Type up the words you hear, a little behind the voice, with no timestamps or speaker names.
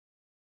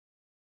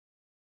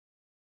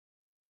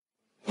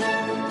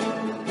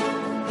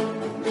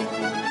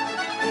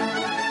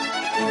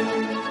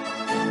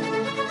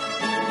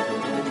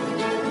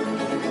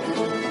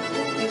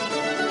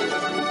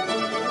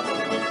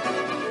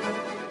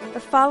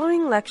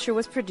following lecture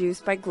was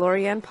produced by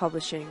Glorian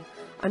Publishing,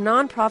 a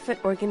non-profit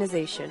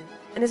organization,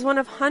 and is one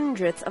of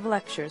hundreds of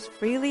lectures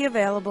freely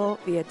available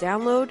via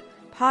download,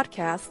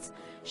 podcasts,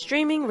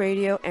 streaming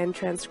radio, and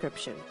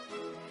transcription.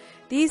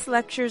 These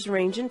lectures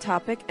range in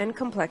topic and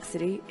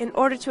complexity in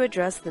order to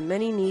address the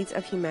many needs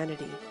of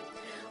humanity.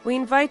 We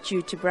invite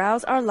you to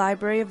browse our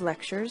library of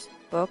lectures,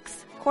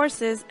 books,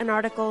 courses, and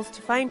articles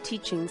to find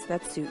teachings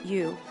that suit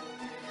you.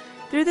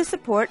 Through the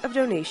support of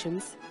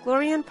donations,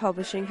 Glorian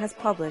Publishing has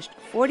published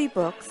 40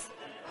 books,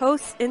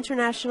 hosts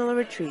international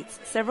retreats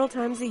several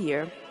times a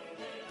year,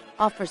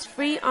 offers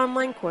free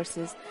online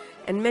courses,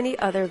 and many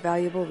other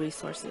valuable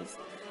resources,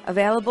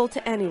 available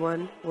to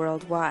anyone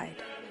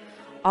worldwide.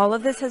 All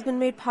of this has been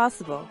made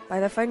possible by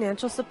the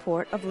financial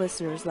support of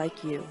listeners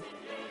like you.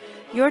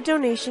 Your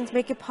donations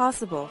make it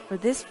possible for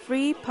this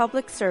free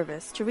public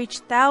service to reach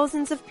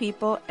thousands of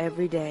people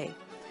every day.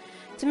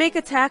 To make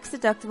a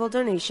tax-deductible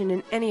donation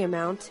in any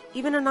amount,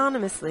 even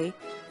anonymously,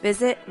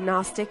 visit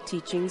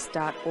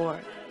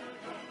GnosticTeachings.org.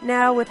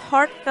 Now, with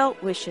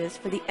heartfelt wishes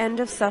for the end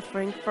of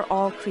suffering for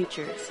all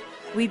creatures,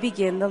 we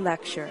begin the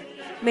lecture.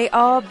 May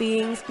all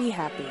beings be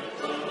happy.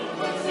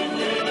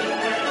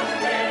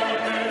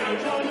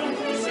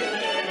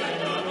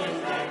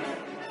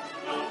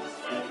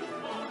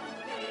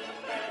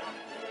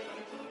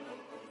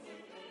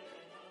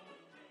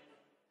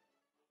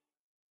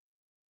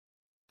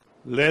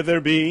 Let there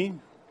be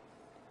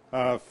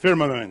a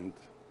firmament.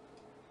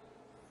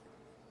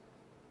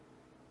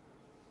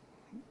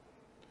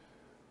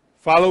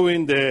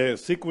 Following the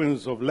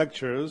sequence of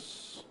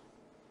lectures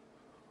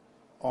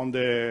on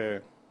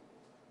the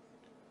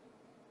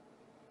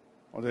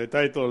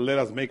title, Let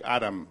Us Make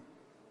Adam.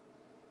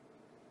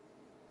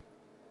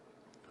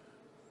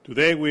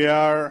 Today we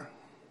are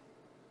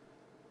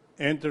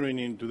entering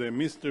into the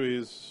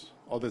mysteries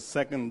of the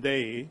second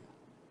day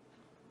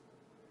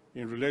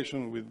in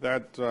relation with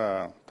that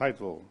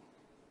title,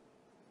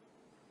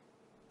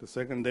 the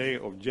second day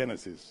of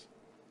Genesis.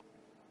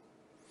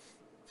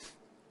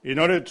 In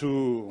order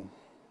to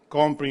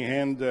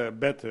comprehend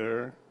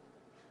better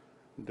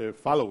the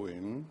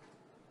following,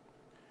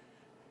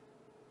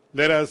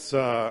 let us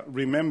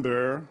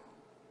remember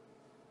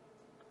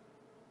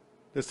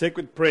the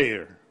sacred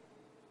prayer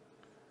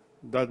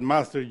that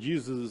Master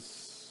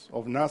Jesus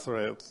of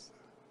Nazareth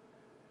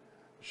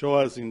showed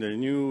us in the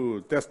New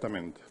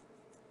Testament,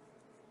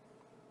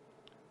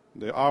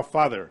 the Our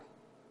Father.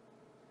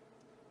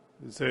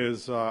 It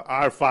says,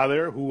 Our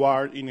Father, who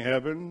art in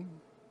heaven,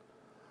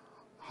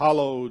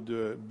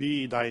 hallowed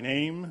be thy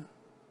name.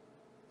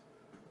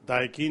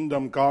 Thy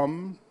kingdom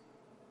come.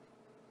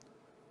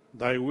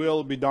 Thy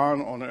will be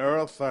done on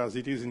earth as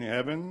it is in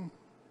heaven.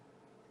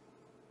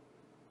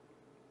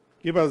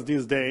 Give us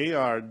this day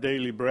our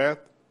daily bread.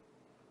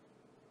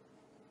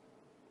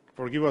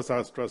 Forgive us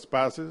our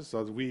trespasses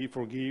as we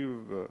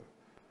forgive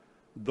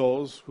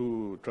those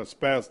who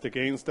trespass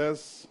against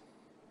us.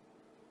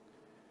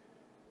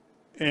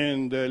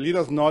 And lead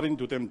us not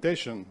into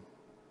temptation,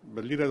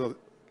 but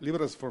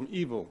deliver us from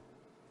evil.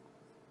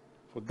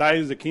 For thine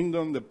is the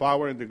kingdom, the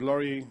power, and the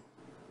glory.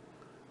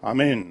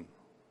 Amen.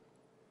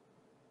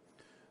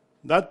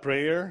 That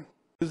prayer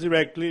is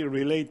directly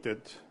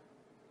related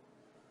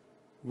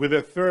with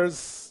the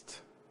first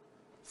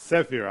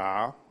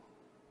sephirah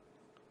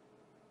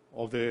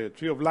of the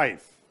Tree of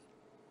Life.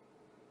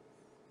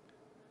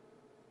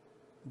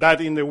 That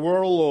in the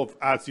world of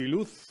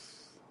Atziluth,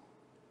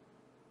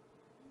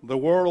 the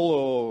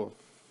world of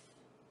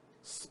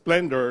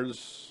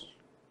splendors,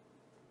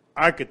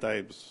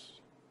 archetypes,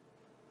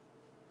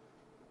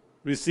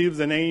 receives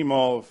the name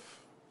of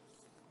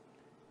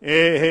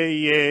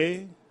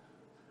Eheye,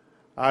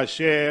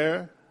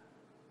 Asher,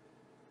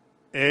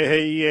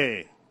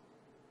 Eheye.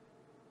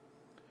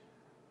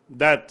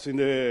 That in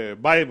the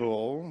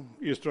Bible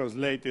is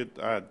translated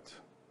as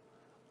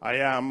I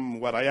am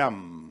what I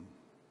am.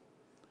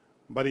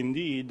 But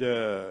indeed,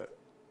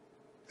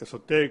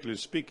 esoterically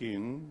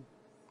speaking,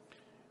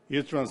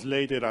 is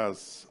translated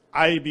as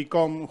I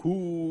become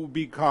who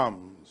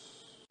becomes.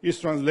 Is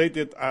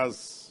translated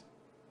as,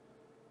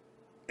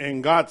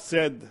 and God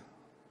said,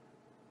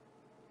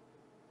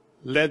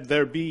 let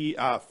there be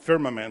a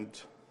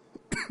firmament.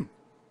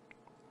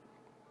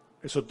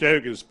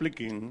 Esoterically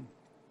speaking,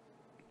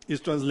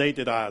 is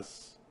translated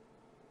as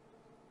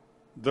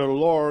the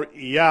Lord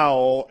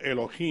Yahweh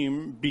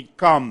Elohim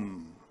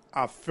become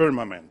a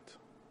firmament.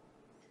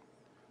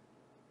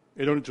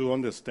 In order to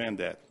understand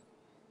that,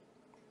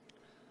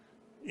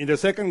 in the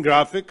second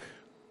graphic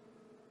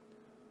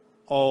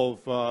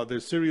of the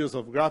series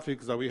of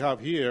graphics that we have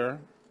here,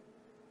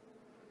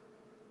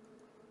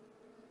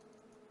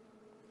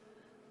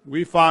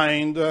 we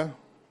find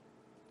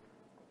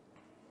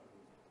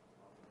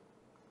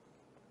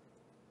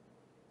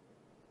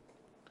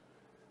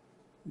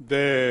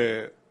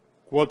the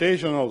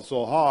quotation of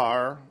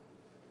Zohar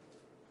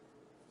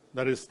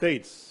that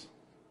states,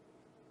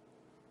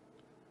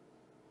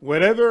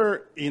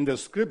 wherever in the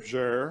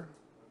scripture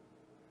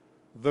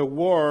the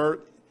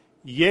word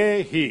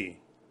Yehi,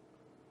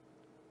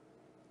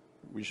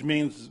 which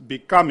means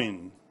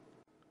becoming,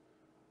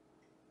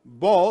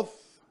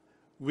 both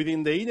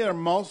within the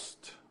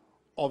innermost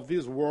of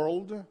this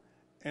world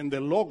and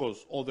the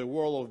logos of the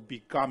world of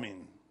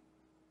becoming.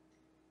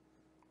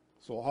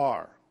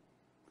 Zohar.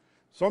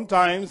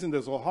 Sometimes in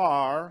the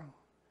Zohar,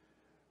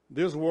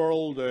 this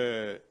world,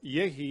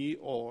 Yehi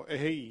or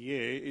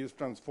Eheye, is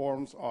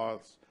transformed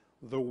as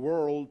the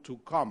world to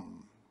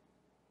come.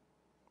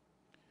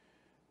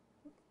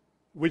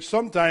 Which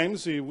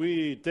sometimes, if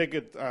we take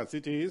it as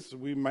it is,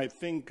 we might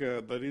think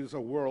that is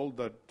a world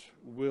that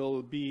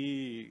will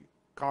be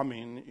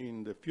coming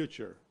in the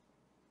future,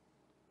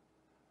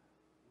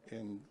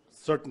 in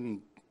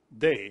certain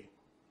day.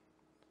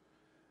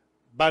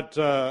 But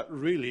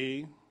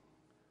really,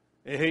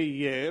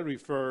 Eheye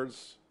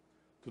refers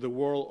to the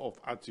world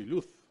of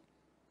Atziluth.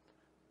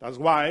 That's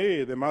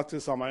why the Master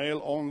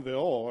Samael on the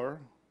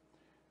Or,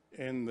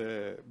 in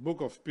the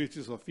book of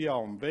Pistis Sophia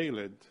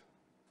Unveiled,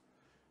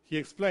 he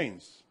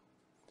explains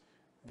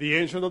the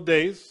Ancient of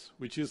Days,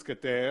 which is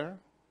Keter,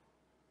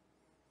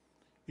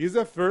 is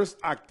the first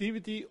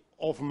activity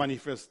of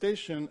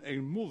manifestation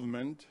and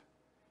movement,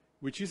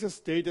 which is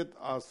stated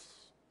as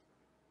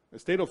a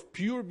state of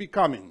pure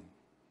becoming.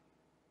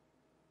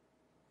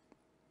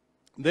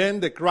 Then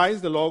the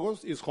Christ, the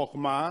Logos, is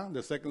Chokhmah,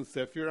 the second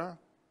Sephirah,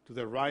 to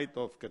the right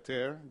of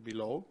Keter,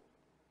 below.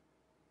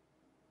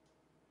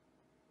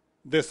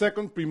 The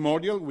second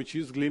primordial, which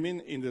is gleaming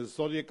in the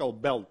zodiacal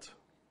belt.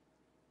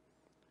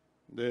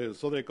 The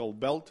zodiacal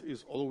belt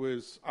is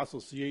always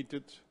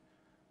associated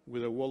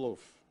with the world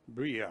of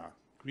Bria,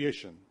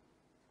 creation.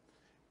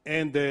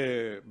 And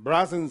the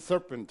brazen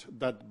serpent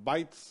that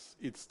bites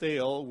its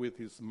tail with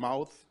his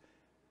mouth,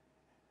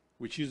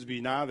 which is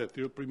Binah, the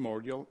third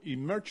primordial,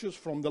 emerges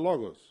from the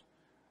Logos.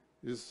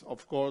 This,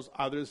 of course,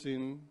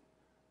 addressing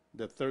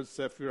the third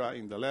Sephirah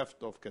in the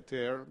left of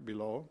Keter,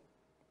 below,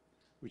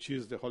 which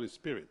is the Holy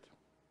Spirit.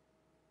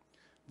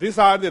 These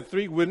are the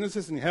three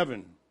witnesses in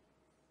heaven: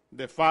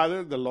 the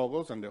Father, the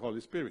Logos, and the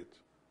Holy Spirit,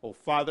 or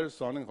Father,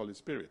 Son, and Holy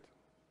Spirit,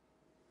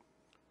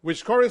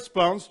 which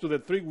corresponds to the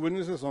three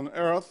witnesses on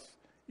earth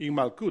in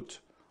Malkut,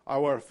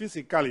 our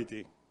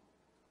physicality.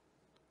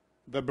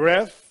 The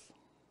breath,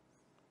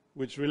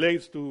 which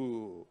relates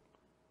to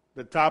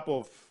the top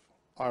of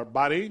our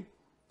body,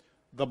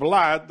 the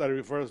blood that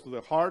refers to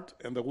the heart,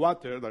 and the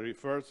water that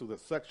refers to the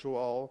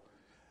sexual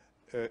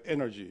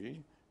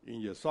energy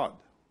in Yesod.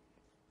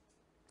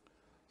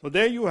 So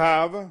there you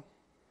have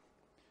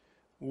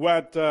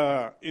what,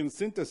 in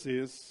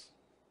synthesis,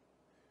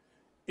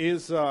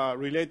 is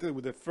related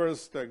with the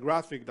first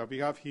graphic that we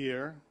have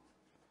here,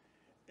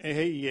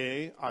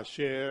 Eheye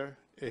Asher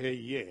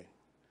Eheye,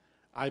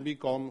 I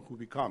become who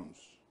becomes.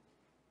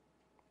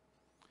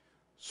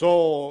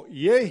 So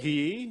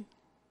Yehi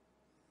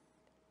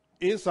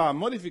is a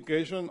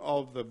modification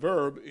of the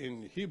verb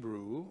in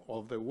Hebrew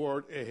of the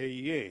word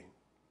Eheye.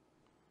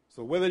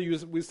 So whether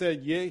we say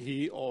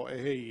Yehi or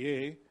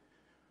Eheye,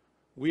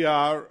 we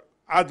are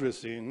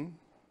addressing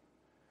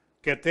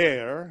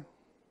Keter,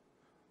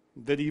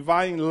 the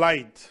divine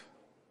light,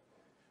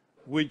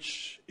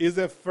 which is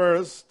the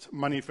first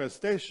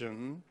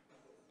manifestation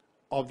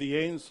of the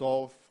Ein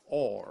Sof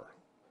Or.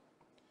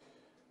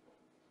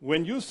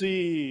 When you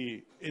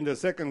see in the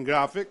second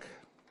graphic,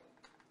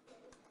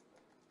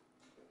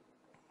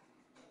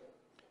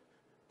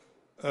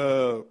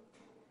 the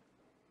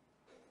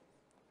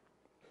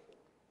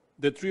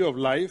tree of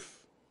life,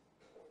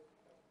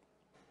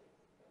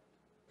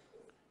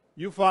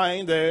 you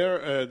find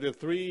there the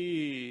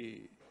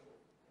three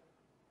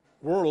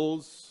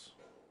worlds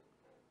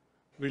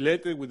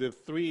related with the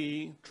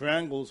three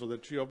triangles of the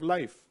tree of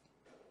life.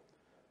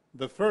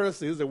 The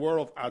first is the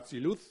world of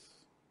Atziluth,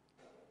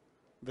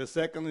 the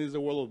second is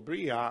the world of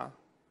Bria,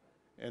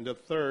 and the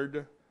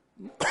third,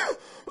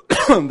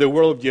 the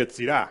world of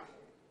Yetzirah.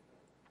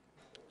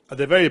 At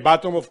the very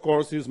bottom, of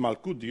course, is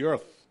Malkut, the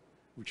earth,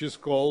 which is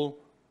called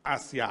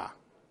Asya,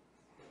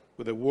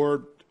 with the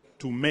word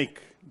to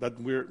make, that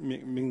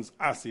means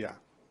Asya.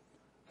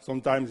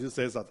 Sometimes it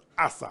says that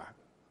Asa,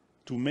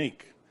 to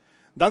make.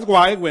 That's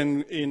why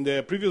when in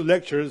the previous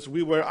lectures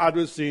we were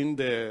addressing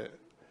the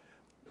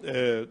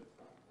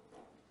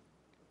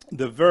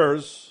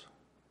verse,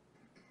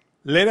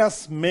 let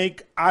us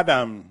make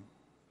Adam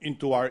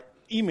into our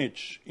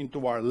image,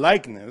 into our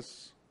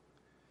likeness,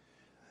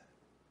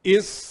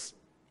 is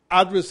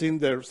addressing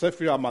the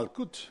Sephirah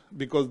Malkut,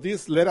 because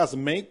this let us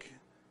make,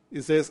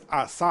 it says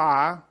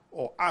Asa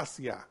or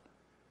Asya,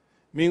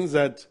 means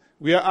that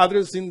we are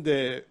addressing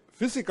the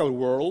physical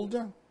world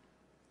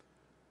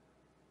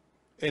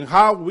and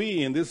how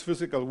we, in this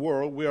physical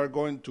world, we are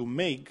going to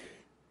make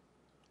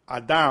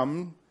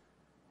Adam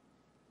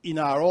in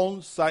our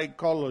own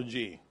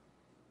psychology.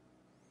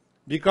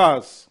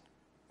 Because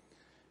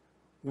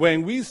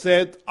when we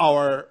said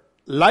our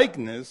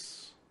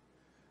likeness,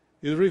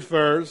 it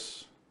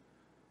refers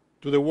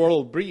to the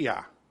world of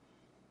Bria.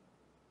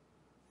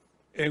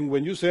 And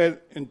when you said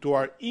into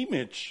our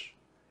image,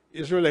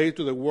 it's related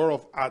to the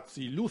world of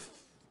Atziluth,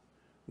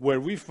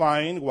 where we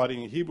find what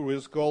in Hebrew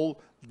is called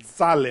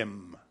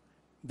Zalem,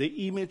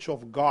 the image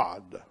of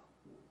God.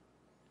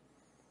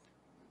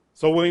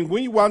 So when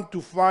we want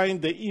to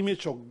find the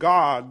image of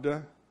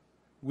God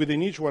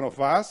within each one of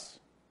us,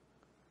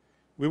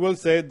 we will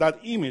say that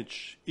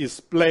image is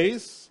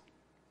placed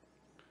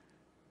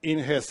in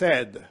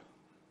Hesed,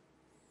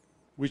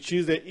 which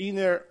is the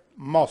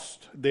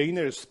innermost, the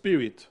inner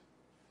spirit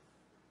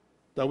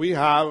that we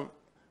have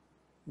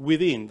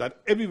within, that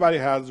everybody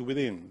has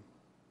within.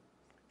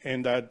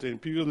 And that in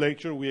previous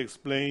lecture we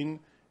explained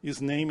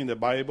his name in the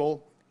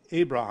Bible,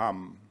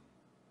 Abraham.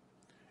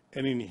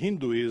 And in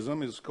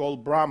Hinduism it's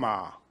called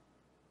Brahma,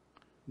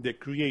 the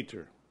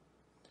creator.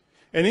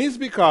 And it's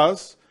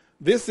because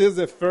this is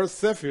the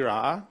first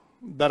Sephirah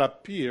that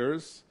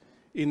appears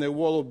in the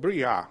word of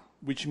Bria,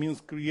 which means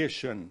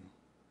creation.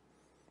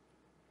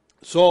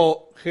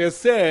 So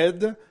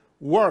Hesed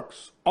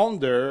works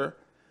under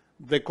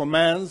the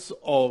commands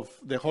of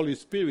the Holy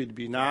Spirit,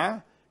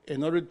 Binah,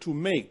 in order to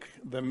make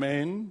the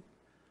man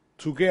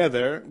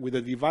together with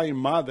the Divine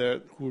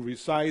Mother who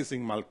resides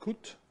in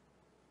Malkut,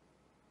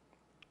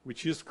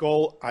 which is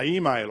called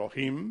Aima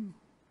Elohim,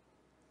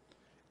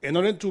 in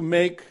order to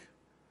make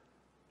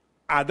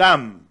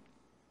Adam.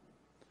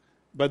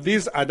 But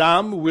this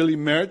Adam will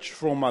emerge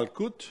from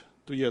Malkut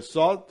to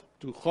Yesod,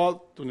 to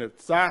Hod, to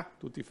Netzah,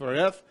 to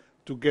Tifereth,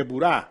 to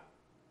Geburah.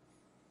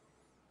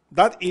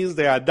 That is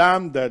the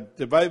Adam that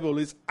the Bible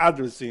is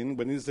addressing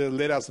when it says,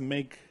 let us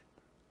make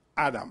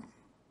Adam.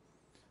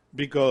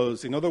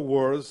 Because, in other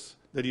words,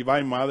 the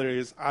Divine Mother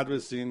is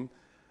addressing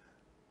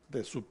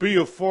the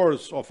superior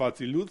force of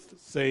Atziluth,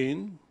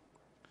 saying,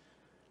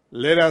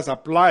 let us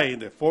apply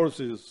the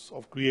forces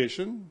of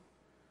creation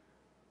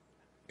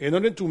in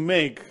order to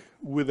make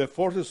with the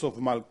forces of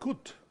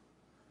Malkut,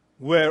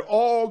 where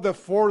all the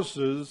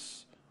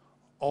forces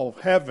of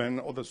heaven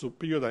or the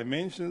superior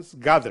dimensions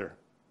gather.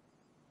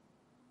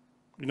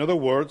 In other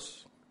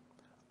words,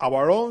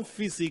 our own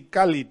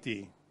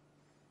physicality,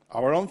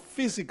 our own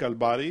physical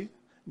body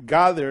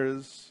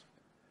gathers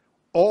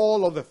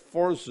all of the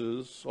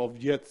forces of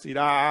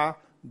Yetzirah,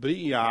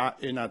 Bria,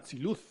 and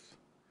Atziluth,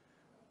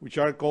 which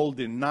are called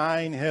the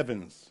 9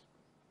 heavens.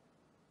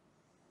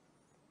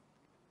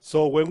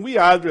 So when we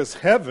address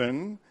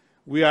heaven,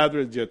 we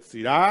address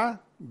Yetzirah,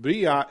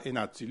 Bria, and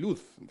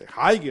Atziluth. The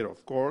higher,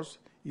 of course,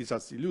 is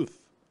Atziluth,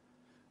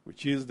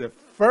 which is the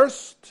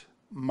first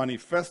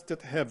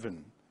manifested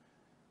heaven,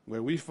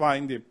 where we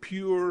find the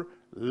pure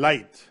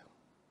light,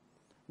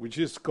 which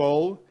is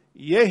called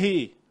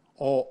Yehi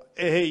or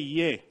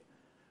Eheye.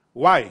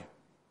 Why?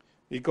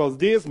 Because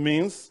this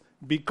means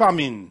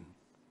becoming.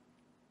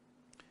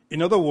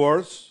 In other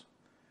words,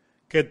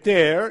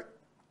 Keter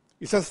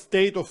is a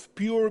state of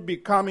pure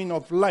becoming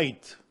of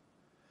light,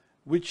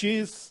 which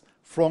is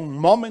from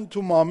moment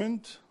to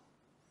moment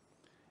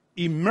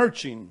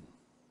emerging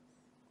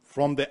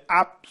from the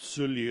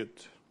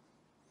absolute,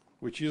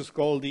 which is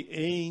called the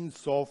Ein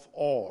Sof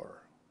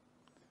Or.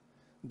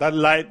 That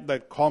light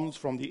that comes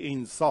from the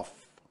Ein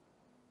Sof,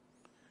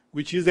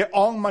 which is the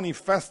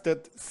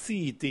unmanifested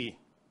Seiti.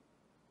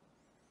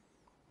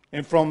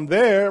 And from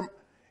there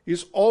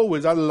is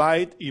always a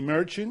light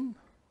emerging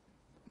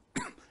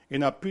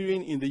and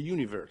appearing in the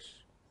universe.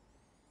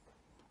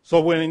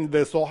 So when in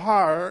the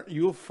Zohar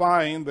you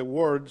find the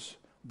words,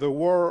 the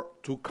world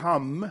to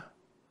come,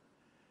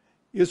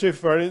 is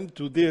referring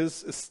to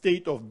this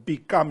state of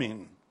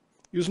becoming.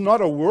 It's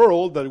not a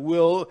world that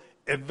will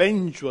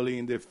eventually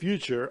in the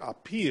future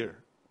appear,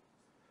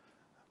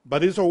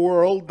 but it's a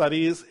world that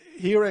is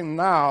here and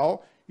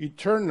now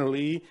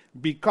eternally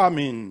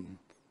becoming.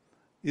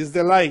 Is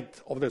the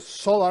light of the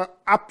solar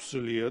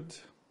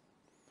absolute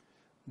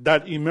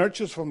that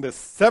emerges from the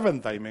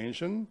 7th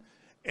dimension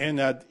and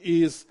that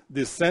is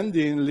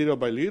descending little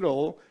by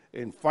little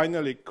and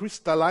finally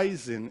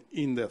crystallizing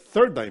in the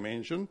 3rd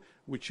dimension,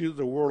 which is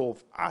the world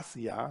of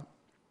Asia,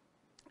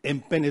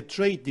 and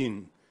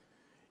penetrating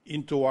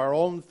into our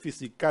own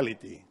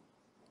physicality.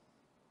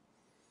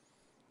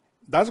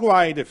 That's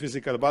why the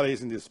physical body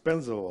is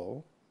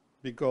indispensable,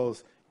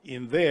 because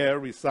in there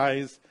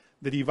resides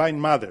the Divine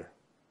Mother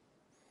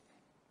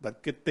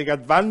that can take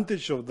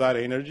advantage of that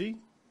energy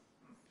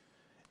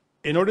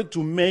in order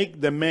to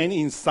make the man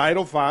inside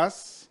of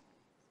us,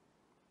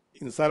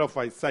 inside of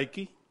our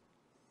psyche.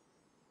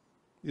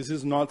 This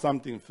is not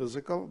something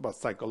physical, but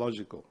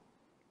psychological.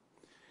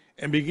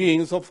 And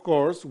begins, of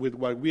course, with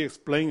what we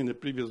explained in the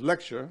previous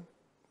lecture,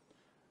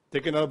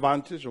 taking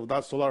advantage of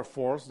that solar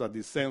force that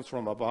descends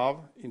from above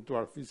into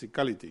our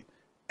physicality.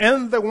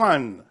 And the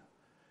one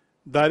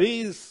that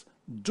is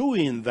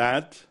doing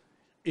that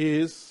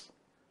is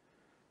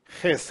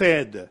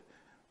Chesed,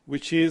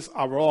 which is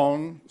our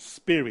own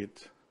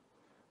spirit,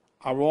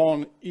 our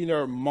own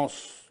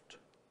innermost.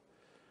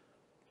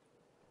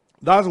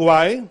 That's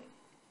why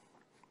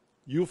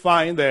you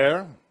find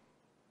there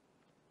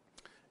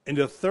in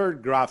the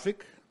 3rd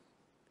graphic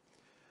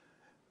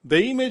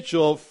the image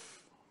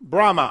of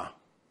Brahma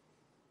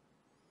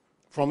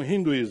from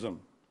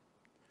Hinduism,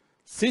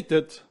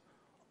 seated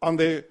on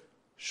the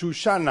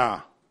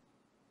Shushana,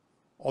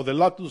 or the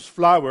lotus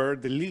flower,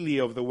 the lily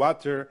of the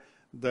water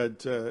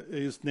that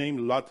is named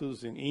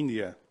lotus in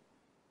India.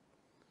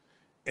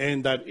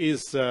 and that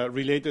is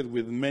related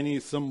with many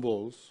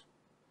symbols.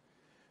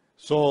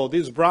 So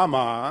this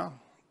Brahma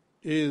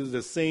is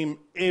the same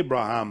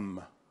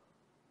Abraham.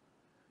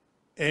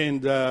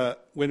 And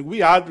when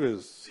we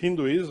address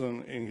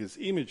Hinduism in his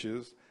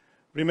images,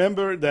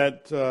 remember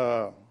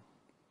that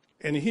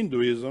in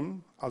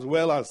Hinduism, as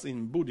well as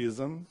in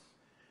Buddhism,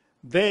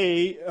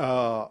 they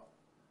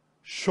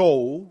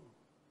show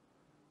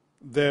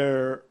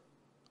their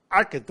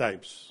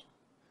archetypes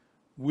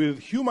with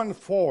human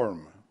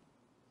form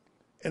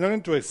in order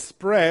to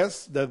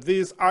express that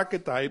these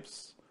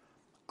archetypes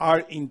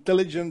are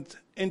intelligent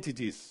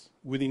entities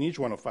within each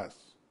one of us.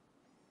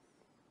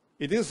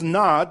 It is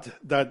not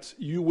that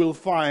you will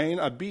find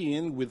a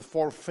being with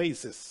 4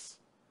 faces,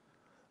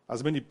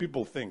 as many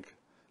people think,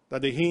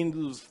 that the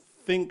Hindus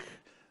think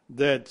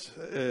that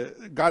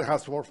God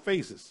has 4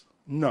 faces.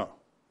 No.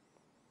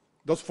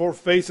 Those 4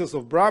 faces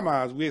of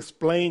Brahma, as we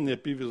explained in the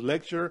previous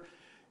lecture,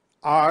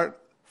 are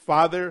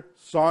Father,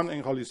 Son,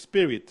 and Holy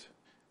Spirit,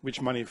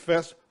 which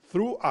manifest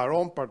through our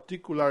own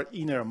particular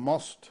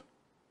innermost,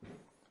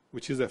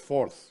 which is the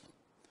 4th.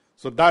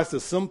 So that's the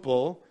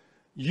simple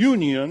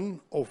union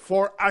of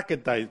 4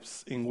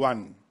 archetypes in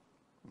one.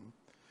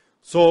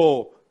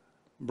 So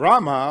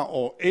Brahma,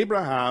 or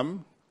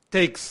Abraham,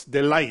 takes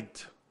the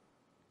light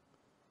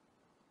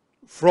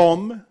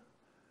from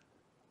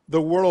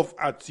the world of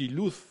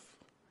Atziluth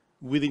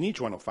within each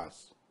one of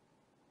us.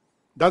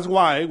 That's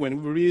why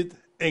when we read,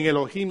 and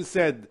Elohim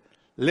said,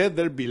 let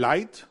there be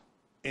light,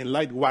 and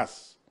light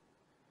was.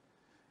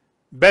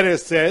 Better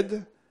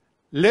said,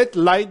 let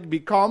light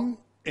become,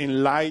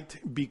 and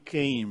light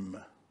became.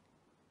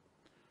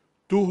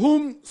 To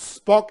whom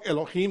spoke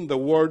Elohim the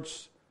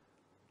words,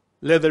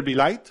 let there be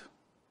light?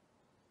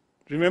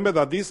 Remember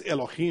that this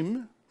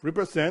Elohim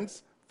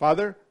represents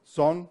Father,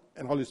 Son,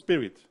 and Holy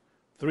Spirit,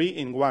 3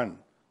 in 1.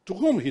 To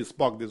whom he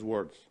spoke these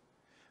words?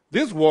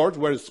 These words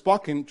were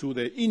spoken to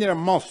the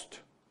innermost,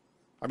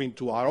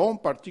 to our own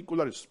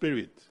particular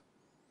spirit.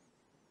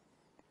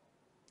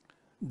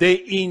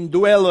 The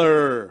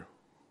indweller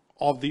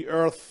of the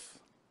earth.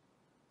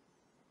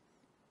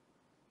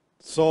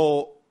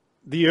 So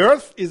the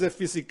earth is a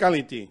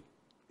physicality,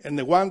 and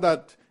the one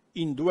that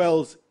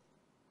indwells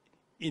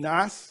in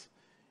us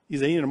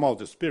is the innermost,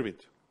 the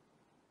spirit.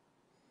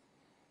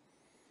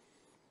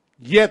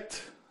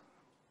 Yet,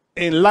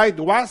 and light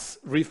was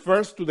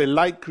refers to the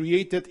light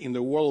created in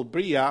the world of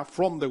Bria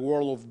from the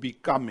world of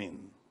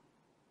becoming.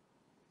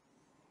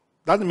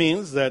 That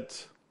means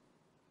that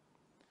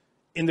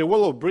in the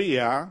world of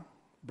Bria,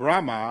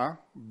 Brahma,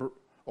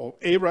 or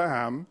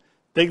Abraham,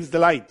 takes the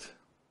light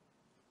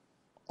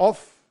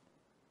of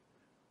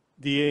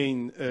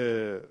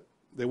the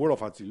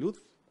world of Atziluth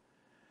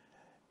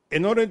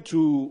in order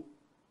to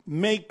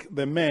make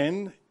the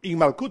man in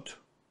Malkut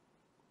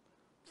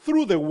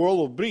through the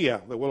world of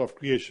Bria, the world of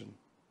creation,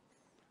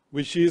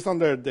 which is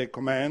under the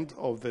command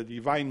of the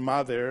Divine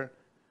Mother,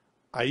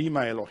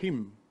 Aima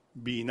Elohim,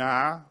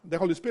 Binah, the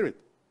Holy Spirit.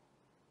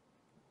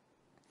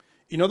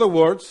 In other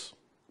words,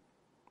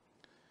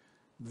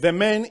 the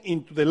man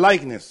into the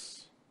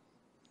likeness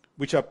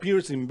which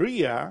appears in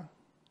Bria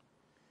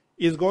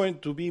is going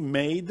to be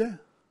made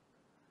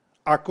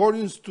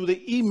according to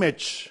the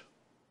image.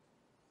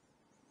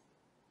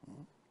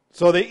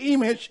 So the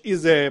image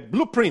is a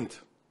blueprint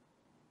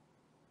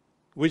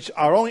which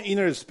our own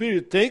inner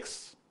spirit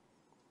takes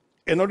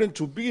in order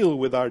to build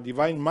with our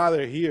Divine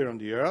Mother here on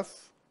the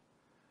earth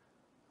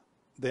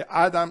the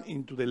Adam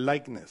into the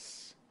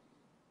likeness.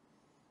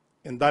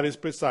 And that is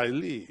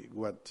precisely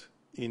what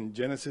in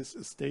Genesis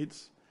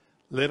states,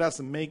 let us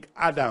make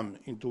Adam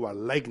into our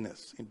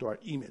likeness, into our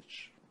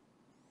image.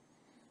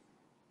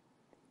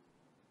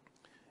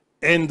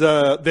 And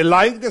the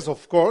likeness,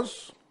 of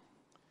course,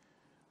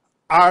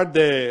 are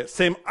the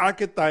same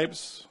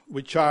archetypes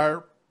which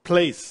are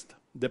placed,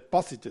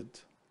 deposited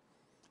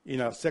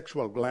in our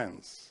sexual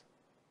glands.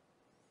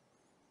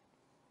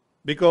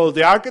 Because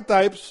the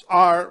archetypes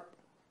are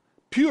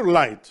pure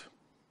light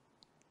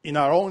in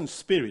our own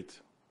spirit.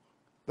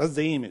 That's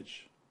the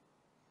image.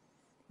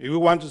 If we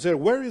want to say,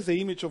 where is the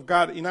image of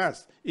God in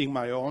us? In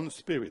my own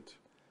spirit.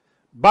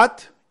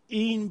 But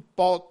in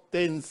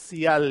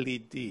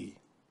potentiality,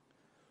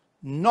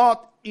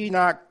 not in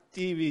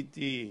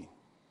activity.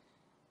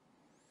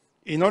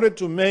 In order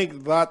to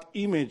make that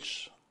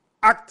image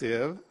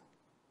active,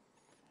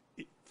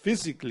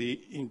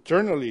 physically,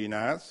 internally in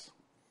us,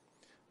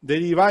 the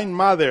Divine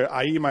Mother,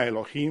 Aima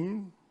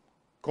Elohim,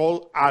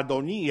 called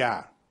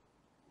Adonia,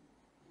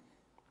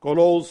 called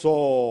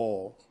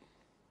also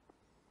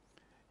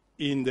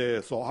in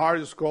the Zohar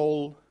is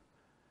called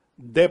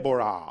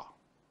Deborah.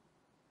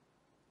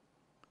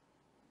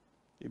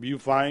 If you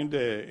find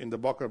in the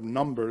book of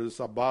Numbers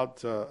about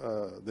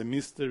the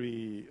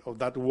mystery of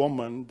that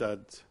woman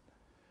that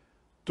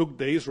took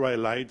the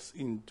Israelites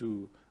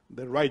into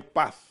the right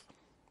path,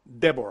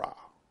 Deborah.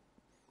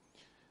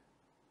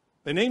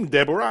 The name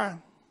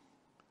Deborah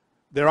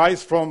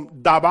derives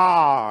from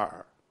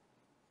Dabar,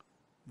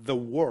 the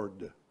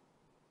word.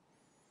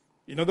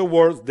 In other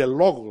words, the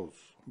Logos,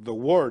 the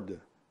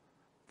Word,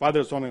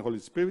 Father, Son, and Holy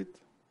Spirit,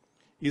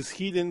 is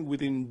hidden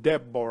within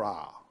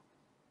Deborah.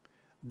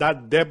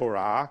 That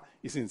Deborah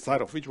is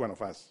inside of each one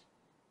of us.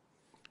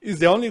 It's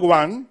the only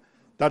one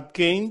that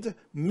can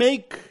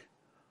make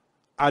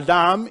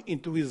Adam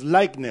into his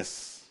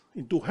likeness,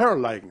 into her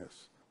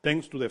likeness,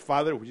 thanks to the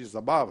Father which is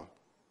above.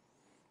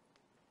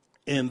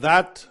 And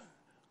that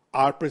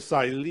are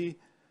precisely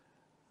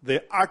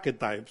the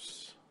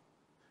archetypes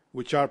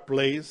which are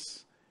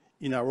placed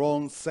in our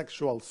own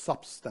sexual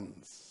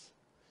substance,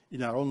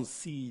 in our own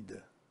seed.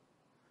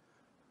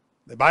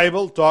 The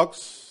Bible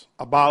talks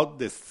about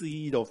the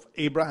seed of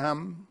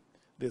Abraham,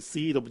 the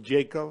seed of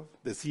Jacob,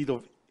 the seed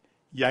of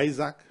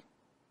Isaac.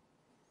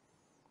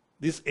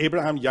 This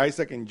Abraham,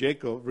 Isaac, and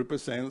Jacob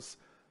represents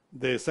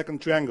the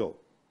second triangle.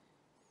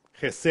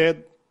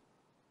 Hesed,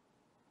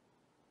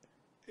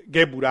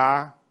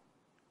 Geburah,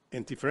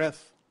 and Tiferet.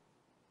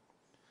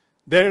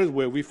 There is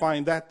where we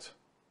find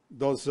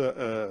those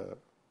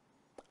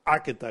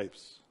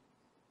archetypes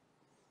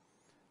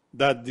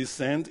that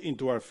descend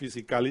into our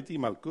physicality,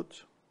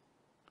 Malkut,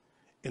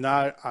 in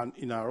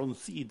our own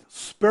seed,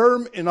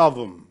 sperm and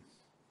ovum.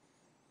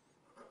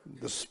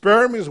 The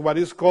sperm is what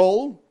is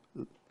called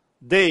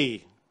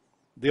day.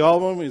 The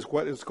ovum is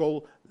what is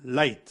called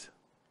light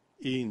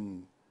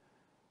in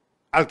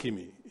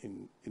alchemy,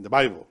 in the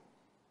Bible.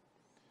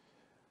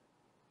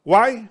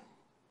 Why?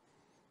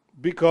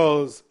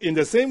 Because in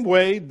the same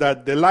way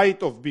that the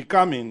light of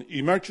becoming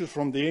emerges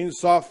from the Ein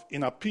Sof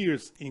and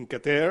appears in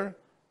Keter,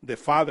 the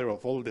father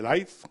of all the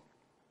lights,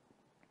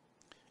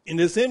 in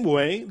the same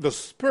way the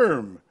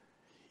sperm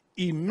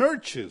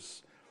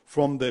emerges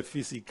from the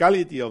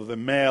physicality of the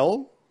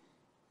male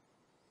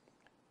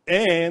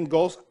and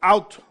goes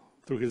out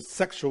through his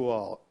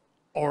sexual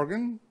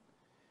organ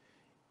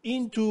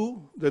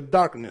into the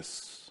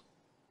darkness,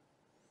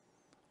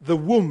 the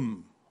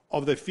womb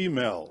of the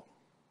female,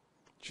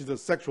 which is the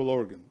sexual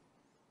organ.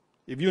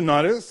 If you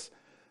notice,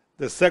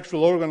 the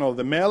sexual organ of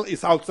the male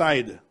is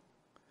outside,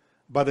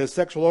 but the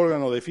sexual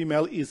organ of the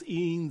female is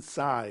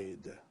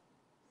inside.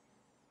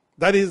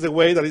 That is the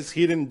way that is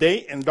hidden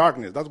day and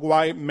darkness. That's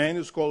why man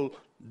is called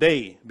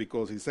day,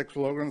 because his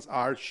sexual organs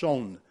are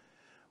shown.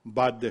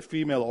 But the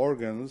female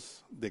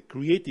organs, the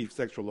creative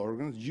sexual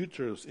organs,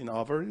 uterus and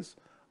ovaries,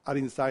 are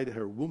inside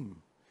her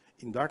womb,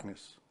 in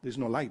darkness. There's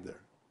no light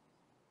there.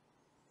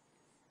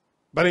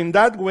 But in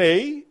that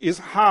way is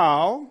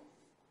how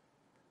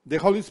the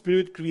Holy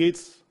Spirit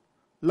creates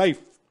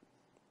life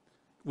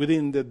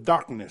within the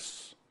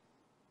darkness.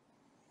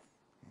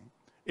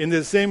 In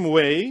the same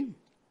way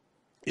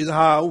is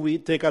how we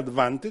take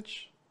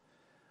advantage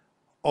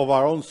of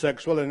our own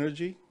sexual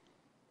energy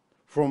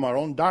from our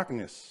own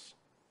darkness,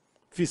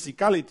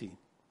 physicality,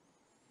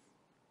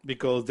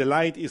 because the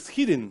light is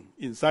hidden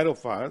inside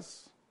of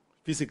us,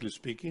 physically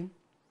speaking,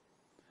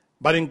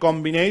 but in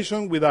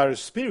combination with our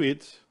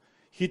spirit,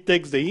 he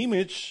takes the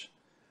image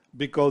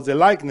because the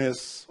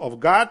likeness of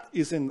God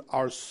is in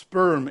our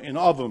sperm and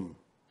ovum.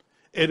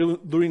 And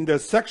during the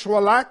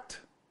sexual act,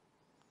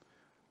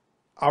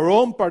 our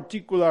own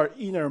particular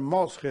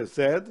innermost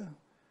Chesed,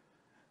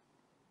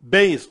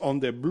 based on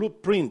the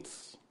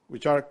blueprints,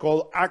 which are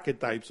called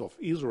archetypes of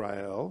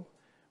Israel,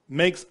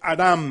 makes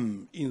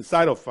Adam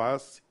inside of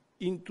us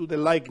into the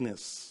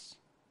likeness.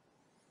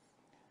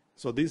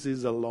 So this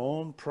is a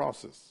long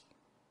process.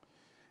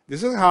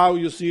 This is how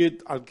you see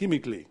it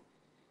alchemically.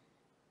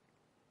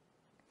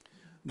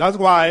 That's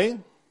why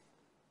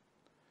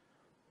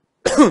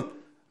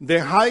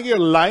the higher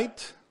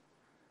light,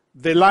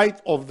 the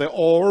light of the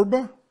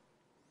orb,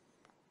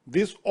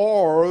 this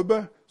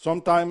orb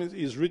sometimes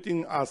is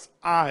written as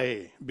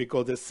I,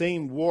 because the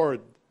same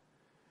word,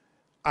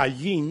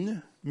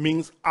 ayin,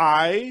 means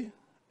I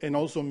and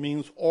also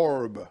means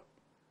orb.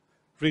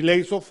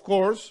 Relates, of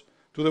course,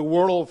 to the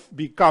world of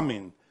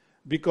becoming,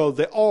 because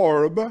the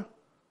orb,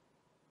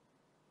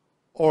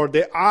 or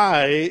the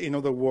I, in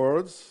other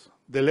words,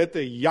 the letter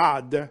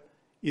Yad,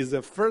 is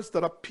the first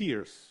that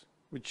appears,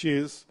 which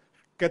is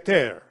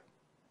Keter.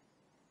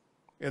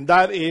 And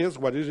that is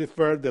what is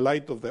referred to the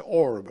light of the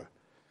orb.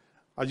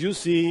 As you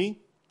see,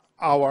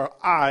 our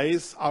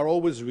eyes are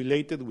always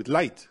related with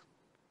light.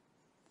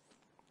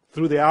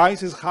 Through the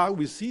eyes is how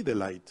we see the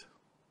light.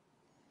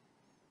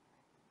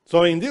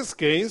 So in this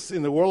case,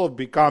 in the world of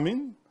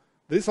becoming,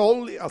 there is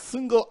only a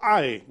single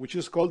eye, which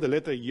is called the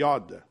letter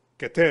Yod,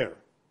 Keter.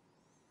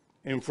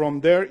 And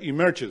from there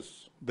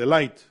emerges the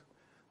light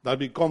that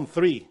becomes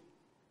three,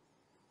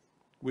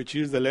 which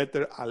is the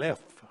letter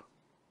Aleph.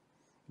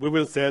 We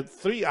will say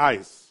three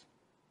eyes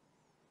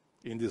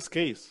in this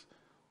case.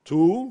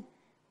 Two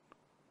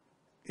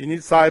in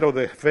each side of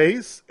the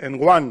face and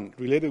one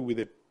related with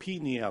the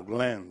pineal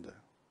gland.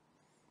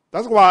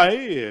 That's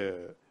why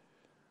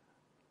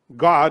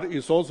God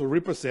is also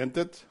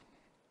represented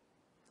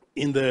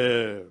in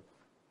the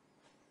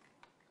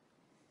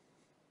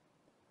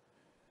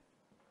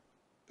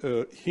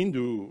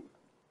Hindu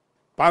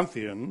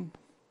pantheon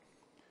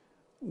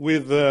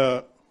with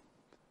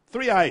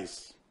three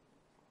eyes.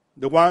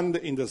 The one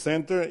in the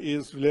center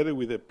is related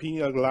with the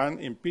pineal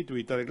gland and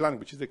pituitary gland,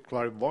 which is the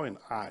clairvoyant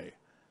eye,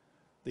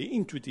 the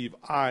intuitive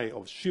eye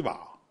of Shiva.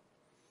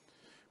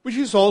 which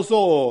is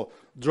also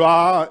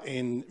drawn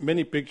in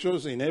many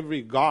pictures in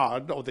every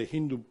god of the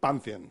Hindu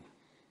pantheon.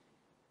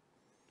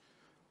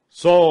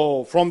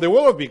 So, from the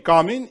world of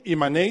becoming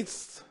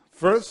emanates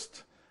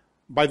first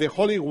by the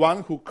Holy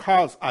One who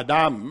calls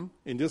Adam,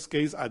 in this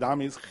case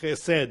Adam is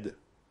Chesed,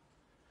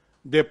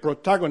 the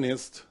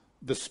protagonist,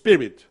 the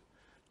spirit,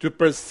 to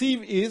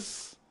perceive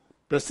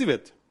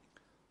it,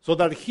 so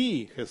that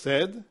he,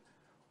 Chesed,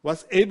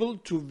 was able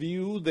to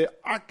view the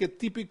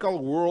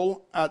archetypical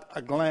world at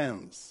a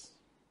glance.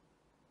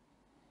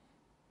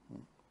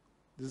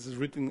 This is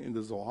written in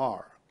the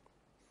Zohar.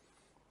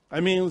 I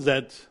mean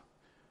that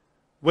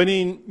when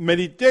in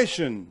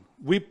meditation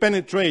we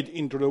penetrate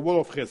into the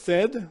world of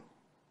Chesed,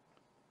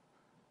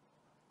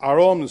 our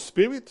own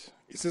spirit,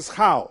 it says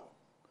how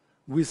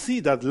we see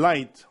that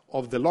light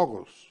of the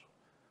Logos,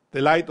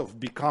 the light of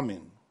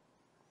becoming.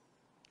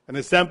 An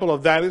example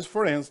of that is,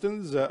 for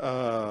instance,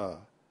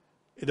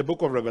 in the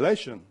book of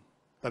Revelation,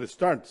 that it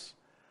starts,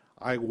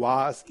 I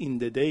was in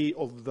the day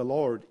of the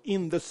Lord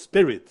in the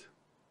Spirit,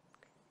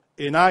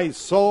 and I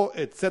saw,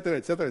 etc.,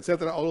 etc.,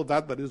 etc., all of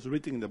that is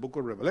written in the book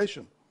of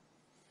Revelation.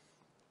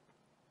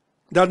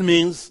 That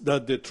means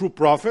that the true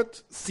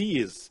prophet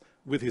sees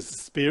with his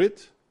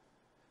spirit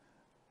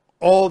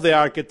all the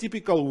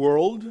archetypical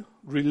world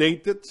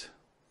related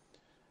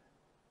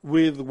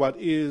with what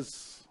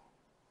is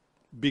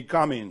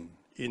becoming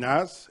in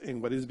us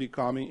and what is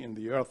becoming in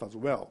the earth as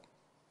well.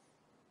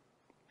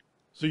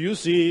 So you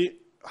see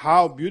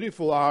how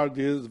beautiful are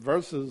these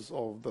verses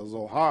of the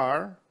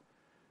Zohar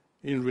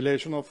in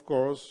relation, of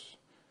course,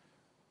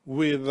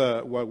 with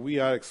what we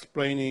are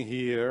explaining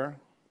here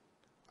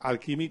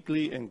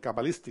alchemically and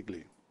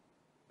Kabbalistically.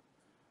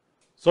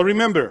 So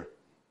remember,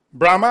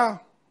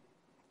 Brahma,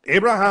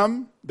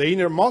 Abraham, the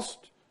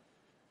innermost,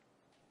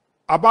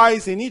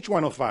 abides in each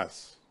one of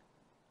us.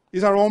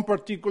 Is our own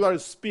particular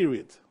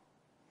spirit.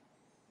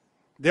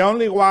 The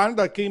only one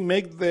that can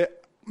make the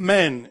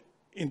man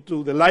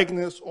into the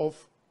likeness of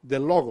the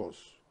Logos,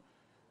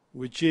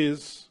 which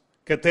is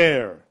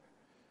Keter,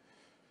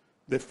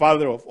 the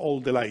father of all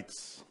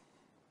delights.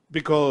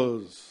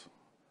 Because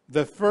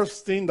the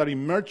first thing that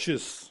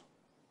emerges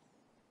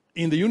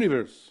in the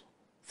universe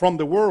from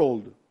the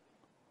world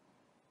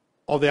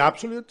of the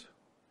Absolute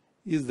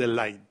is the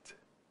light.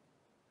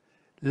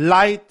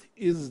 Light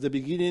is the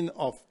beginning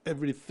of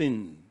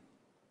everything.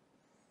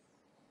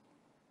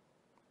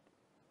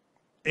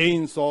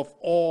 Ein Sof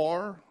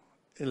Or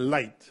and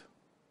light.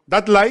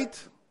 That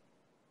light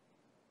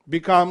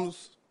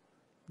becomes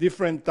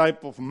different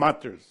type of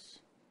matters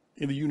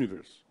in the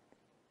universe.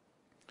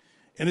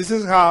 And this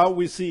is how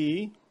we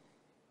see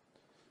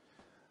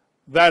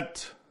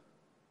that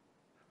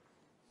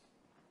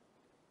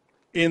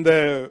in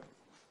the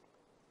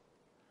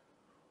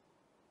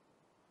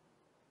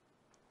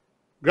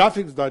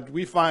graphics that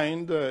we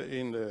find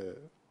in the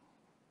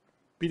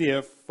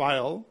PDF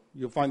file,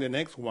 you'll find the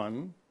next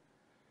one,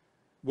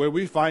 where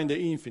we find the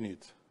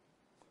infinite.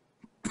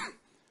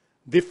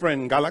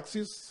 Different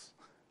galaxies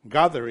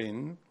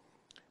gathering,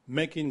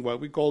 making what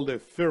we call the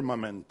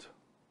firmament.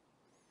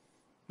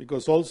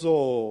 Because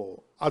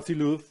also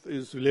Atziluth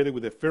is related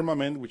with the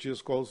firmament, which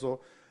is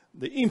also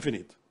the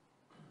infinite.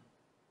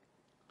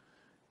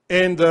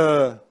 And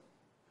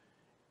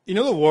in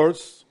other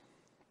words,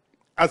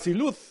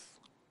 Atziluth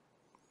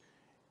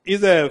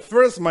is the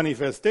first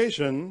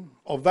manifestation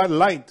of that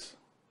light,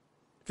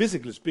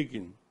 physically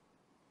speaking.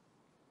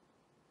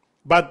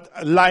 But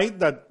light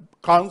that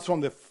comes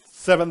from the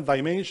seventh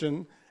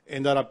dimension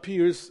and that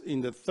appears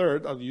in the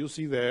third, as you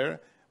see there,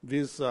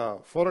 this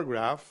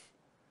photograph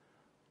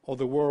of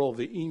the world of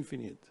the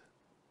infinite.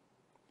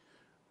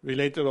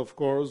 Related, of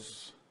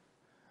course,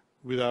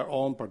 with our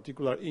own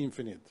particular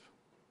infinite.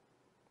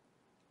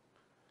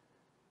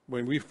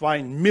 When we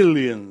find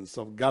millions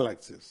of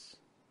galaxies,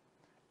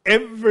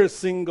 every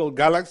single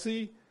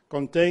galaxy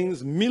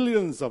contains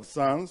millions of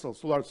suns or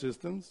solar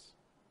systems,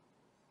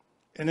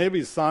 and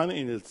every sun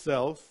in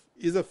itself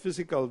is a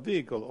physical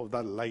vehicle of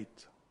that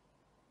light.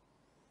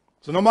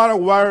 So no matter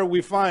where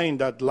we find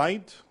that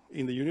light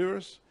in the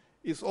universe,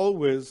 it's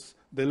always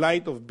the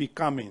light of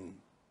becoming.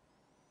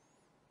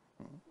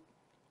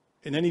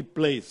 In any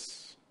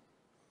place,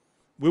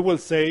 we will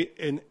say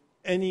in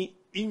any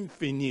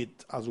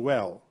infinite as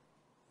well.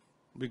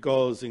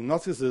 Because in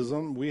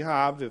Gnosticism, we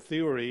have the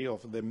theory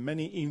of the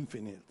many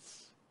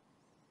infinites.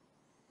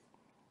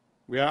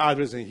 We are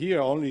addressing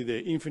here only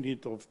the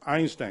infinite of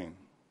Einstein,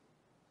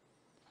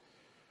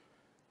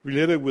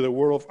 related with the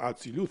world of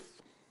Atziluth.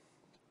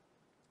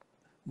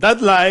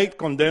 That light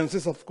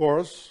condenses, of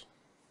course,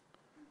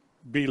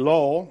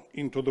 below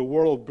into the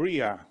world of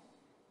Bria,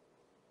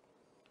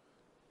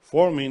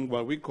 forming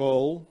what we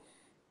call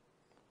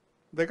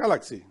the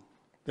galaxy,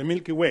 the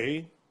Milky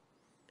Way,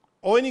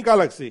 or any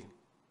galaxy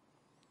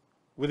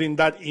within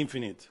that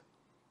infinite.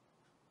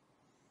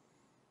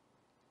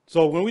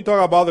 So when we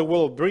talk about the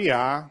world of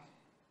Bria,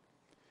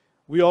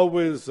 we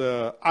always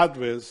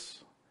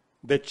address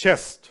the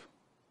chest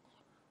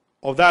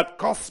of that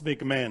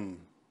cosmic man,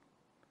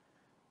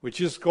 which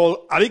is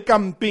called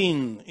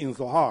Arikampin in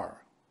Zohar.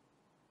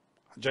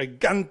 a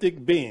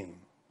gigantic being.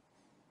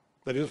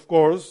 That is, of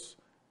course,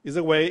 is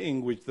a way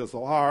in which the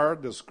Zohar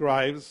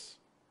describes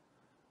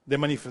the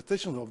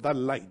manifestation of that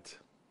light.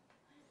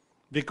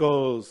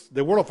 Because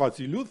the word of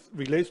Atzilut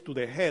relates to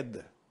the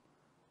head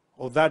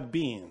of that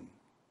being.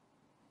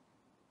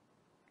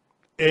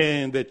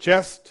 And the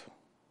chest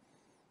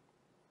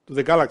to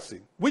the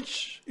galaxy,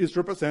 which is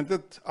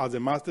represented, as the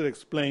Master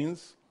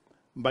explains,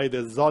 by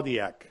the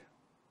zodiac,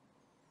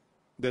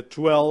 the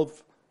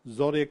 12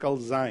 zodiacal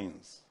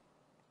signs,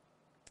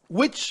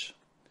 which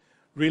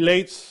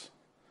relates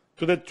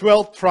to the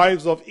 12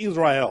 tribes of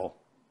Israel.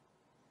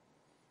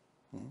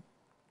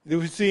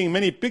 You're seeing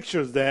many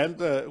pictures there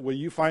where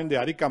you find the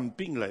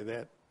Arikamping like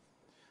that.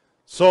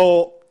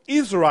 So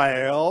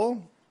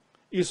Israel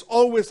is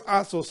always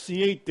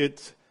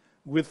associated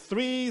with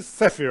 3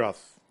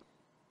 Sephiroth: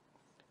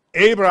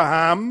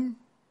 Abraham,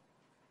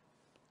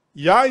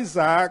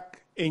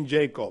 Isaac, and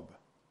Jacob.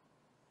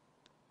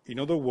 In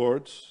other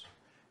words,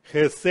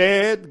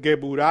 Hesed,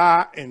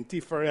 Geburah, and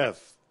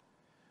Tifereth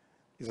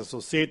is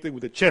associated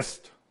with the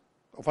chest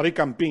of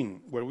Arikampin,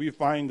 where we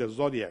find the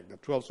zodiac, the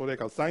 12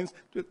 zodiacal signs,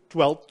 the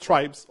 12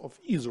 tribes of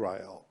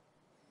Israel,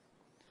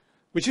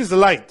 which is the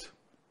light.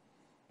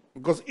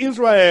 Because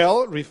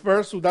Israel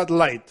refers to that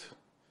light,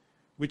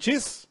 which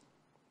is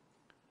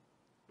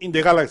in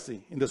the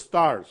galaxy, in the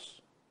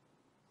stars.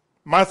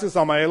 Master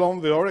Samael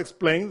on Veor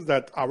explains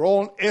that our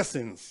own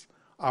essence,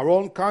 our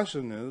own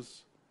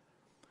consciousness,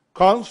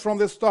 comes from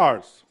the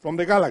stars, from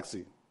the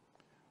galaxy,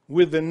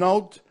 with the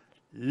note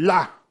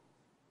La.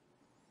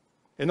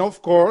 And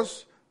of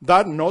course,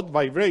 that note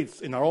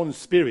vibrates in our own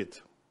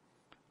spirit,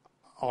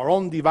 our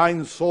own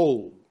divine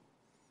soul,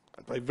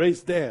 that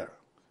vibrates there,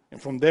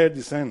 and from there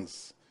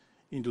descends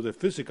into the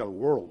physical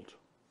world,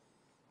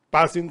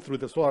 passing through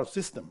the solar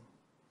system,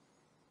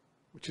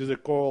 which is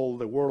called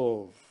the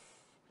world of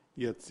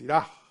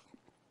Yetzirah.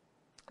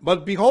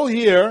 But behold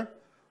here,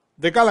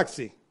 the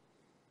galaxy.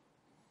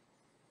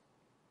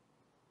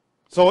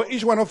 So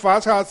each one of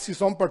us has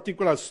his own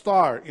particular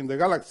star in the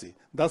galaxy.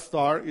 That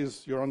star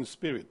is your own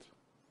spirit.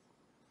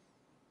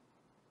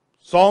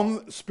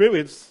 Some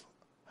spirits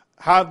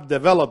have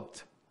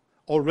developed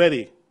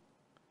already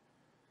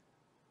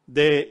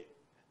the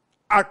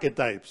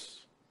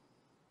archetypes,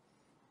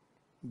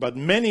 but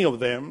many of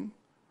them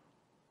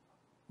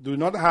do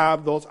not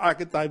have those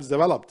archetypes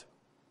developed,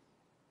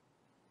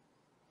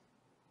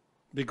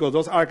 because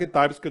those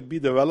archetypes could be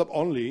developed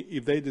only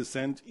if they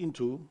descend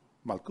into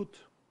Malkut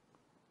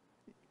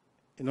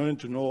in order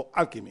to know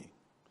alchemy.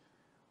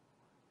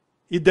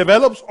 It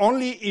develops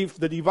only if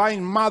the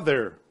Divine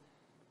Mother,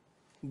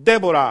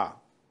 Deborah,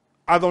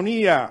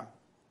 Adonia,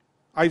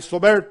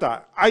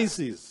 Isoberta,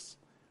 Isis,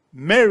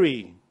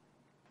 Mary,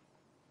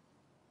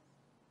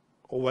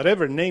 or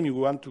whatever name you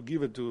want to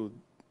give it to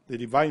the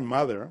Divine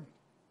Mother,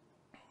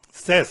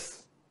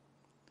 says,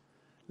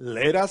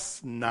 "Let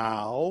us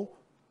now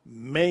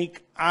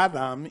make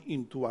Adam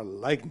into our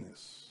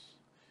likeness,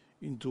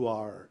 into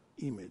our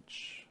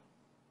image."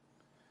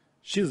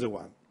 She's the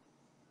one.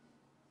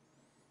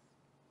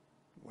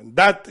 When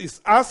that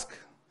is asked,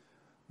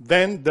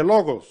 then the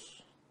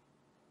Logos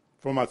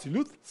from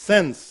Atzilut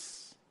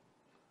sends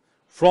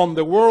from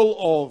the world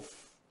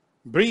of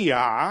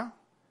Bria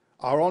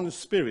our own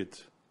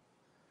spirit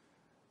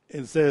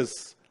and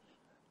says,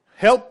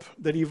 "Help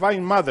the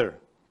Divine Mother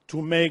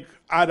to make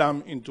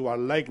Adam into our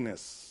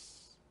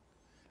likeness,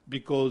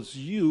 because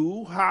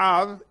you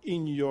have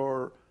in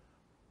your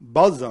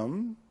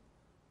bosom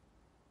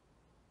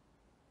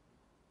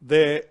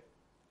the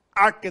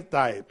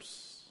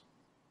archetypes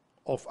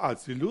of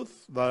Atzilut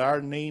that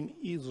are named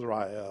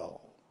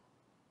Israel."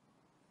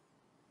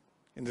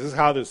 And this is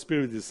how the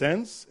Spirit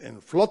descends,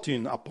 and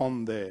floating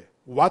upon the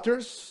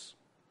waters.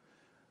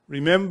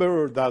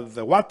 Remember that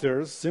the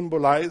waters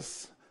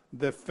symbolize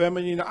the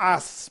feminine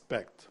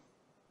aspect.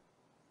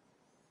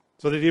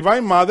 So the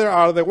Divine Mother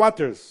are the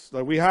waters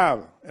that we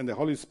have, and the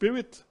Holy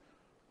Spirit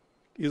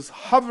is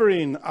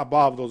hovering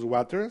above those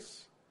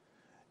waters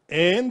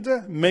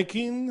and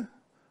making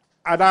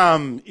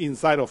Adam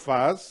inside of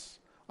us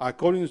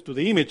according to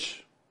the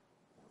image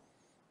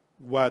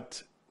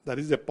that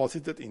is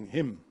deposited in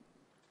him.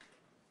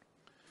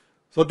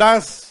 So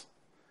that's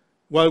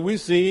what we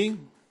see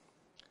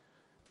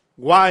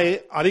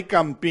why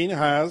Arikampin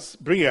has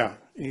Bria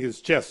in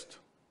his chest.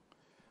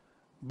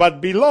 But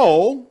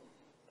below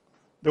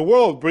the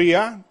world of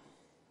Bria,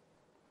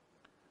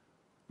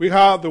 we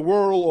have the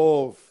world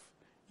of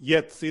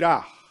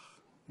Yetzirah,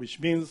 which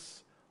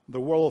means the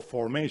world of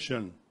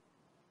formation.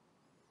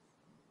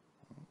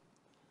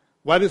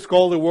 What is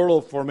called the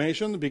world of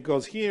formation?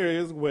 Because here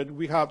is what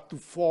we have to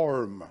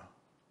form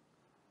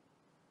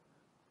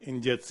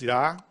in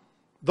Yetzirah,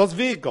 those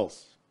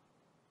vehicles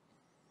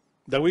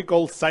that we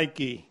call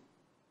psyche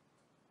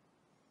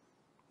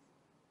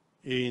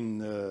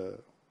in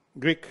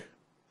Greek,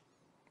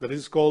 that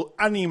is called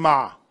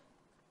anima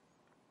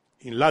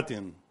in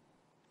Latin,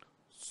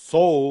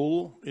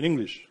 soul in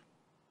English.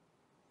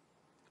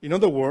 In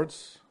other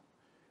words,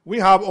 we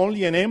have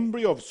only an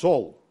embryo of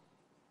soul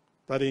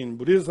that in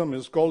Buddhism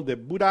is called the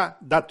Buddha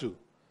Dhatu,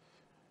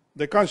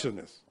 the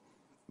consciousness.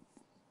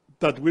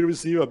 That we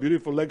received a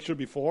beautiful lecture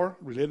before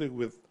related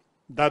with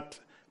that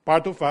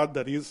part of us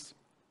that is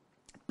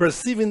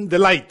perceiving the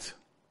light.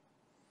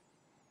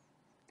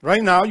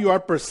 Right now, you are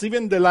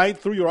perceiving the light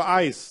through your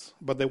eyes,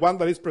 but the one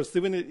that is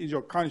perceiving it is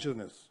your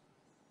consciousness.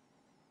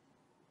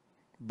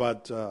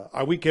 But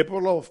are we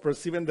capable of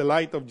perceiving the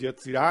light of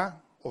Yetzirah,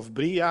 of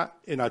Bria,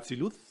 and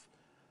Atziluth,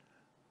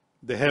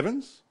 the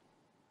heavens?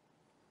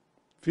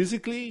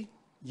 Physically,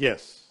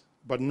 yes,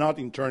 but not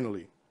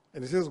internally.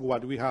 And this is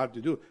what we have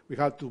to do. We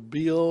have to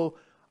build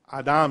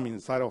Adam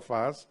inside of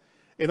us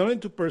in order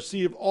to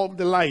perceive all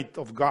the light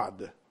of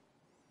God.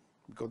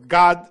 Because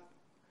God,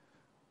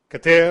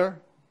 Keter,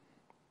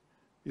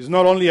 is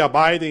not only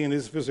abiding in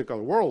this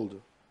physical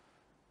world,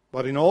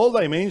 but in all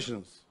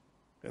dimensions,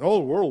 in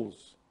all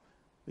worlds,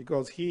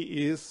 because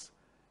he is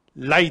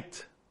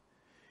light.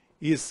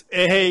 He is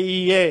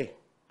Eheiye,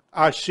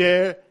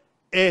 Asher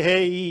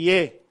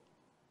Eheiye.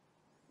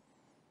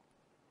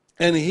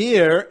 And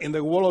here, in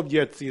the world of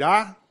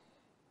Yetzirah,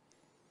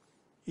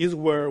 is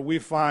where we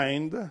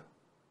find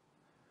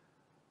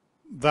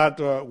that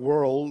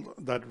world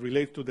that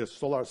relates to the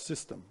solar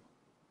system.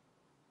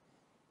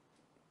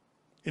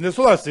 In the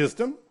solar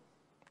system,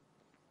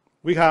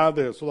 we have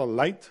the solar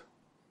light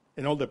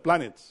and all the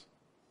planets.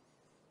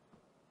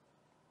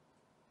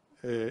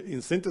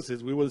 In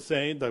synthesis, we will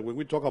say that when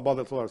we talk about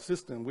the solar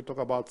system, we talk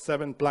about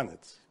 7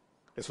 planets,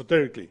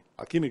 esoterically,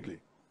 alchemically.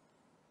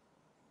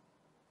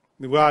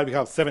 Meanwhile, we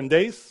have 7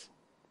 days.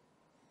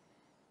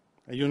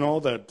 And you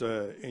know that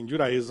in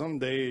Judaism,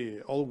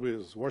 they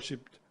always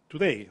worship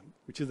today,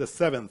 which is the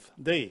 7th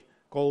day,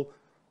 called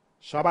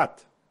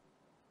Shabbat.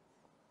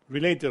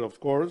 Related, of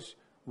course,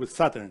 with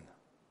Saturn.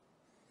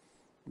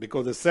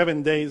 Because the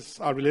 7 days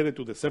are related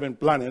to the 7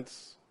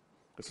 planets,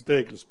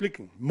 esoterically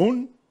speaking.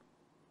 Moon,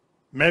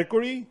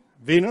 Mercury,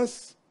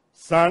 Venus,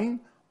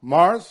 Sun,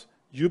 Mars,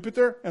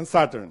 Jupiter, and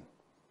Saturn.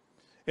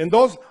 And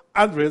those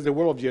address the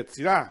world of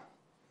Yetzirah,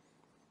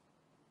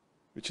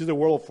 which is the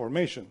world of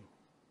formation.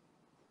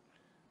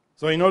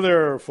 So in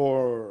order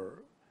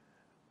to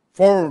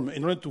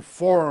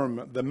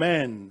form the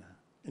man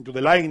into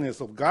the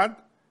likeness of God,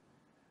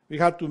 we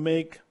had to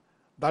make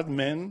that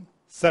man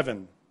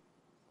 7,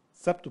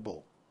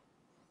 septuple.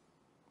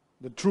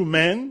 The true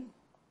man,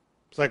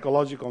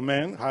 psychological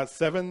man, has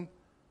 7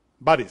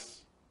 bodies.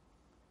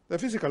 The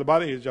physical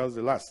body is just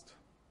the last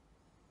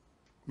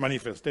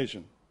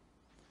manifestation.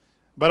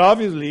 But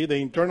obviously, the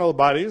internal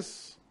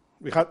bodies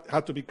we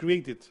had to be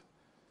created.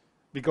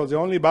 Because the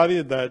only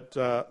body that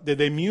the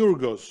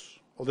Demiurgos,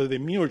 or the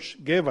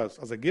Demiurge gave us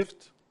as a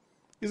gift,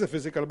 is a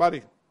physical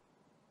body.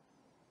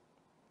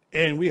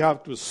 And we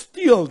have to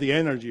steal the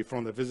energy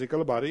from the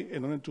physical body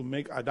in order to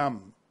make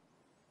Adam.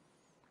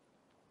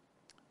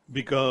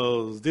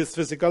 Because this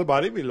physical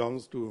body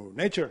belongs to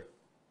nature.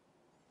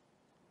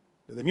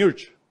 The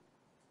Demiurge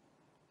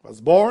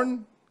was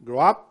born, grew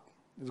up,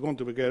 is going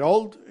to get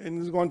old,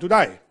 and is going to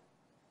die.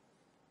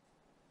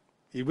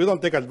 If we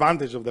don't take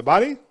advantage of the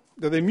body,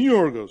 the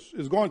Demiurgos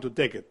is going to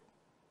take it.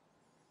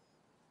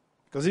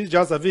 Because it's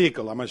just a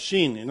vehicle, a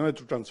machine, in order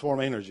to transform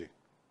energy.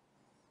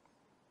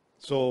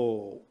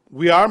 So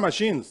we are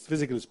machines,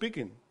 physically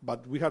speaking,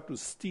 but we have to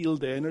steal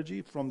the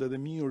energy from the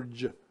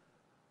Demiurge.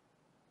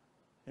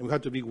 And we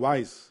have to be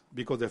wise,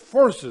 because the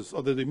forces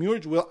of the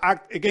Demiurge will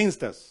act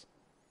against us.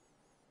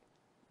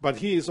 But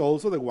he is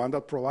also the one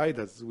that provides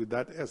us with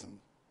that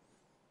essence.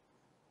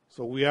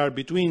 So we are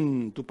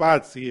between 2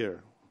 paths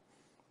here.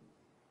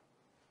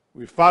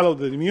 We follow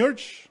the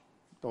Demiurge,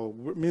 so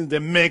it means the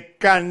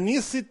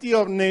mechanicity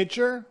of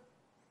nature,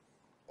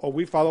 or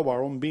we follow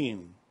our own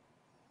being.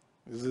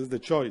 This is the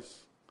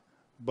choice.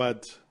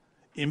 But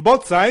in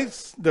both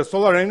sides, the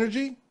solar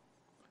energy,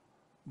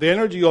 the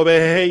energy of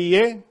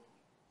Eheiye,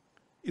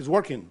 is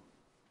working.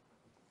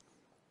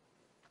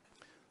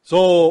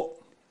 So,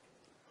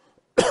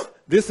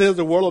 this is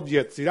the world of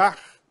Yetzirah,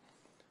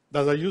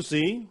 that as you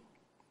see,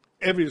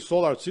 every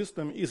solar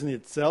system is in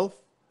itself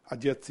a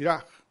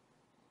Yetzirah.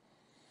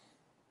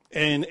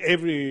 And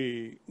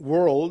every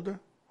world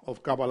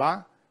of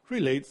Kabbalah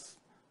relates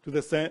to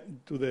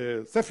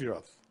the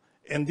Sephiroth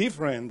in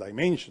different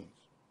dimensions.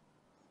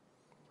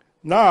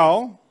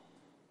 Now,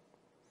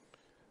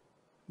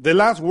 the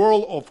last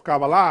world of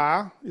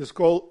Kabbalah is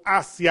called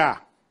Asya,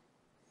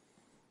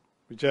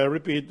 which I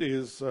repeat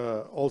is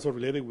also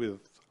related with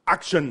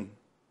action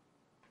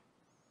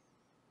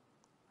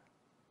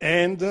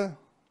and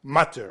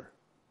matter,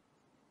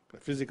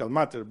 physical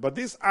matter. But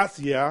this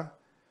Asya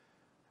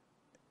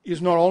is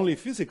not only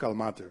physical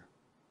matter.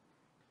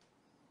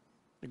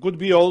 It could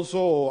be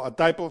also a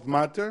type of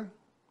matter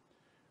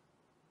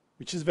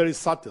which is very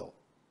subtle.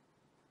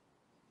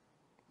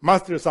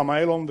 Master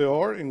Samael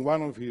Ondeor, in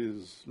one of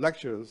his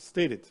lectures,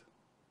 stated,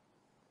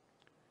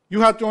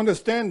 you have to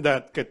understand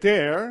that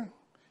Keter,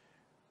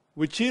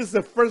 which is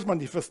the first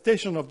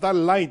manifestation of that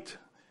light,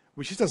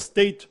 which is a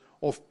state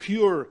of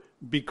pure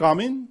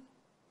becoming,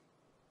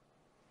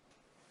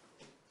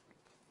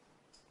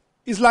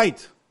 is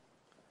light.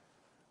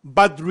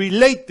 but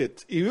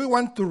related. If we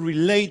want to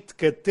relate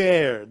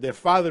Keter, the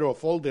father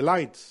of all the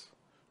lights,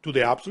 to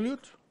the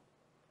absolute,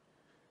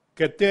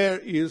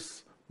 Keter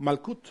is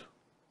Malkut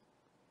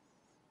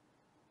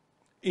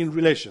in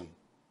relation.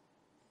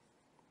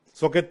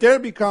 So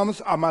Keter becomes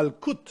a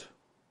Malkut,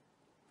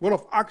 word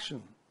of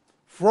action,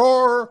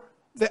 for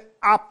the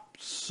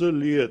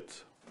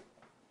absolute.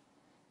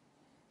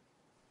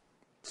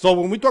 So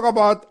when we talk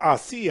about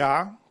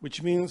Asiya,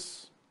 which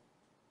means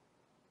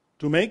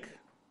to make,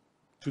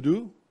 to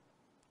do,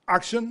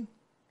 action,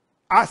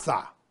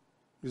 Asa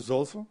is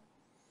also.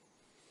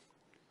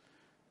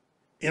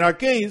 In our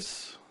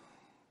case,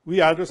 we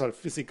address our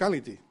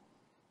physicality.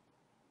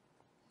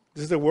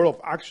 This is the world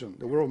of action,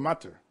 the world of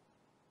matter.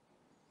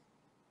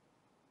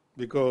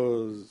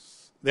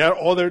 Because there are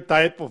other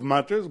type of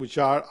matters which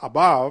are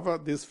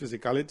above this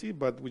physicality,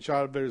 but which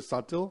are very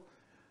subtle.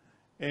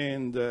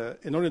 And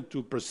in order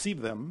to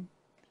perceive them,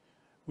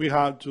 we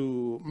have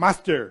to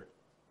master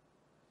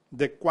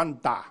the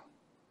quanta,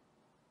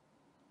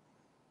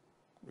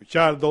 which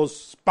are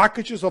those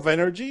packages of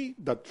energy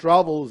that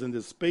travels in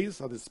the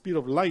space at the speed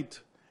of light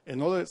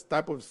and other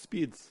type of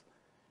speeds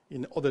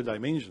in other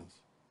dimensions.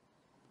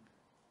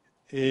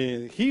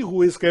 He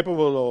who is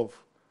capable of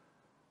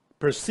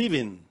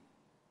perceiving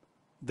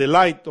the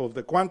light of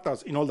the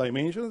quantas in all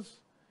dimensions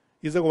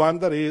is the one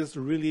that is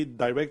really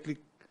directly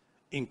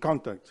in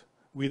contact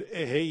with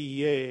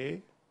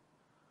Eheye,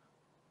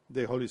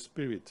 the Holy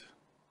Spirit,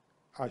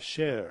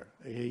 Asher,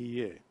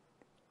 Eheye.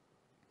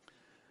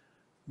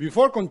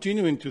 Before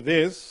continuing to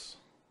this,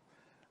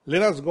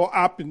 let us go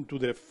up into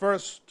the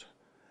first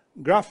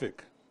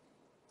graphic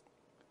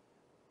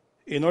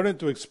in order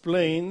to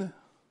explain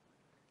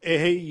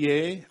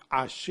Eheye,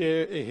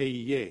 Asher,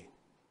 Eheye.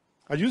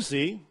 As you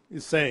see,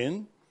 it's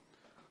saying,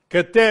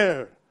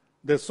 Keter,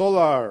 the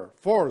solar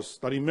force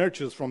that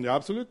emerges from the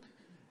Absolute,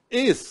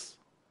 is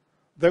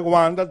the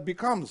one that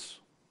becomes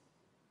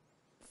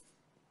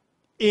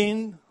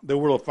in the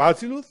world of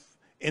Aziluth,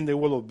 in the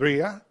world of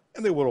Bria,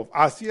 in the world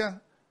of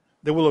Asia,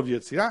 the world of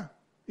Yetzirah.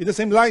 It's the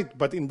same light,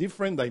 but in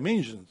different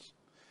dimensions.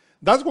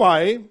 That's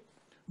why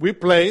we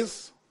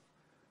place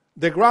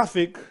the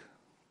graphic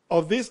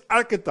of this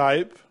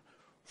archetype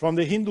from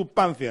the Hindu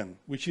pantheon,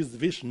 which is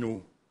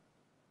Vishnu.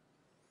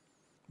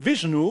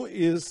 Vishnu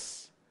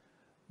is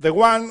the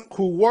one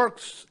who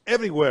works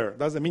everywhere.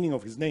 That's the meaning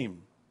of his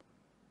name.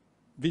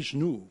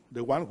 Vishnu,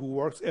 the one who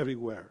works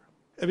everywhere.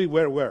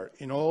 Everywhere where?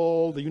 In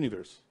all the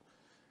universe.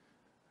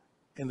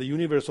 And the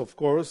universe, of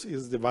course,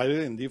 is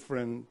divided in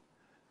different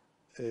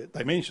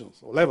dimensions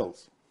or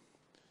levels.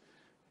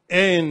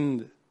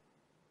 And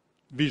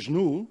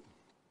Vishnu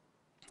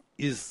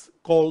is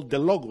called the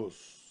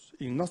Logos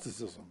in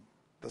Gnosticism.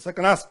 The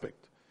second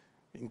aspect.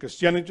 In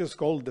Christianity is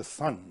called the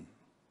Son.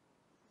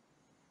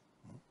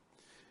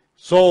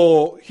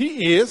 So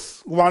he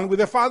is one with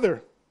the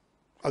Father.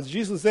 As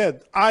Jesus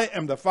said, I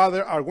am the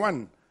Father are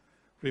one,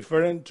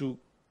 referring to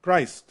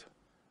Christ,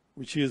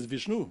 which is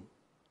Vishnu,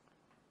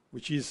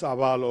 which is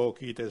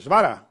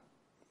Avalokiteshvara.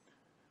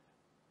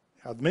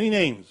 Had many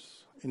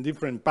names in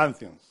different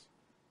pantheons.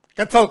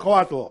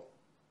 Quetzalcoatl.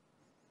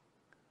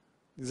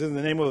 This is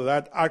the name of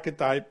that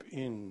archetype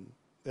in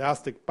the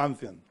Aztec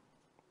pantheon.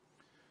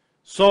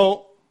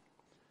 So,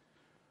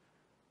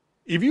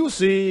 if you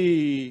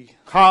see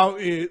how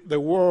the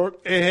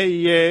word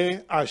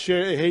Eheye,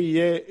 Asher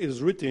Eheye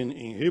is written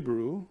in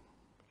Hebrew,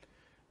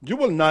 you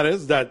will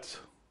notice that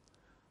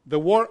the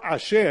word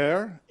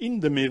Asher in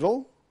the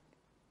middle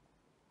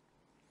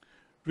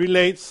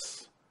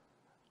relates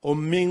or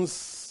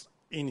means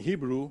in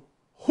Hebrew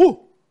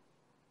who.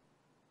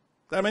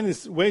 There are many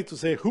ways to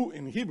say who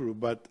in Hebrew,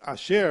 but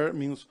Asher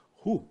means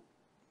who.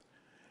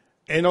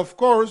 And of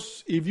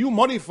course, if you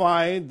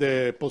modify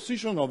the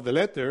position of the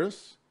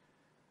letters,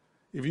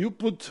 if you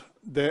put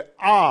the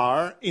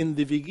R in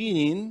the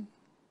beginning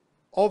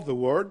of the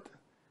word,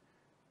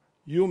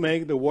 you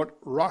make the word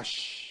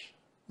Rosh,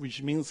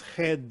 which means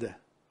head.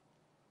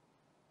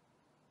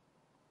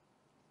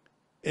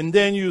 And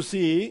then you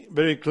see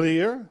very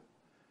clear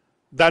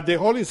that the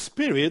Holy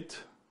Spirit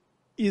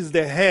is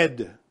the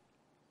head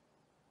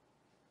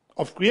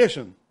of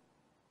creation.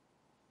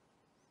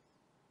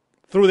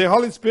 Through the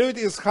Holy Spirit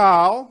is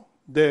how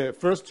the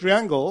first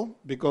triangle,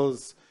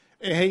 because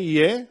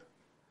Eheye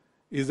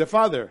is the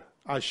Father,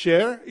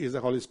 Asher is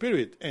the Holy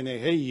Spirit, and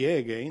Eheye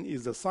again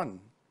is the Son.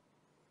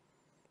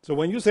 So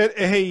when you said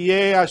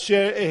Eheye,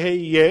 Asher,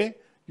 Eheye,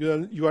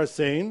 you are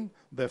saying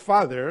the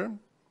Father,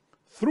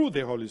 through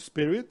the Holy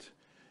Spirit,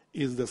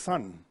 is the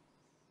Son.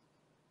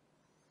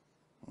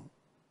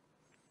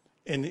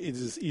 And it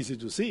is easy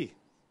to see,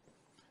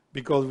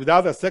 because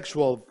without the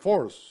sexual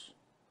force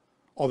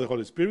of the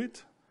Holy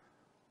Spirit,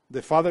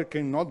 the Father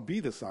cannot be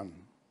the Son.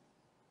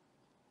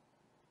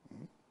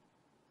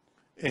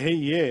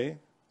 Eheye,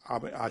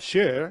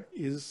 Asher,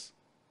 is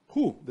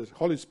who? The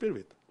Holy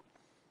Spirit.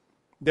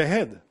 The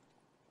head.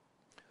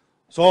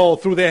 So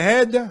through the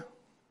head,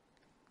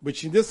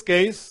 which in this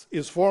case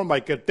is formed by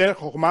Keter,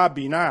 Chokhmah,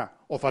 Binah,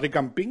 of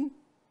Arikamping,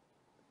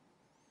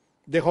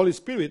 the Holy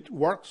Spirit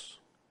works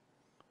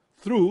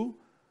through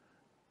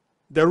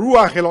the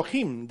Ruach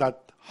Elohim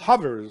that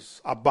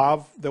hovers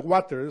above the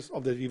waters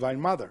of the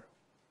Divine Mother.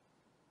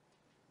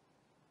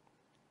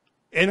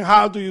 And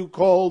how do you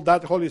call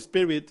that Holy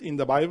Spirit in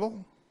the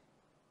Bible?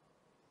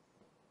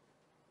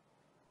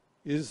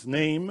 His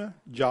name,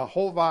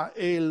 Jehovah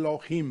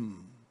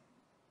Elohim.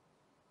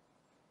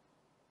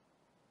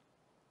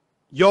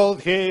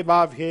 Yod He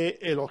Vav He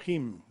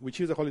Elohim,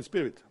 which is the Holy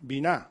Spirit,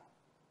 Binah.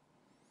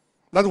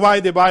 That's why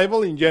the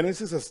Bible in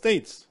Genesis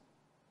states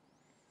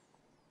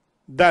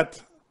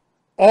that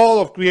all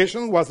of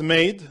creation was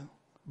made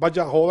by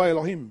Jehovah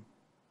Elohim,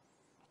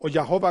 or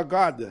Jehovah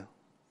God,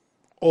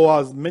 or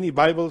as many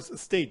Bibles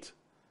state,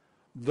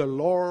 the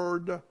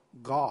Lord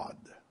God.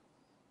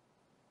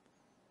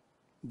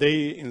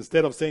 They,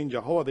 instead of saying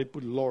Jehovah, they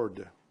put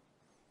Lord.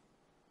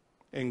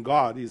 And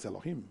God is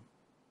Elohim.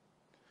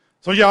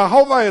 So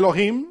Jehovah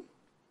Elohim,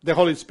 the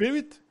Holy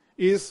Spirit,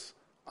 is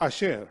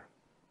Asher.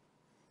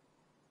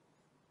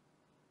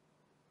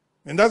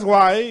 And that's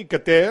why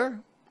Keter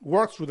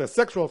works through the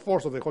sexual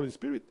force of the Holy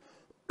Spirit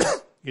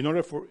in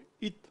order for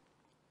it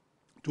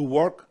to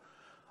work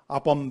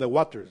upon the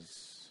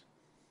waters,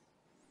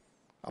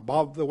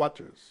 above the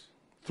waters,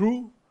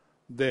 through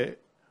the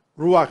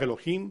Ruach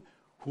Elohim,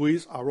 who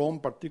is our own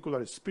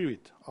particular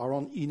spirit, our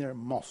own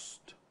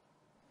innermost.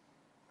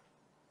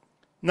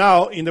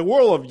 Now, in the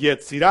world of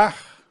Yetzirah,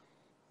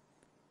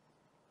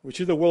 which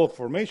is the world of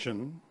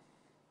formation,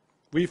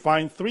 we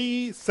find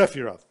three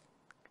Sephiroth: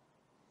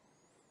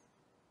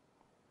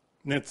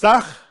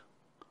 Netzach,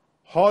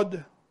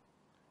 Hod,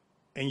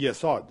 and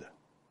Yesod.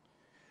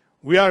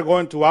 We are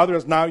going to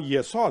address now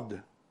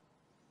Yesod,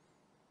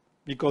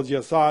 because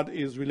Yesod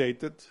is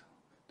related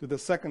to the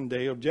second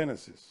day of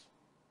Genesis.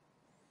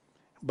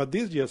 But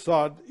this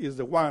Yesod is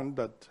the one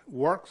that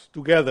works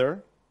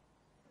together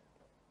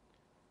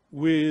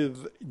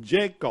with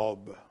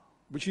Jacob,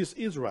 which is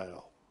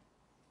Israel,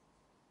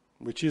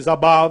 which is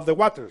above the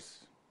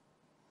waters.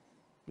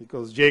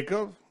 Because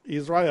Jacob,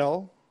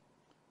 Israel,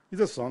 is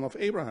the son of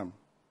Abraham.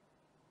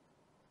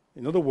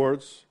 In other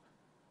words,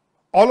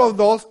 all of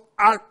those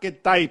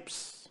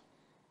archetypes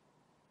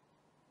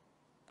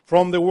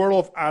from the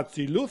world of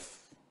Atziluth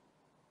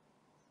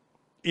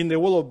in the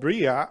world of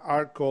Bria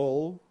are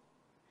called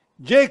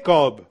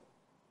Jacob,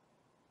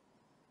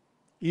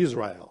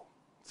 Israel.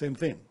 Same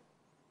thing.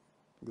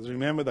 Because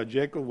remember that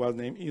Jacob was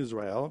named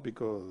Israel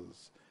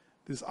because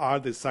these are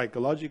the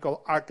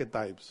psychological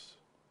archetypes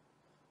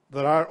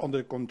that are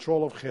under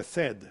control of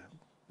Chesed,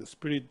 the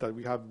spirit that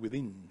we have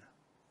within.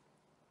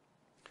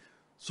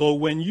 So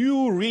when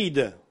you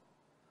read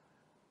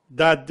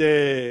that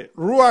the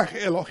Ruach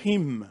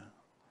Elohim,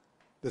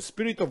 the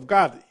Spirit of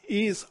God,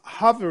 is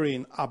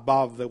hovering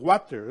above the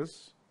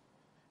waters,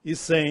 is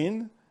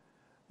saying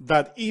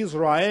that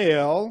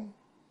Israel,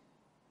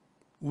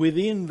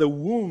 within the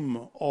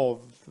womb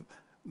of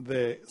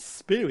the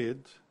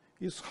Spirit,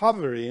 is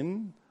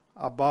hovering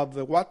above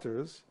the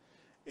waters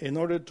in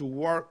order to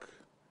work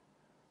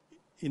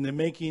in the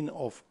making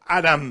of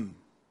Adam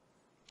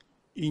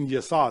in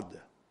Yesod.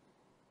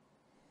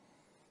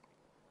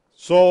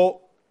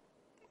 So,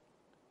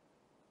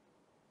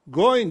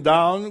 going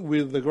down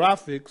with the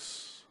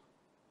graphics,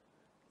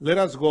 let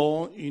us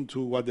go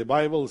into what the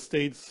Bible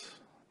states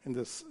in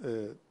this,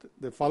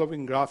 the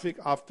following graphic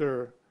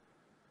after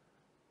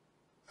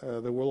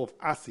the world of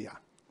Asia.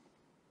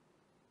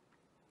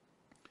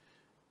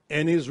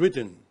 And it is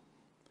written,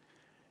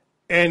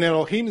 and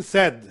Elohim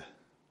said,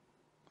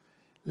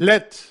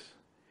 let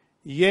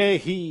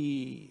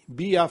Yehi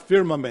be a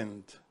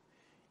firmament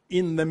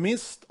in the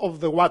midst of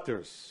the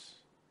waters,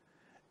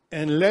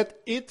 and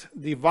let it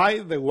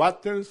divide the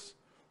waters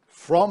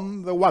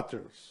from the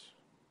waters.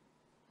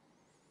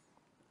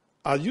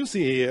 As you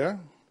see here,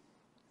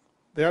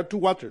 there are two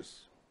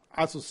waters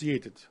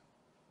associated.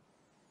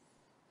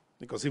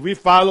 Because if we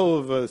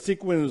follow the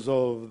sequence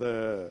of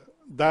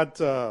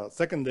that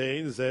second day,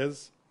 it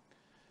says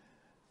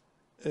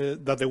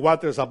that the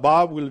waters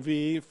above will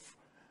be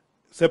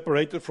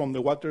separated from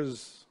the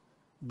waters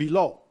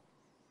below.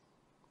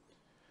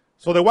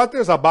 So the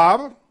waters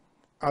above,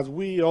 as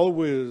we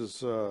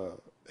always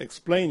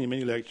explain in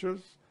many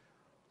lectures,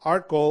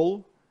 are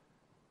called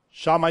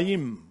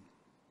Shamayim,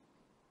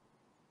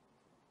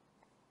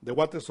 the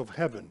waters of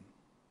heaven.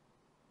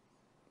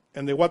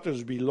 And the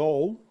waters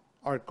below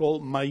are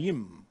called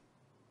Mayim,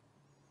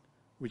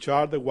 which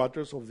are the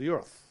waters of the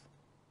earth.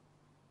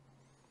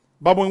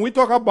 But when we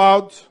talk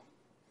about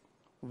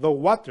the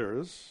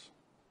waters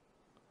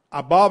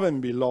above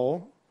and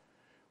below,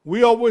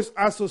 we always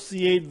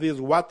associate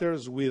these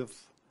waters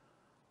with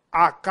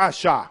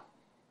Akasha,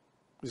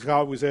 is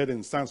how we say it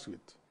in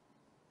Sanskrit,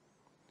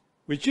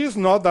 which is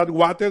not that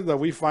water that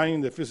we find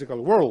in the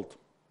physical world.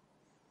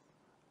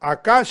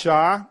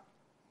 Akasha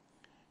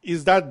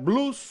is that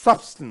blue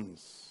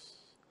substance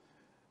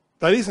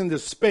that is in the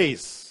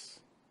space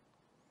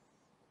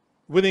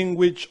within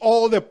which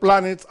all the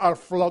planets are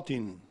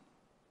floating.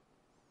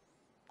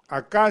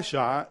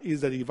 Akasha is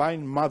the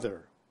Divine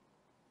Mother,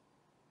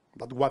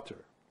 that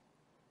water.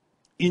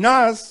 In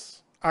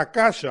us,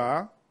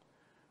 Akasha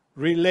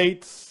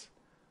relates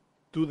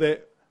to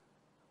the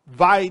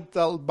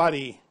vital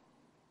body,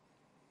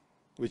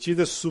 which is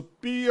the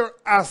superior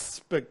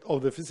aspect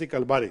of the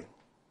physical body.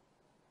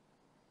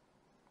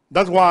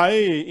 That's why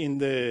in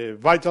the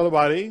vital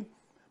body,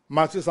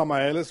 Master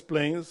Samael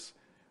explains,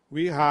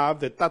 we have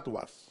the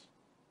tattvas,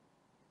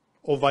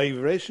 or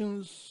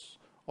vibrations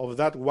of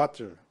that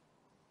water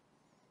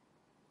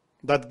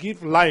that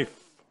give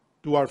life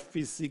to our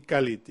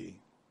physicality.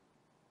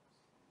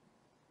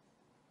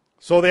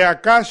 So the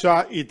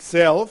akasha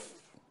itself,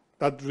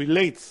 that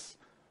relates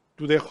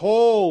to the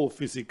whole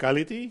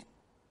physicality,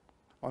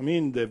 I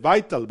mean the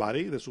vital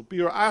body, the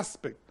superior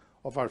aspect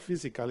of our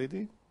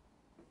physicality,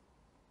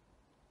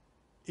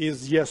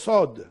 is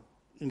Yesod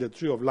in the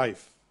tree of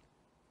life.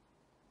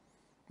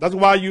 That's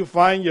why you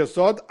find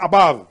Yesod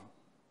above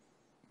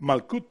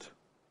Malkut.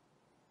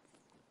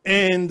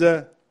 And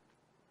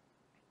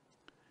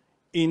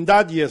in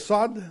that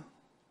Yesod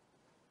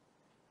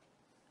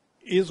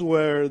is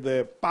where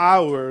the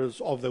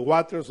powers of the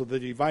waters of the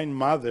Divine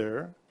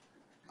Mother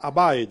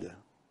abide.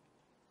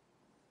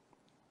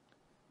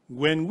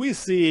 When we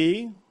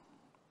see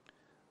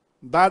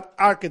that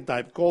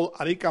archetype called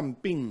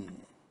Arikamping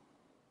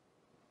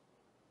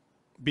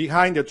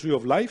behind the tree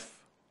of life,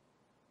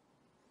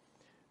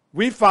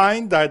 we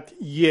find that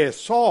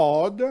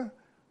Yesod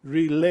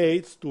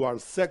relates to our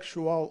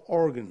sexual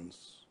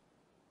organs.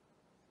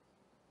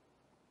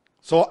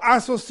 So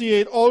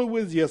associate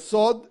always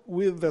Yesod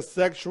with the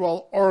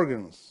sexual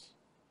organs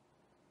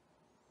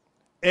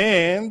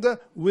and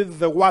with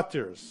the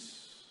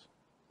waters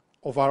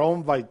of our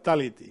own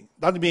vitality.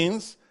 That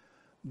means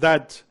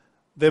that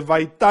the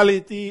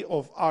vitality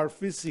of our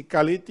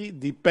physicality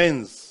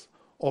depends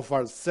on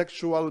our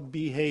sexual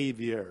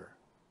behavior.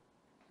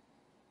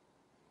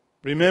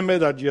 Remember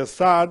that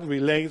Yesod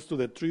relates to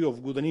the tree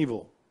of good and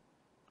evil.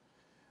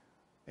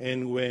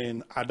 And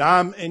when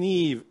Adam and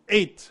Eve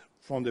ate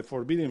from the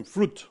forbidden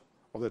fruit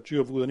of the tree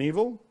of good and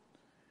evil,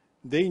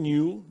 they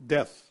knew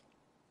death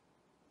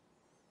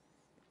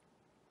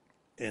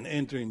and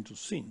entered into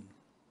sin.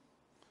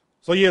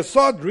 So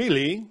Yesod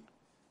really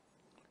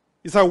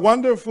is a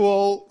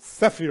wonderful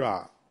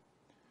sephirah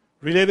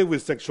related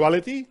with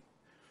sexuality,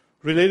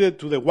 related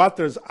to the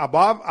waters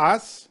above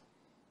us,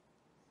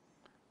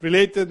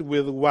 related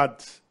with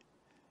what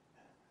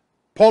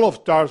Paul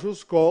of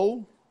Tarsus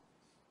called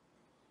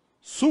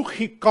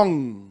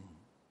Suchikon,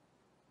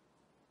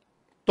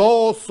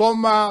 To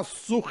Soma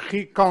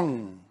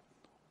Suchikon,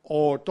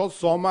 or To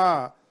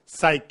Soma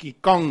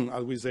Psychikon,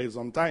 as we say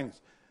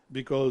sometimes,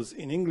 because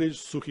in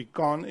English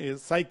Suchikon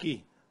is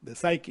psyche, the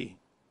psyche,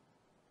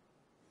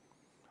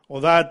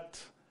 or that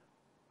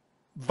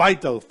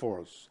vital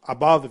force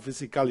above the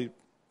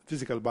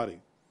physical body,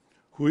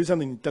 who is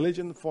an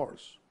intelligent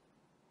force.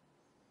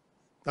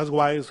 That's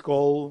why it's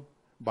called,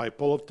 by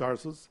Paul of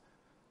Tarsus,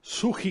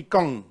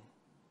 Suchikon.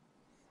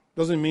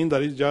 Doesn't mean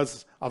that it's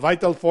just a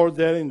vital force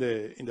there in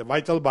the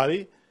vital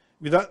body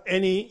without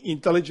any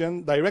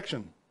intelligent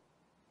direction.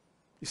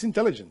 It's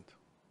intelligent.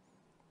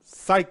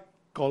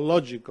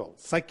 Psychological,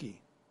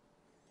 psyche.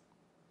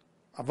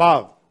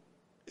 Above.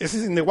 This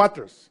is in the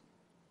waters.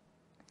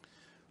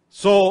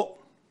 So,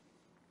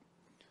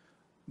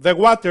 the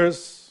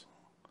waters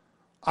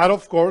are,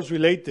 of course,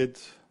 related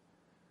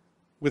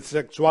with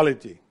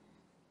sexuality.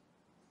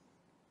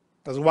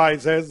 That's why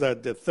it says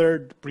that the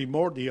third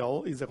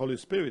primordial is the Holy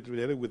Spirit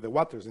related with the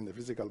waters in the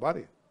physical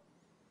body.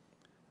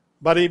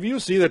 But if you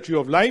see the tree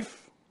of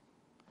life,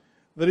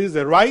 there is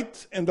the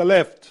right and the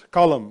left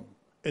column,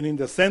 and in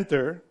the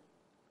center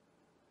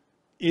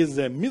is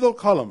the middle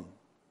column,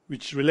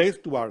 which relates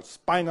to our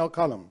spinal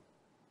column.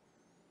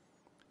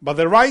 But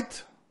the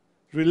right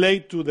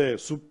relates to the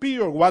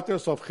superior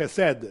waters of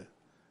Chesed,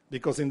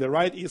 because in the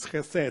right is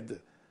Chesed,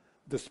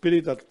 the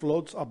spirit that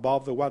floats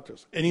above the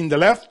waters. And in the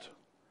left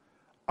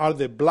are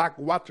the black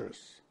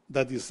waters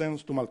that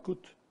descends to Malkut,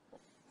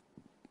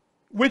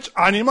 which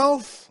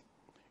animals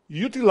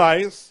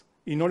utilize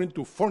in order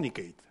to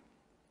fornicate.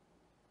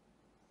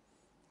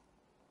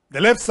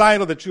 The left side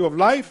of the tree of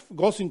life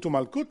goes into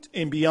Malkut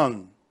and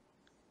beyond,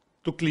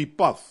 to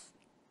Klipoth.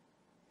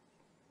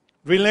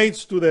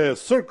 Relates to the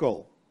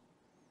circle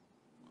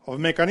of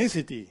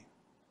mechanicity,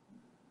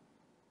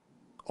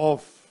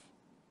 of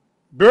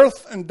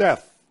birth and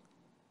death,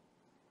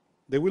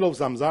 the wheel of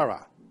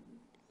samsara,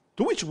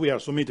 to which we are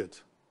submitted.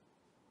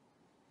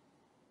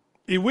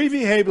 If we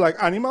behave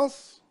like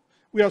animals,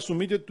 we are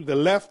submitted to the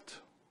left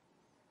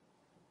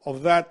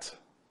of that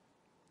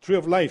tree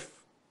of life,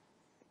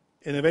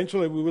 and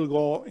eventually we will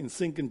go and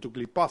sink into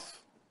Klipoth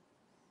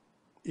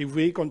if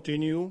we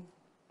continue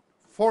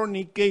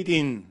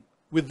fornicating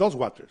with those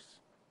waters,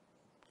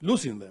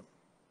 losing them.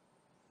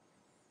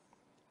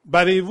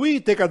 But if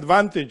we take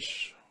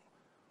advantage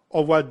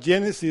of what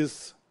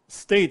Genesis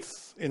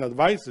states and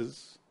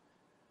advises,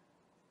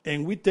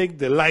 and we take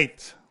the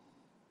light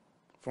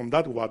from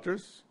that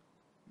waters,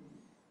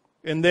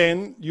 and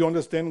then you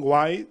understand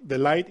why the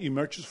light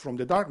emerges from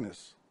the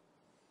darkness.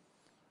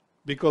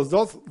 Because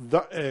those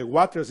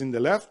waters in the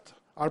left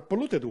are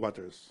polluted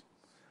waters,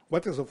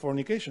 waters of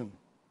fornication,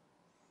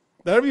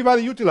 that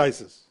everybody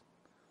utilizes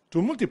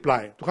to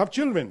multiply, to have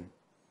children,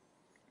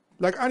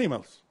 like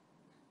animals,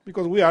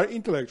 because we are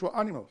intellectual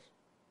animals.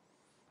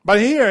 But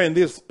here in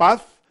this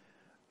path,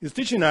 it's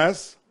teaching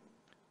us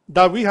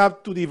that we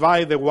have to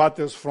divide the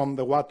waters from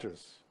the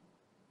waters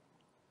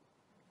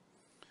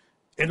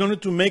in order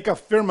to make a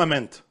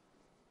firmament.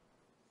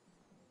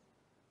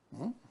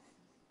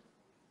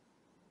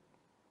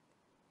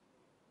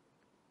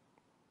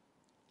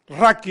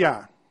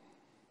 Rakia.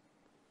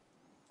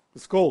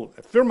 It's called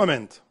a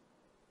firmament.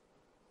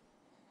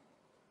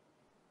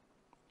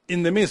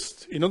 In the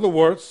midst, in other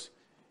words,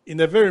 in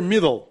the very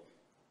middle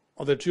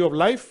of the tree of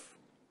life,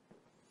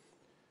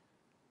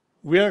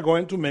 we are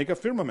going to make a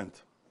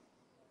firmament.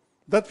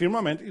 That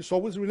firmament is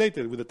always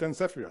related with the 10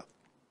 Sephiroth.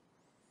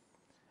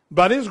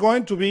 But it's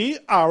going to be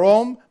our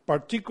own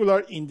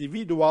particular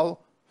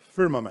individual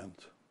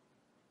firmament.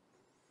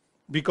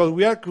 Because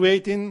we are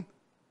creating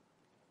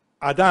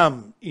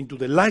Adam into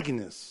the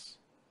likeness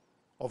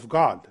of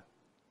God.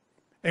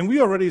 And we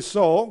already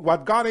saw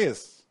what God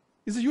is.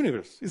 It's a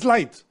universe. It's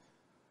light.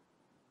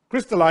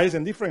 Crystallized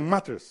in different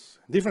matters,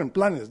 different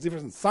planets,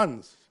 different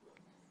suns.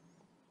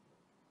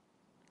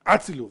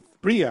 Atziluth,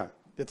 Bria,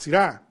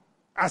 Yetzirah,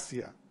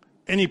 Asia.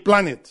 Any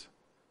planet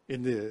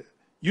in the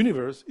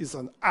universe is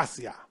an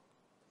Asia.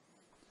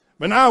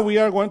 But now we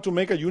are going to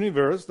make a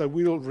universe that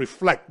will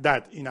reflect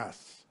that in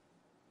us.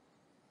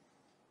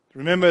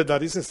 Remember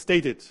that it's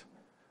stated,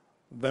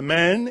 the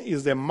man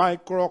is the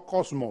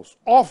microcosmos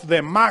of the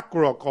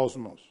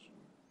macrocosmos.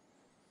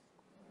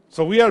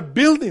 So we are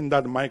building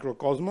that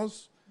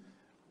microcosmos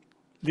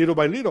little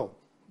by little,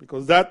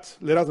 because that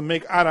let us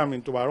make Adam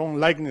into our own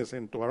likeness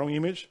and to our own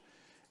image.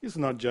 It's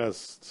not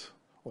just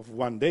of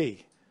one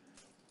day.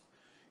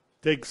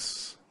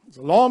 It's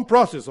a long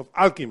process of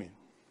alchemy.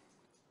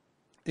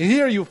 And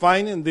here you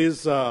find in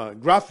this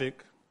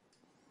graphic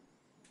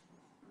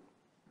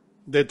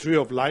the tree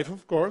of life,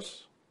 of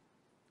course,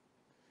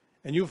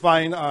 and you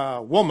find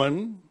a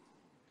woman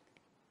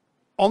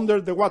under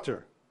the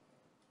water.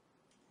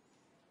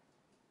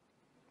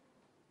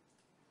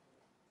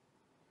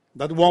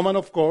 That woman,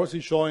 of course,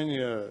 is showing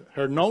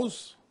her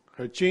nose,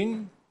 her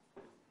chin,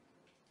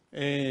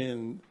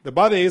 and the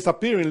body is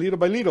appearing little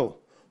by little.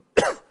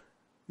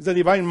 It's the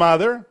Divine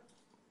Mother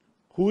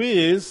who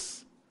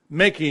is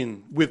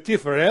making with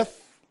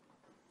Tifereth.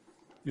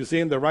 You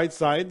see on the right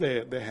side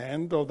the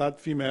hand of that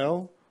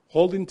female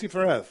holding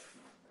Tifereth.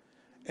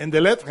 And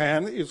the left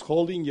hand is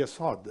holding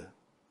Yesod.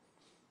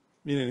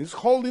 Meaning it's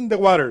holding the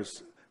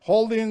waters,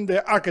 holding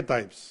the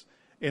archetypes,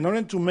 in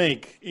order to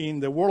make in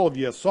the world of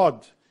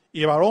Yesod,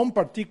 in our own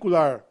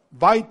particular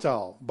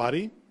vital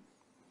body,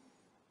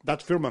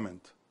 that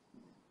firmament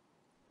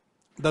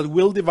that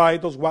will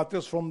divide those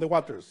waters from the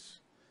waters.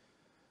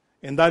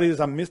 And that is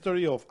a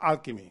mystery of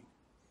alchemy,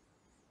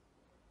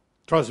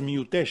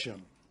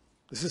 transmutation.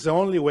 This is the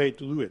only way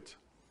to do it.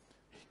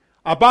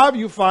 Above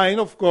you find,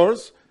 of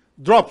course,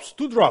 drops,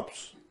 2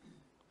 drops,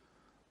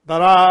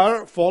 that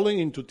are falling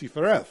into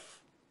Tifereth.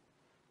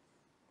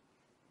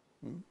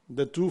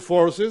 The 2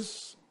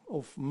 forces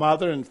of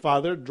mother and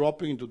father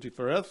dropping into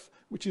Tifereth,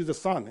 which is the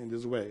sun in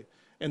this way.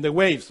 And the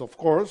waves, of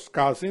course,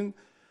 causing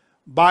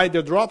by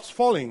the drops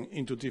falling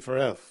into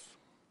Tifereth,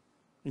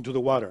 into the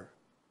water.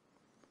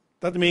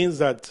 That means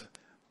that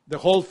the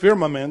whole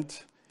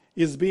firmament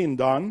is being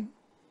done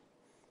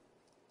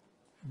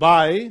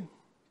by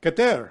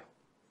Keter.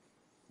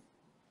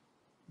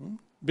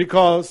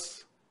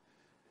 Because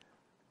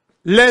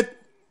let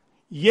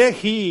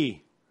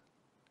Yehi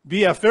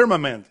be a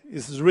firmament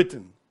is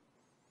written.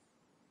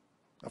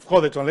 Of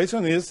course, the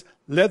translation is,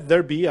 let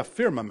there be a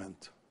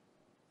firmament.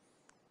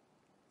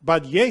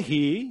 But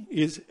Yehi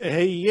is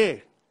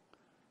Eheye,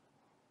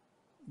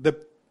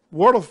 the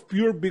word of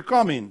pure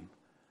becoming.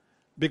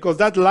 Because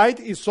that light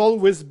is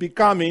always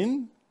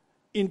becoming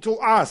into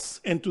us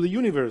and to the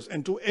universe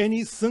and to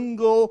any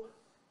single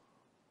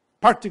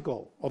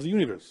particle of the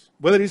universe.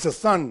 Whether it's a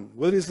sun,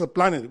 whether it's a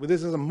planet, whether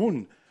it's a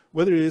moon,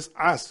 whether it is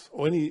us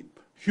or any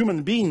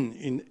human being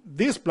in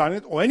this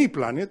planet or any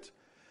planet,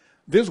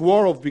 this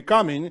war of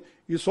becoming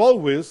is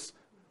always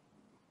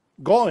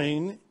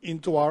going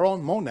into our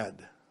own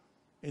monad.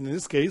 And in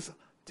this case,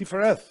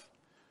 Tifereth,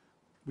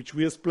 which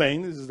we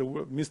explained is the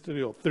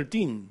mystery of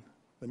 13,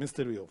 the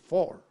mystery of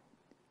 4.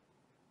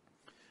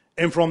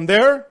 And from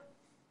there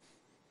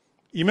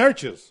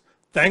emerges,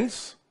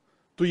 thanks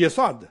to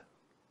Yesod.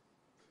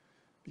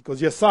 Because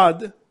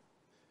Yesod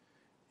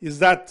is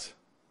that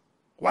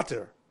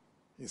water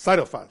inside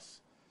of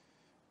us.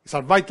 It's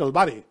our vital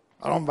body,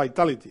 our own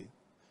vitality,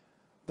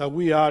 that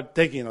we are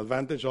taking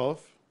advantage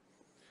of.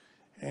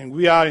 And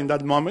we are in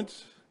that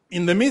moment.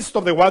 In the midst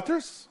of the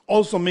waters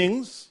also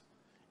means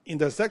in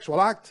the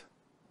sexual act.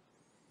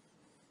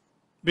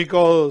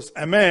 Because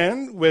a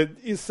man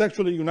is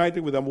sexually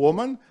united with a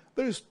woman,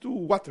 there is 2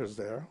 waters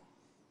there.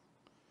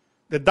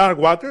 The dark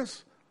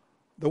waters,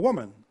 the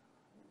woman.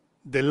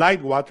 The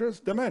light waters,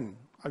 the man.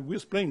 I will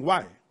explain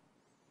why.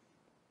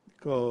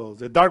 Because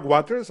the dark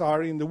waters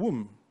are in the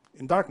womb,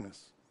 in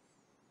darkness.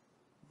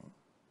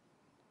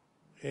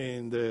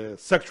 And the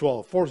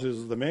sexual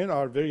forces of the men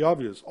are very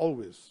obvious,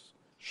 always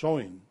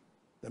showing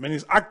The man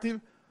is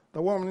active,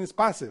 the woman is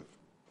passive.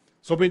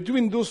 So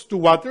between those two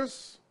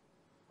waters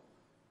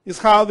is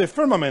how the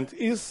firmament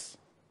is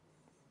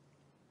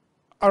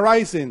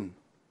arising.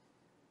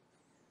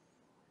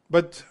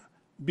 But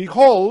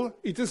behold,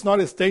 it is not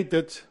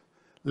stated,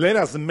 let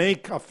us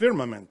make a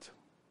firmament.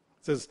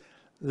 It says,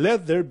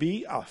 let there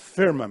be a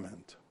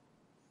firmament.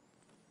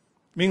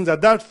 Means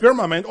that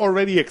firmament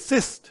already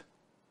exists.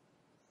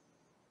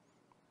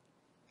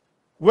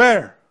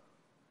 Where?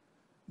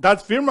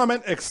 That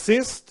firmament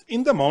exists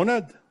in the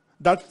monad.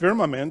 That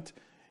firmament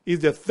is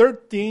the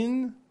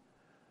 13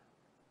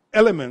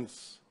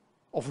 elements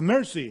of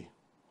mercy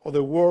of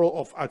the world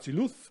of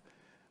Atziluth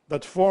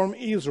that form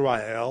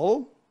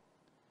Israel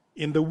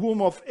in the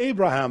womb of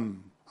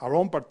Abraham, our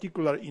own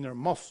particular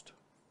innermost.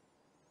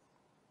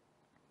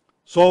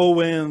 So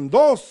when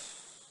those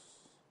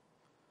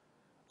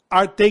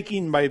are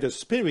taken by the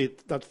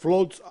Spirit that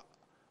floats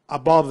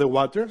above the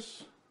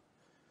waters,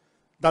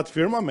 that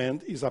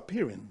firmament is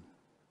appearing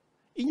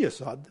in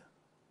Yesod.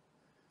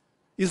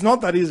 It's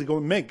not that it's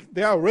going to make,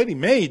 they are already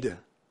made.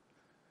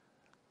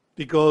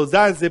 Because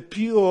that's the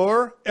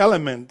pure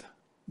element.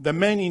 The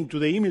man into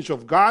the image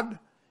of God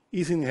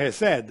is in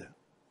Hesed,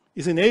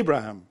 is in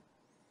Abraham.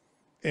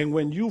 And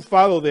when you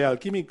follow the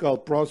alchemical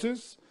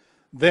process,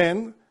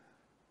 then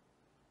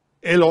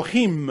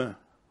Elohim,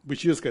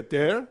 which is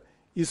Keter,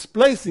 is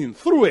placing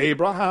through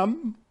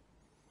Abraham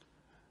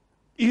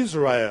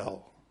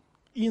Israel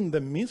in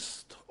the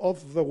midst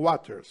of the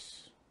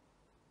waters,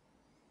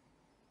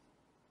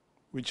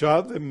 which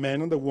are the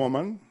man and the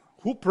woman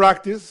who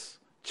practice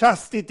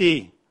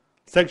chastity,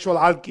 sexual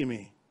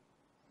alchemy.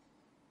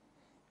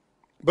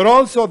 But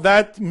also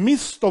that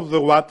mist of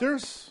the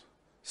waters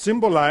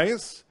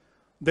symbolize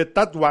the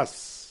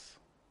tattvas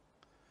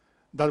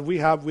that we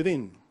have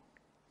within.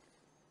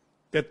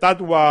 The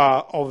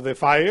tattva of the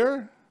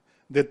fire,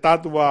 the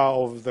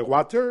tattva of the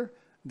water,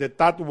 the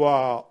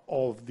tattva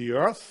of the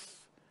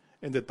earth,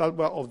 and the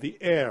tattva of the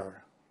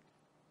air.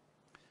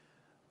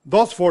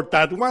 Those four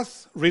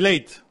tattvas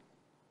relate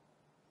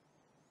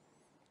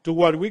to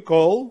what we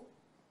call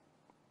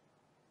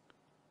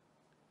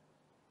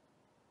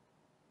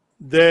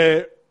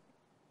the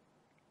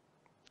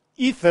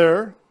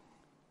ether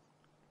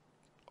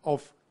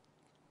of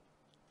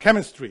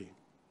chemistry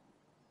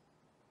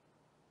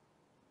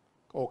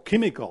or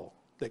chemical,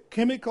 the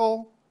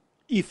chemical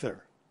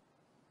ether.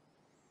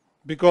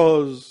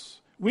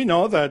 Because we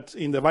know that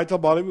in the vital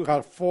body we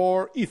have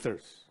four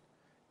ethers: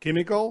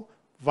 chemical,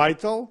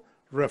 vital,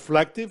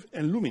 reflective,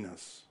 and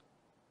luminous.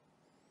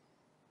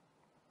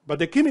 But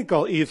the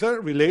chemical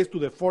ether relates to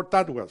the four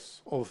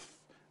tattvas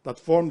that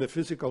form the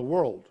physical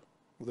world,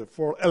 the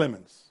four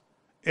elements: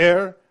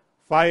 air,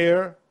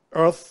 fire,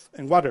 earth,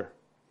 and water.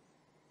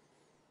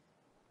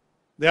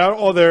 There are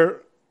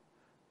other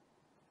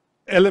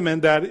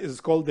element that is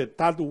called the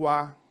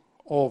tattva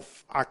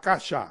of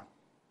Akasha,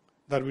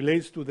 that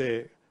relates to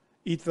the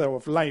ether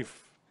of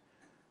life,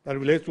 that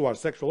relates to our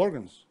sexual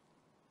organs.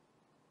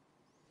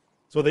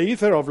 So the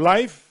ether of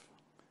life,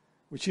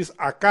 which is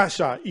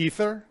Akasha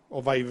ether,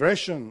 or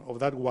vibration of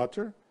that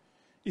water,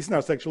 is in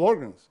our sexual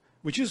organs,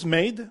 which is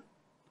made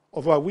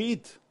of what we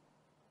eat.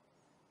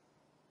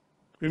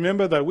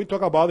 Remember that we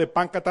talk about the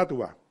Panka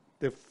Tattva,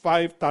 the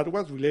 5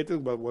 tattvas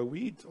related with what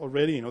we eat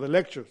already in other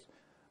lectures.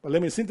 But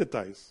let me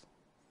synthesize.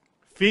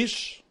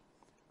 Fish,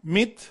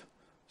 meat,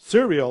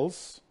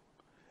 cereals,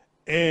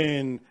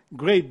 and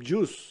grape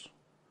juice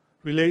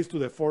relates to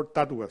the 4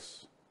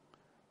 tattvas.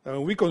 And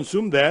when we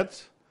consume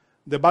that,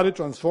 the body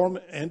transform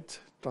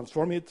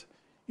it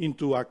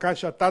into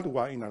Akasha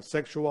tattva in our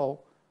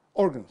sexual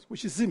organs,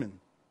 which is semen.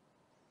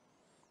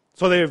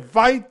 So the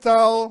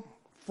vital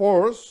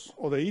force,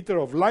 or the ether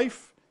of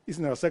life, is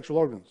in our sexual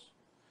organs.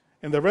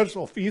 And the rest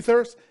of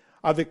ethers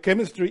are the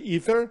chemistry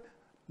ether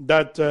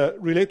that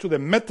relate to the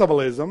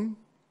metabolism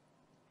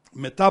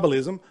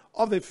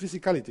of the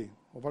physicality,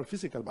 of our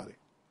physical body.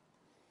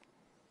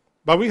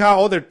 But we have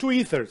other 2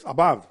 ethers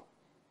above,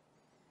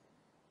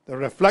 the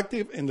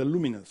reflective and the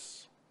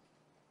luminous,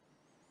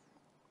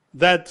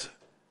 that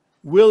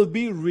will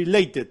be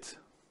related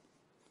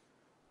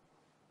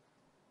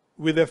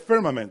with the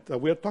firmament that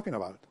we are talking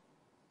about.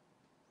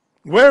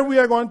 Where we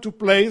are going to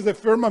place the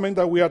firmament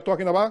that we are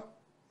talking about?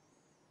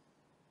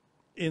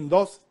 In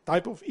those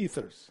type of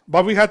ethers.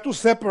 But we had to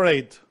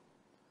separate.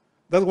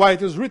 That's why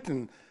it is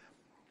written.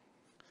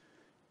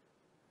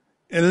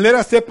 And let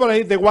us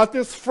separate the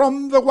waters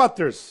from the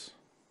waters.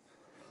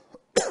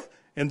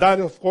 And that,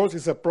 of course,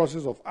 is a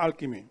process of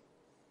alchemy.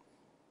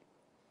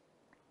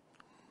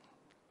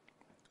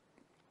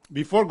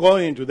 Before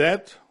going into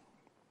that,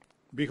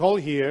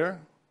 behold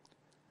here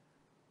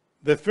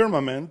the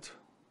firmament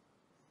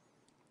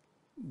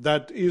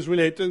that is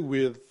related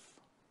with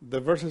the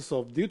verses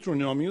of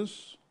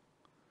Deuteronomius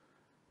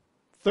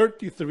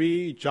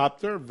 33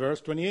 chapter, verse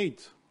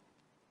 28,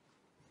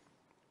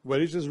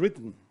 where it is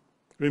written.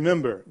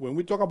 Remember, when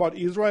we talk about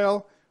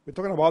Israel, we're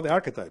talking about the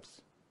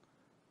archetypes.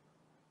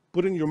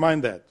 Put in your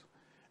mind that.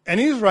 And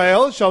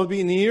Israel shall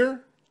be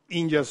near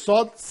in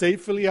Yesod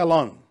safely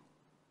alone.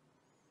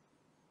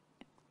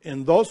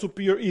 And those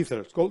superior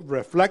ethers called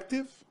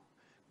reflective,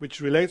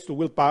 which relates to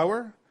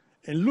willpower,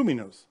 and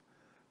luminous,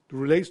 which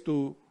relates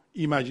to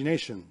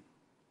imagination.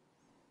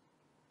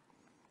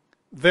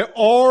 The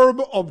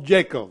orb of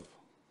Jacob.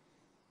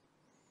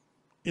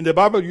 In the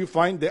Bible, you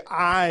find the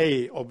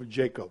eye of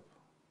Jacob.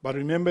 But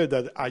remember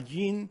that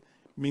ayin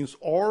means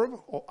orb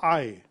or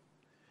eye.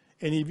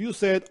 And if you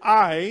said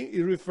eye,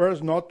 it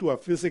refers not to a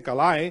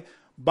physical eye,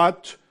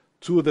 but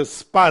to the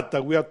spot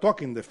that we are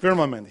talking, the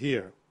firmament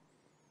here,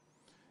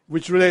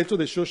 which relates to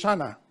the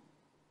Shoshana,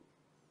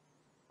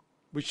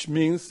 which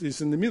means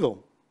it's in the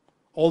middle.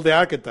 All the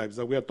archetypes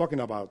that we are talking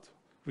about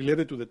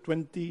related to the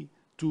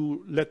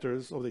 22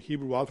 letters of the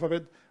Hebrew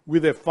alphabet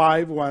with the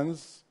 5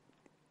 ones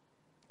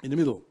in the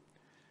middle.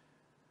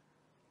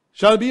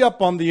 Shall be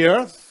upon the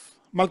earth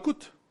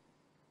Malkut.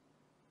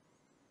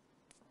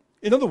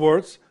 In other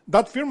words,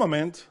 that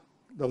firmament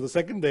of the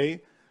second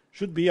day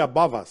should be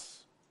above us.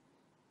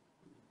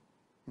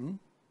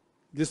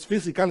 This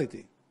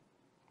physicality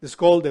is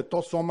called the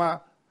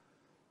Tosoma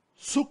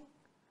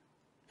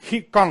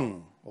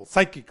Sukhikon or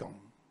Psychikon.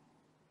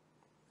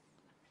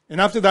 And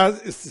after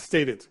that is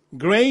stated,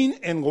 grain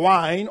and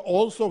wine,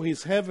 also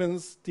his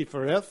heavens,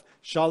 Tifereth,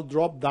 shall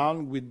drop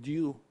down with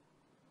dew.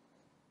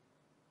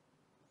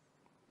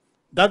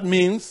 That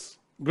means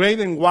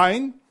grain and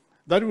wine,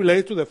 that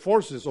relates to the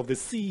forces of the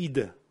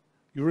seed.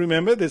 You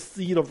remember the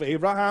seed of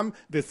Abraham,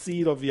 the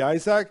seed of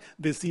Isaac,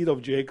 the seed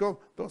of Jacob?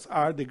 Those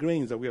are the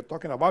grains that we are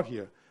talking about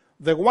here.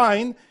 The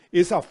wine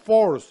is a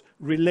force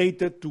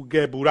related to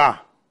Geburah.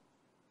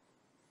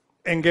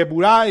 And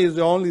Geburah is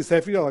the only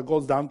Sephirah that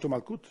goes down to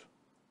Malkut.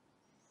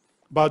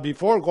 But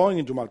before going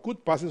into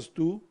Malkut, passes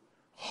to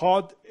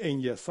Hod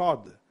and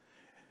Yesod.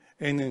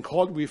 And in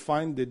Hod we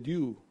find the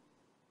dew,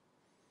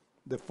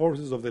 the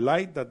forces of the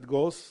light that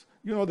goes,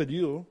 you know the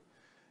dew.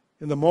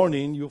 In the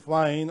morning you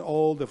find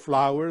all the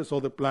flowers, all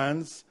the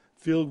plants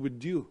filled with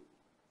dew,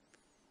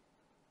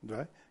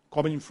 right?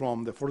 Coming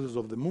from the forces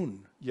of the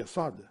moon,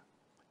 Yesod.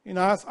 In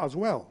us as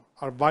well,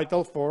 our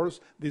vital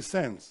force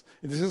descends.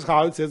 And this is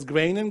how it says,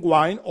 grain and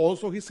wine,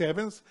 also his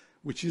heavens,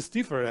 which is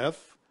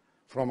Tifereth,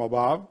 from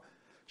above,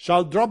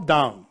 shall drop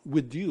down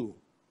with dew,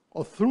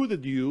 or through the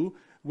dew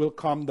will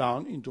come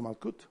down into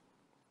Malkut.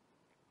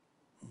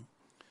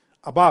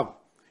 Above.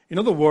 In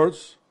other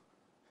words,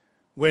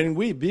 when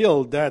we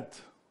build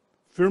that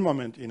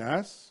firmament in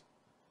us,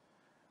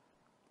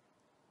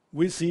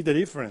 we see the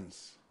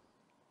difference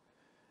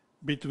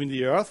between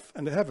the earth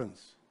and the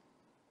heavens.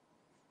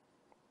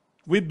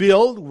 We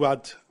build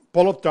what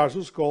Paul of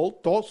Tarsus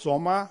called to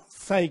soma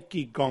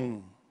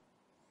psychikon.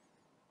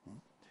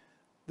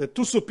 The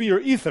two superior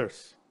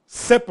ethers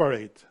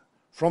separate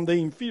from the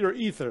inferior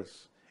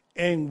ethers,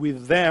 and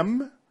with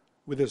them,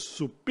 with the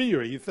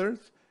superior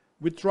ethers,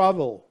 we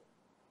travel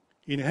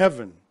in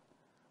heaven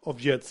of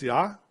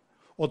Yetzirah,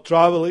 or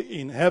travel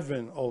in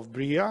heaven of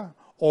Bria,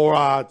 or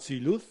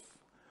Atziluth,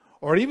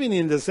 or even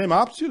in the same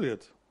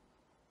absolute.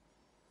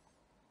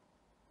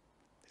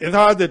 It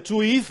are the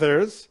two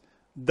ethers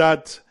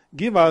that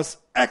give us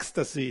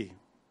ecstasy,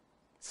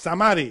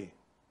 samadhi.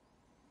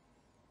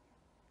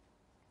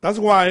 That's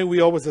why we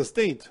always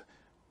state,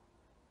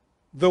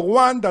 the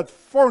one that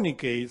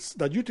fornicates,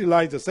 that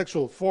utilizes the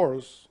sexual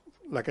force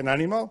like an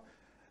animal,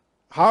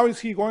 how is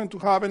he going to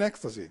have an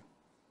ecstasy?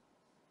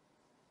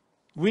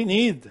 We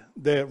need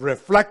the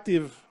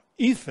reflective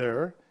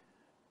ether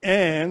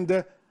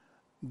and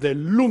the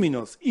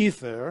luminous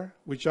ether,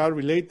 which are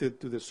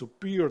related to the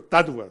superior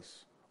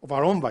tattvas of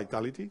our own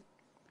vitality,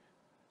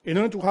 in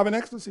order to have an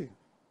ecstasy.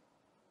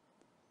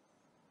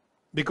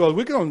 Because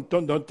we don't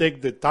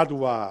take the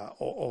tattva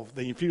of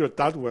the inferior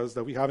tattvas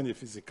that we have in the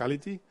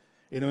physicality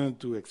in order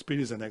to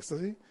experience an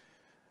ecstasy.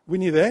 We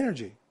need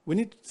energy. We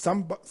need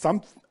some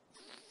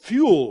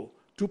fuel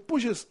to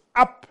push us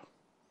up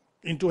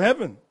into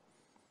heaven.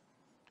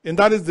 And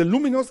that is the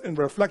luminous and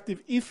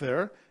reflective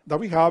ether that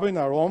we have in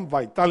our own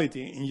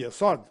vitality in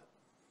Yesod.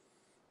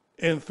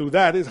 And through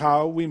that is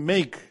how we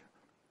make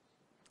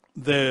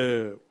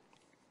the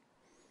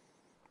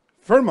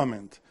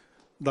firmament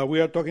that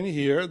we are talking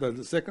here, that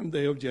the second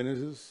day of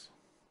Genesis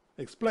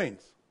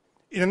explains.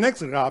 In the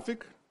next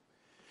graphic,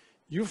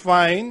 you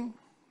find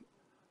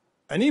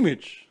an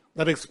image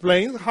that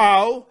explains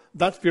how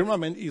that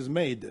firmament is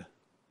made.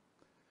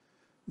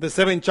 The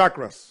 7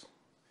 chakras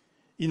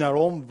in our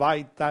own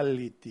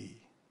vitality,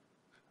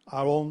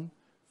 our own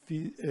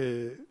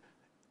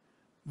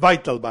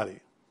vital body.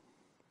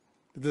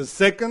 The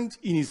second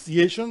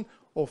initiation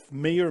of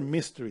major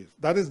mysteries.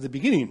 That is the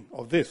beginning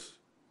of this,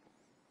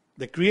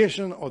 the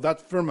creation of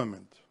that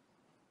firmament.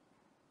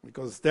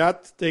 Because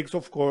that takes,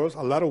 of course,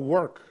 a lot of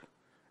work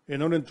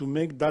in order to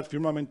make that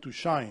firmament to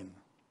shine.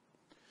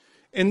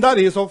 And that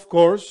is, of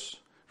course,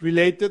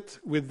 related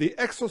with the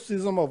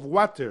exorcism of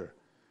water,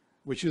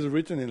 which is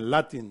written in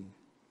Latin.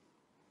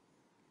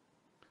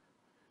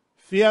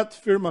 Fiat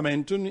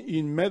firmamentum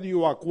in medio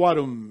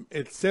aquarum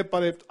et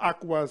separet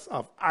aquas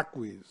ab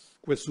aquis,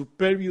 que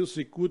superius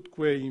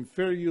sicutque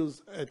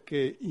inferius et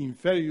que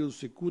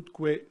inferius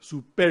sicutque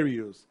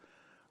superius,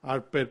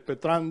 ar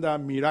perpetranda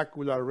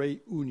miracula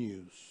rei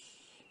unius.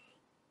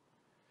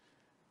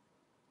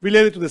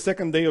 related to the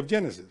second day of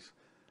Genesis.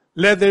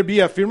 Let there be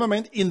a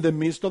firmament in the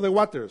midst of the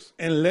waters,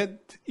 and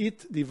let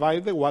it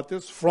divide the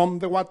waters from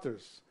the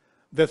waters.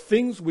 The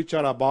things which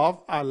are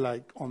above are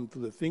like unto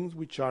the things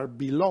which are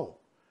below,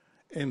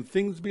 and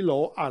things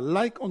below are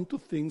like unto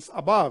things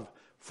above,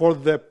 for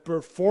the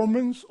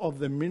performance of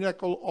the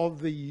miracle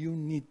of the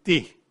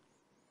unity.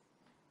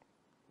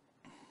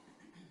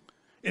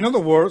 In other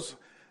words,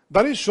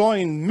 that is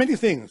showing many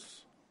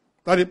things.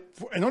 That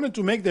in order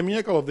to make the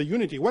miracle of the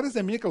unity, what is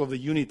the miracle of the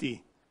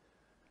unity?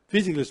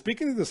 Physically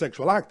speaking, it's the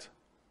sexual act.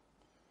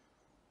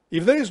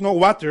 If there is no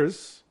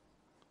waters,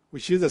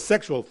 which is the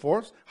sexual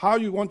force, how are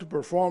you going to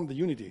perform the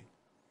unity?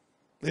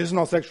 There is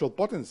no sexual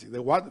potency.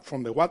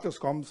 From the waters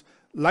comes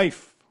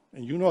life,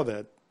 and you know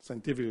that,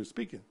 scientifically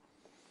speaking.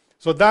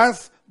 So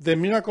that's the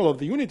miracle of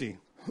the unity.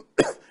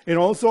 And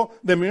also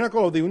the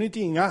miracle of the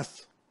unity in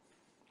us,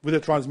 with the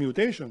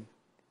transmutation,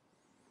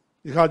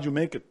 is how you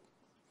make it.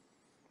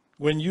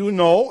 When you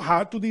know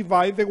how to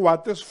divide the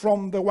waters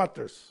from the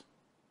waters.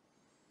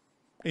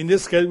 In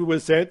this case, we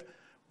will say,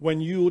 when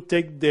you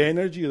take the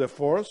energy, the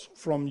force,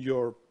 from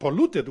your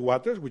polluted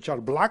waters, which are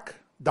black,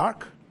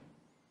 dark,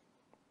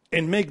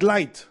 and make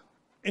light,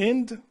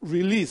 and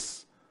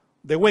release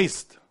the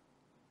waste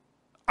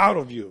out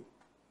of you,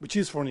 which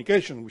is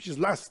fornication, which is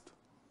lust.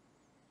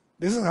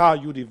 This is how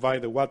you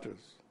divide the waters.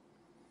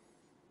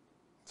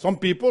 Some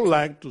people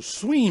like to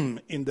swim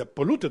in the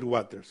polluted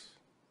waters,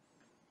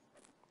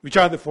 which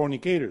are the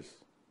fornicators.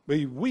 But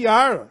if we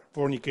are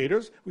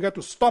fornicators, we got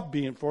to stop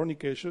being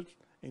fornicators,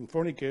 in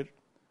fornicators,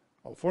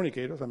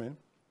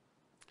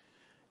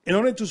 in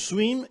order to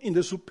swim in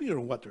the superior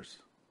waters.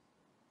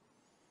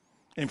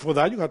 And for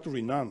that, you have to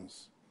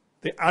renounce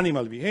the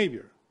animal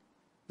behavior.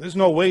 There's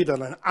no way that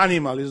an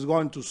animal is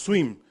going to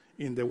swim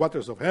in the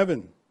waters of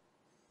heaven.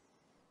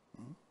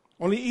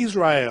 Only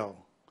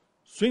Israel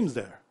swims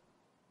there.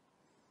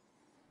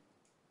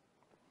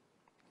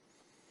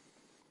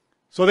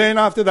 So then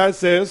after that it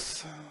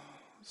says,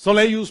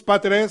 Soleius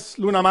patres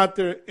luna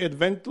mater et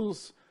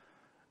ventus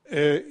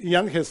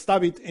ian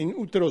gestavit in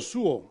utero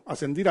suo,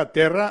 ascendir a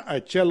terra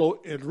a cielo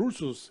et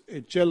russus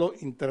et cielo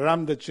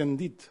interam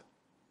descendit,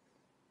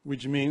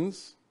 which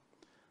means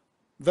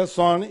the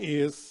sun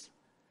is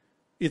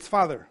its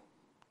father.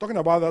 Talking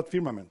about that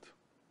firmament.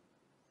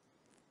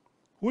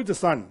 Who is the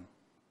sun?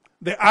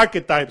 The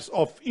archetypes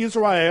of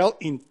Israel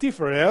in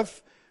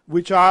Tifereth,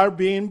 which are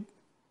being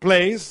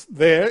placed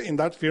there in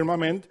that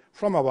firmament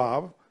from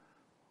above,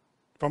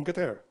 from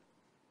Keter.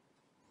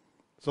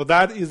 So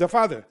that is the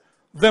father.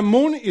 The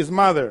moon is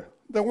mother,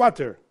 the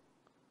water.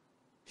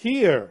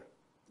 Here,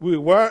 we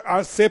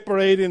are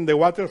separating the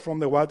water from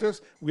the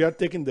waters. We are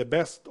taking the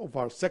best of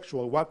our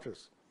sexual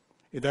waters.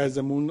 That is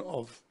the moon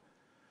of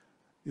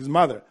his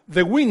mother.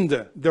 The wind,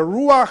 the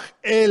Ruach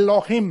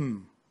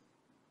Elohim,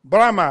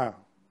 Brahma,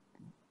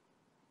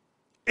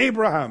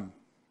 Abraham,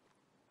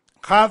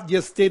 hath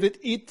gestated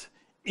it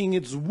in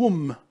its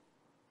womb.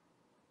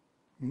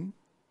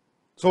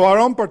 So our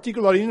own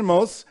particular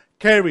innermost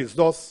carries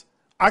those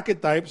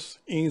archetypes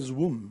in his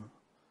womb,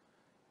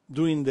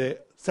 doing the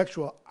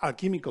sexual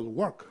alchemical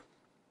work.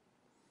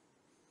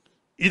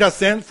 It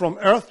ascends from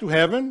earth to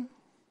heaven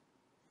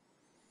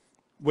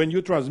when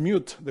you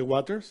transmute the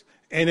waters,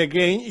 and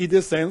again it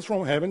descends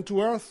from heaven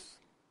to earth.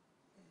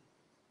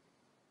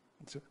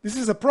 This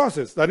is a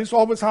process that is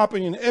always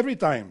happening every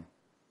time.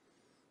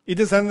 It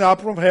descends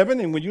up from heaven,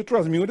 and when you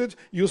transmute it,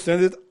 you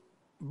send it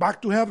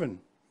back to heaven.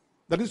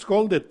 That is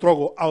called the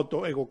trogo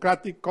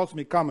auto-egocratic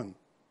cosmic command.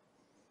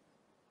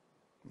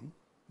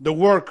 The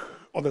work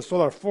of the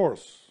solar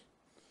force.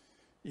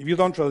 If you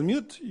don't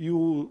transmute,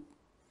 you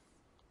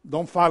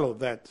don't follow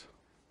that.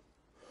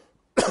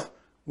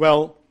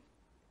 Well,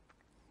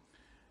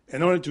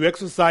 in order to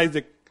exercise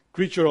the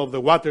creature of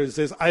the water, it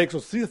says, I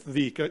exorcise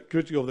thee,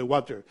 creature of the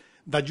water,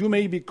 that you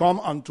may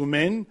become unto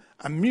men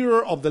a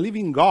mirror of the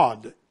living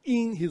God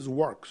in his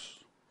works.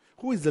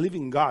 Who is the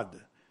living God?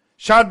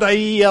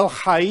 Shaddai El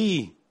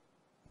Hai.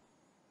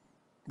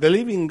 The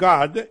living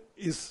God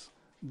is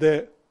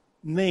the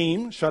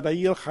name,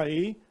 Shaddai El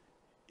Hai,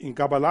 in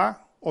Kabbalah,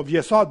 of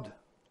Yesod,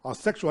 our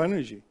sexual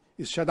energy,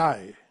 is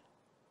Shaddai.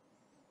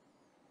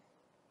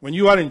 When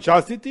you are in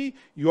chastity,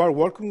 you are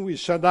working with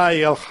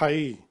Shaddai El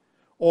Hai,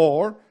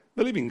 or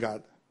the living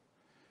God.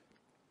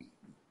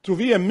 To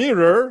be a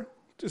mirror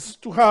is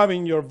to have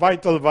in your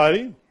vital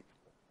body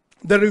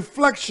the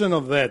reflection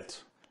of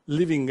that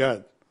living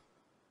God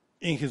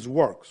in his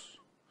works.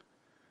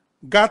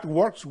 God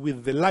works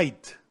with the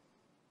light.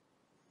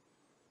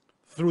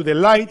 Through the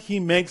light, he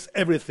makes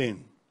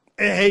everything.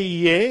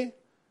 Eheye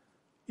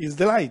is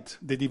the light,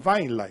 the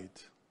divine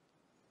light.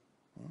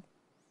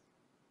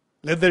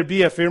 Let there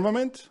be a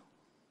firmament.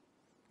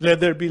 Let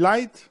there be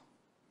light.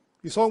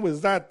 It's always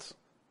that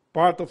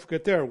part of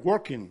Keter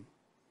working.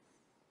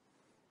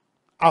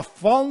 A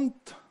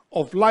fount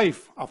of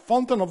life, a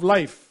fountain of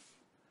life,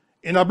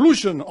 an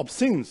ablution of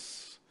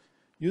sins.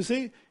 You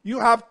see, you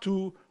have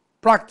to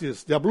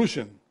practice the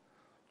ablution,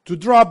 to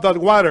drop that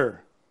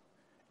water.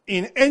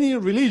 In any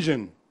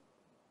religion,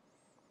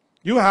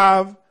 you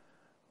have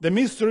the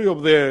mystery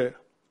of the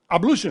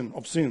ablution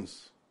of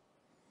sins.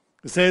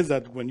 It says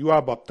that when you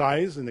are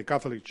baptized in the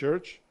Catholic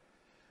Church,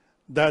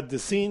 that the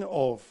sin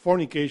of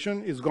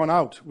fornication is gone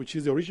out, which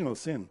is the original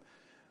sin,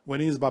 when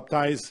he is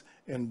baptized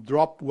and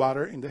dropped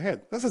water in the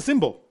head. That's a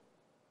symbol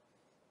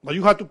that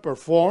you have to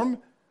perform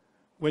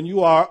when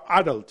you are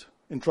adult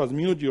and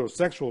transmute your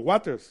sexual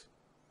waters.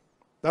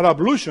 That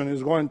ablution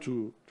is going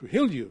to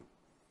heal you.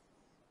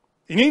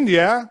 In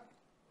India,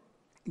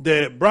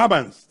 the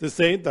Brahmins, they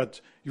say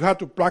that you have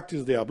to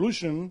practice the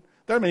ablution.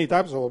 There are many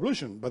types of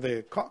ablution, but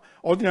the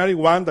ordinary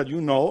one that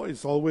you know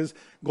is always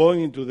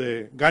going into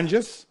the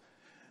Ganges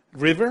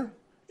river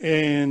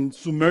and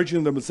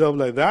submerging themselves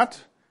like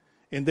that.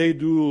 And they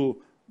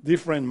do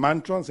different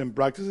mantras and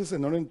practices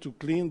in order to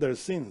clean their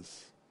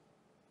sins.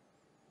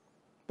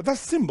 But that's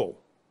symbol.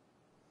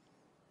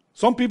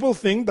 Some people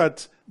think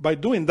that by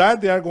doing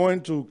that, they are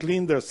going to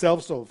clean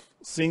themselves of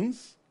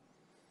sins.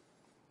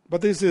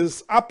 But this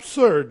is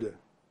absurd,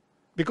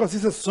 because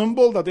it's a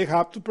symbol that they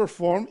have to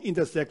perform in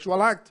the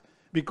sexual act,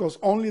 because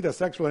only the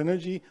sexual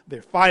energy,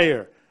 the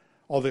fire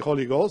of the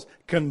Holy Ghost,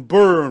 can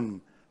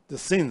burn the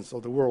sins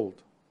of the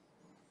world.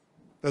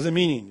 That's the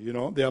meaning,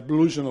 the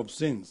ablution of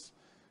sins.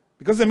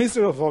 Because the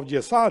mystery of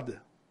Yesod.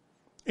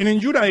 And in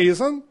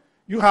Judaism,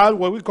 you have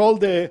what we call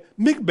the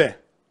mikveh.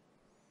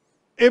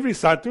 Every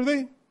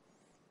Saturday,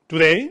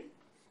 today,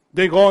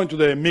 they go into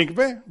the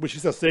mikveh, which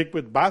is a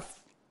sacred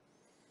bath,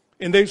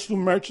 and they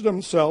submerge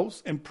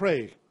themselves and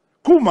pray.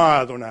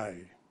 Kuma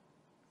Adonai.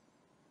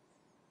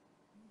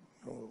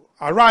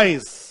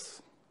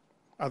 Arise.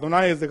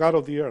 Adonai is the God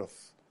of the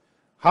earth.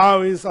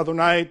 How is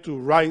Adonai to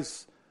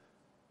rise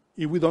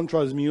if we don't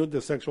transmute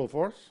the sexual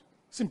force?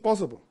 It's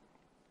impossible.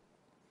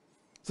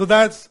 So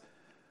that's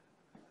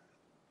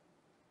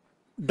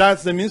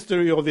the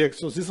mystery of the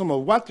exorcism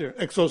of water.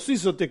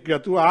 Exorciso te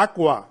creatura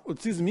aqua,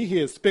 ut sis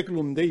mihi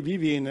speculum Dei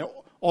vivi in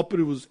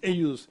operibus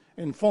eius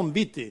in fom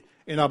vitae,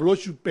 in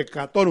ablution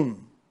peccatorum.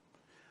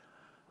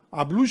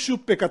 Ablution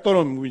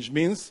peccatorum, which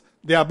means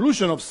the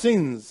ablution of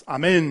sins.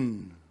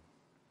 Amen.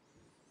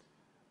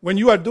 When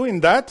you are doing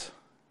that,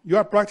 you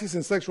are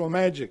practicing sexual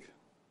magic.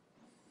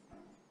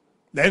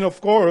 Then, of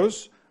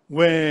course,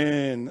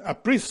 when a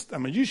priest, a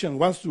magician,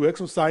 wants to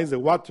exorcise the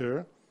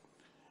water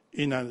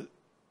in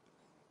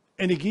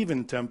any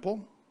given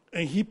temple,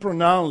 and he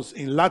pronounced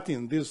in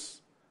Latin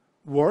these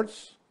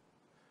words,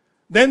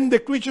 then the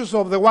creatures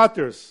of the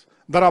waters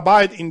that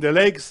abide in the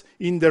lakes,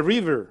 in the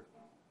river,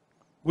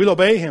 will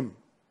obey him,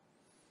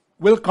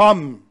 will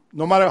come,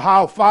 no matter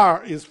how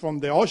far is from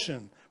the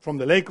ocean, from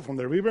the lake, from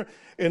the river,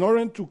 in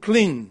order to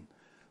clean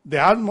the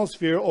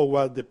atmosphere of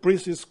what the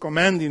priest is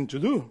commanding to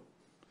do.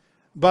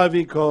 But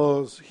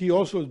because he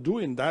also is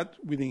doing that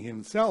within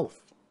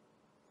himself.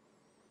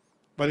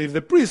 But if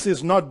the priest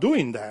is not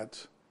doing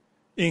that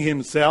in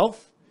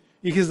himself,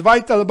 in his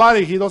vital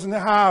body he doesn't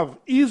have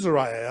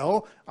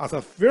Israel as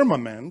a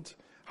firmament,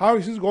 how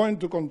is he going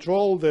to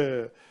control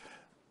the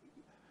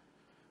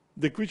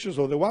creatures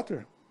of the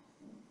water?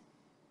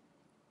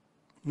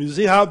 You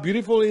see how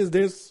beautiful is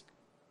this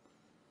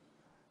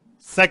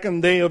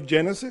second day of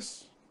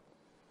Genesis?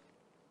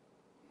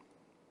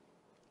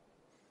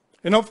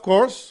 And of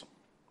course,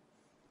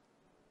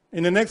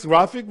 in the next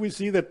graphic, we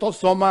see the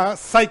tosoma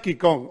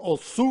psychikon, or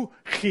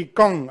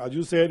suchikon, as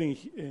you said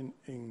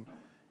in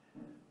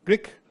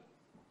Greek.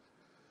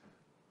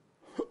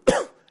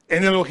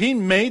 And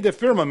Elohim made the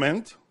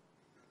firmament,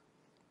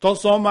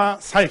 tosoma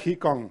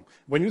psychikon.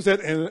 When you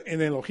said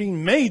and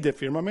Elohim made the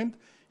firmament,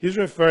 he's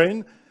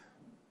referring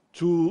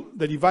to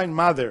the Divine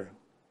Mother,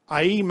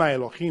 Aima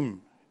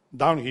Elohim,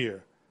 down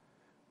here.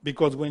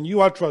 Because when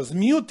you are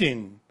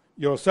transmuting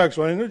your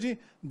sexual energy,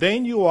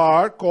 then you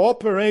are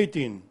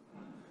cooperating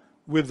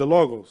with the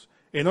Logos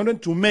in order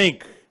to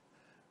make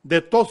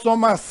the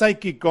tosoma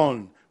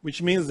psychikon,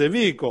 which means the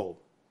vehicle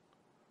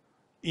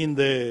in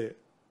the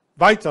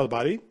vital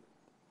body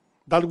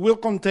that will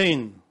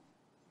contain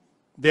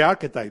the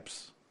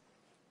archetypes.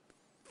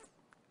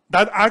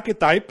 That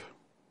archetype,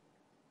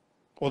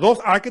 or those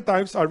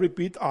archetypes, I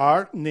repeat,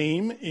 are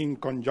named in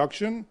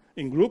conjunction,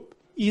 in group,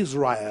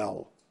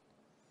 Israel.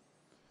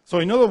 So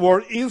in other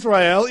words,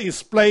 Israel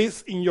is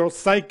placed in your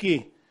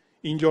psyche,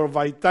 in your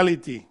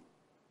vitality.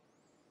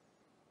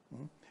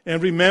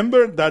 And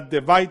remember that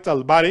the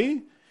vital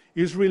body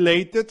is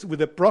related with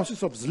the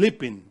process of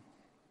sleeping.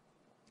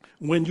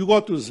 When you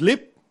go to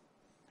sleep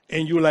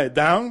and you lie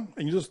down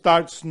and you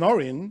start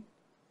snoring,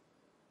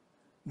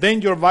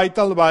 then your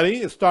vital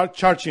body starts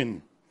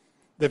charging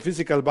the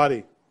physical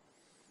body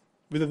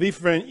with the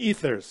different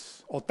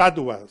ethers or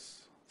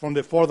tatuas from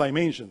the fourth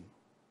dimension.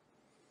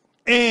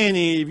 And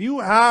if you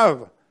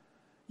have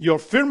your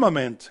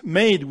firmament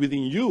made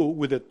within you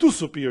with the two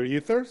superior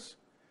ethers,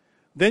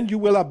 then you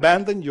will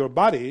abandon your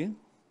body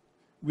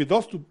with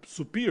those two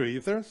superior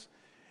ethers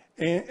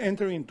and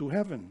enter into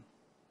heaven.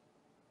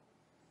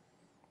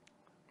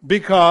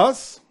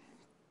 Because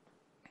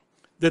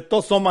the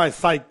tosoma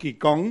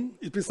psychikon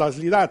is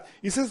precisely that.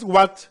 This is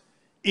what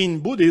in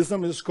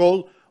Buddhism is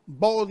called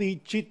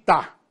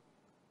bodhicitta,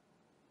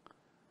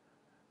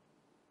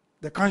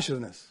 the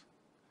consciousness.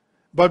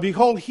 But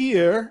behold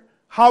here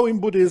how in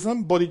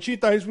Buddhism,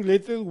 bodhicitta is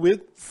related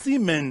with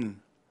semen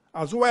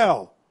as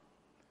well.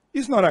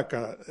 It's not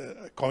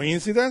a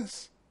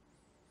coincidence.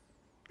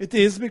 It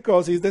is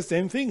because it's the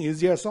same thing,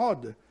 it's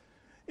yesod.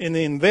 And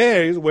in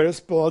there is where it's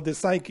spelled the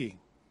psyche.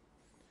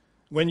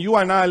 When you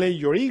annihilate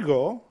your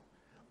ego,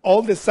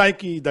 all the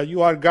psyche that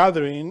you are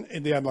gathering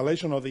in the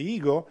annihilation of the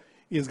ego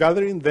is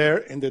gathering there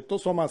in the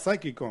tosoma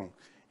psychicon,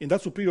 in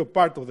that superior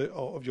part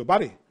of your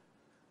body.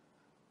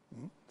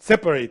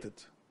 Separated.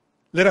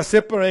 Let us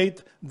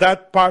separate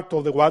that part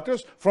of the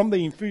waters from the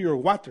inferior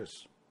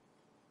waters.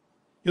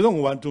 You don't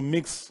want to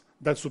mix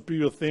that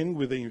superior thing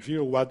with the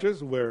inferior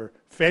waters where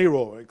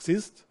Pharaoh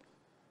exists.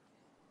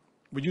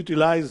 We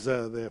utilize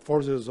the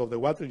forces of the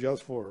water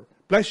just for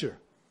pleasure.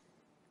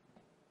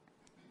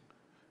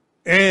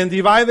 And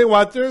divide the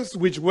waters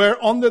which were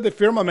under the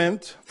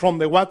firmament from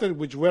the waters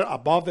which were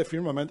above the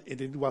firmament, and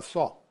it was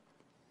so.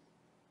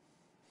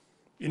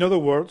 In other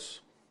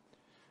words,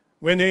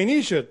 when the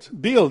initiate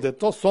build the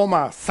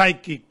tosoma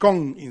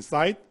psychicon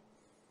inside,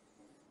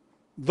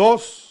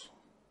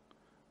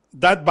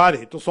 that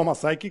body, tosoma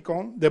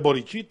psychicon, the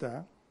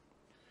bodhicitta,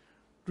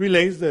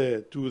 relates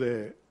to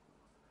the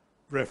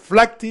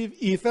reflective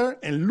ether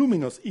and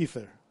luminous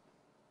ether,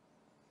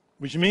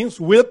 which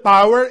means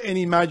willpower and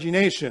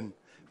imagination.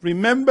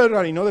 Remember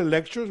that in other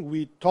lectures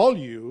we told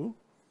you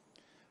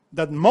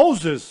that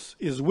Moses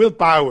is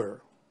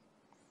willpower,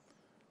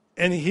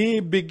 and he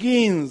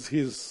begins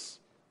his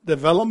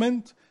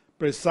development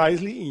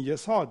precisely in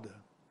Yesod,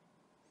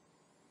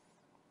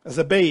 as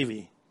a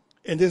baby.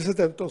 And this is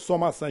the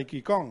Tosoma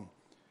Psychikon.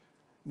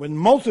 When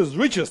Moses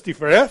reaches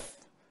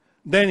Tifereth,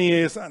 then he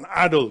is an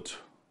adult,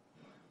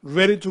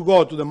 ready to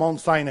go to the Mount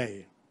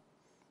Sinai.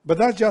 But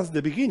that's just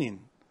the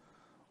beginning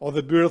of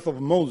the birth of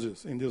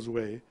Moses in this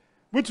way,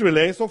 which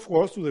relates, of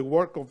course, to the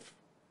work of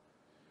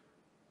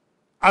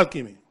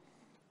alchemy.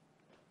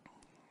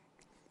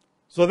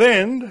 So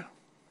then,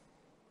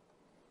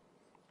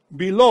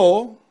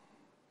 below,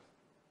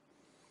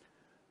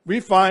 we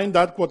find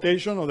that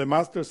quotation of the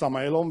Master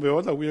Samael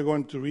Onveo that we are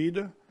going to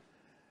read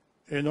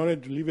in order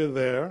to leave it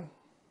there.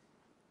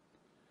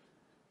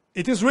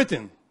 It is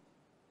written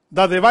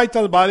that the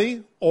vital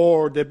body,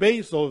 or the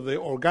base of the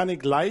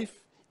organic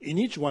life in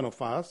each one of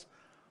us,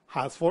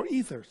 has 4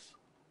 ethers.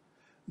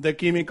 The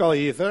chemical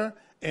ether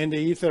and the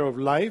ether of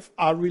life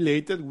are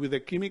related with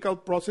the chemical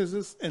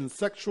processes and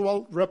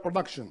sexual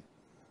reproduction,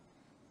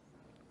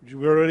 which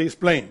we already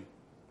explained.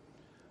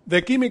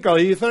 The chemical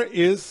ether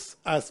is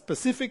a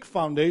specific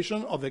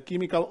foundation of the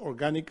chemical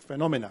organic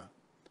phenomena.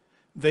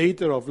 The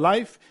ether of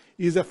life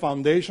is a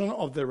foundation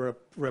of the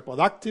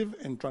reproductive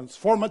and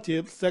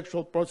transformative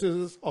sexual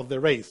processes of the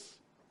race.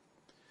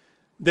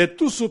 The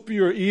 2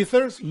 superior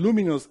ethers,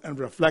 luminous and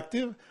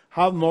reflective,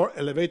 have more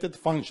elevated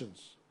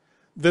functions.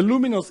 The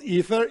luminous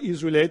ether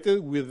is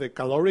related with the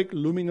caloric,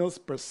 luminous,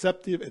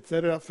 perceptive,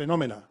 etc.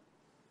 phenomena.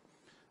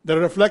 The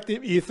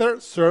reflective ether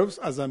serves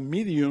as a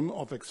medium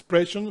of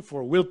expression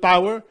for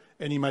willpower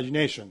and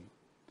imagination.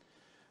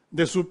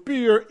 The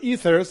superior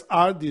ethers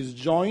are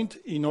disjoint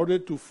in order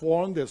to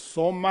form the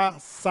soma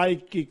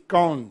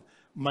psychicon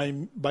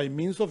by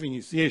means of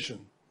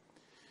initiation.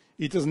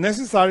 It is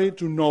necessary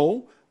to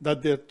know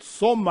that the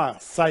soma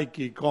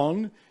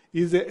psychicon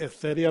is the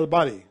ethereal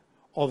body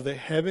of the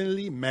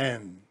heavenly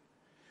man.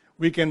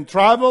 We can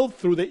travel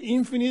through the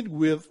infinite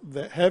with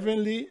the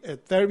heavenly,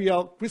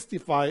 ethereal,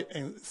 Christified,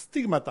 and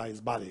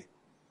stigmatized body.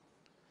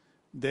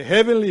 The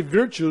heavenly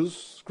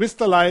virtues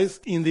crystallize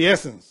in the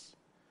essence.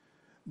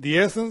 The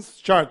essence,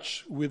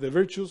 charged with the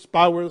virtues,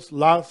 powers,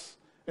 laws,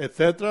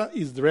 etc.,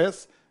 is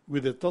dressed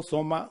with the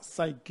tosoma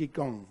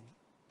psychikon.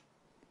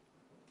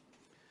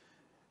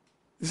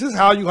 This is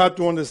how you have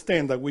to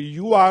understand that when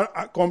you are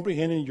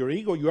comprehending your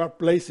ego, you are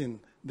placing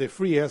the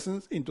free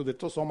essence into the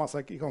tosoma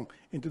psychikon,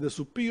 into the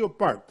superior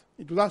part,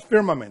 into that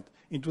firmament,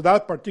 into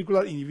that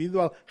particular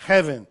individual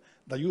heaven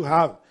that you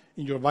have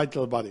in your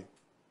vital body.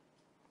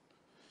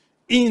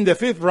 In the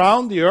 5th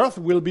round, the earth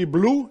will be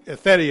blue,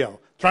 ethereal,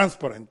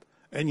 transparent,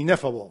 and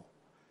ineffable.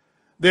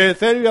 The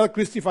ethereal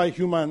Christified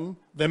human,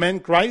 the man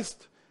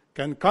Christ,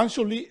 can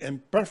consciously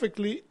and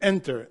perfectly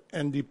enter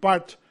and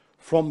depart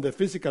from the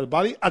physical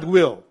body at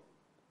will.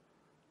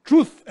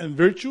 Truth and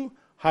virtue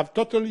have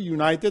totally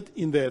united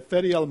in the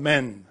ethereal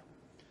man.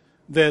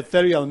 The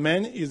ethereal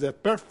man is a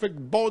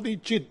perfect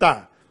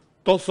bodhicitta,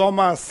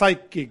 tosoma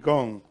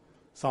psychikon,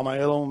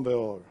 Samael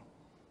Onveo.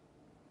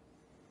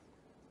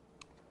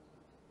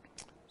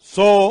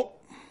 So,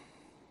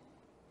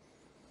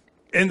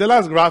 in the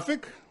last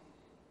graphic,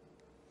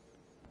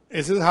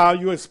 this is how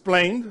you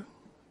explained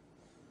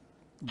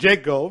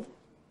Jacob.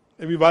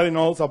 Everybody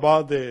knows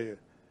about the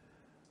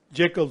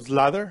Jacob's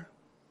ladder.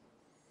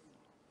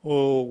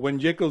 Or when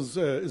Jacob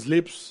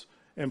sleeps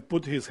and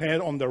put his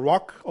head on the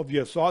rock of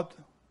Yesod,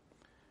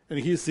 and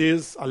he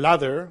sees a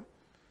ladder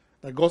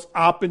that goes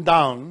up and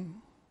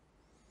down.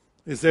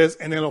 It says,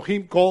 and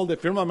Elohim called the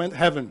firmament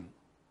heaven.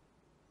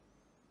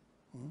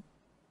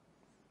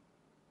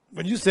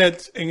 When you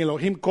said, and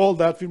Elohim called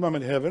that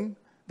firmament heaven,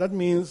 that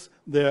means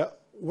the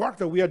work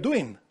that we are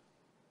doing.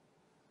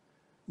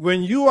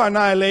 when you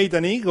annihilate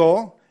an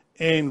ego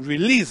and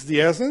release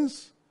the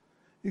essence,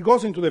 it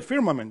goes into the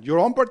firmament, your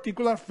own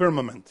particular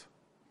firmament.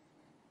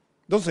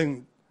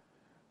 Doesn't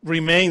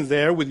remain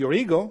there with your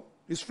ego.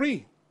 It's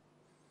free.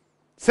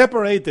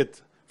 Separated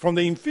from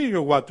the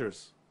inferior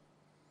waters.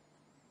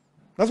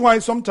 That's why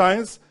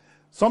sometimes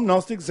some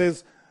Gnostic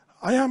says,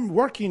 I am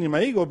working in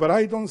my ego, but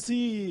I don't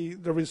see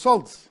the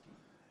results.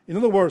 In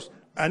other words,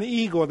 an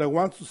ego that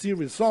wants to see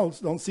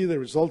results, don't see the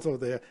results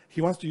of he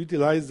wants to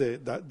utilize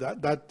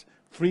that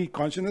free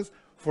consciousness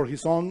for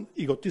his own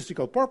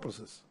egotistical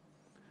purposes.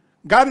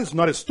 God is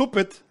not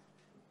stupid.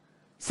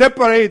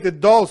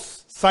 Separated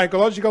those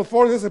psychological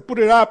forces and put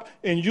it up,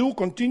 and you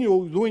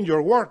continue doing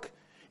your work.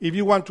 If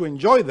you want to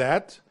enjoy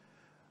that,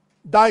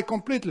 die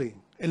completely,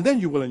 and then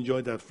you will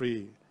enjoy that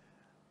free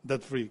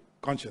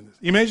consciousness.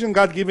 Imagine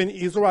God giving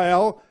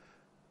Israel.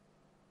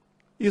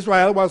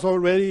 Israel was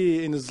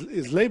already in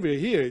slavery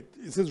here.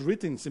 It is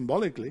written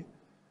symbolically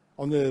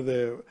on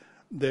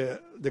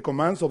the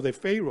commands of the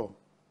Pharaoh.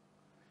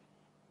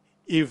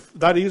 If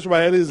that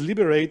Israel is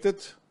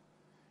liberated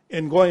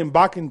and going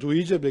back into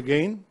Egypt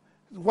again,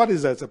 what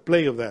is that? It's a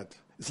play of that.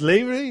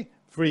 Slavery,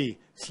 free.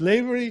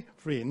 Slavery,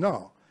 free.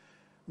 No.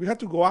 We have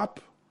to go up,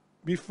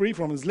 be free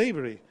from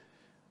slavery.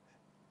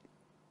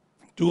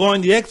 To go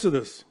in the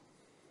Exodus.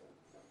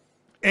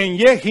 And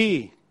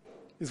Yehi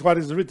is what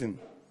is written.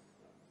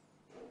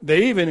 The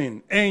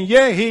evening. And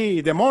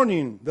Yehi, the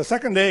morning, the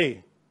second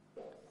day.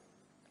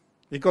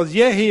 Because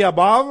Yehi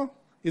above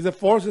is the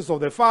forces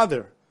of the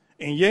Father.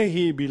 And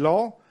Yehi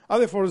below are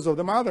the forces of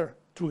the Mother.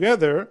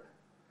 Together,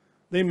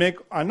 they make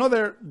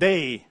another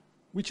day,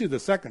 which is the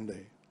second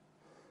day.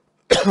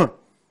 The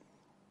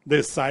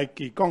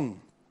Psychikon.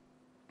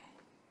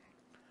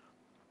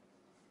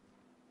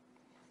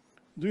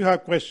 Do you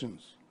have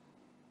questions?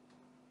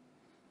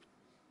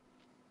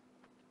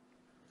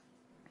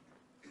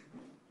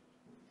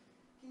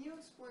 Can you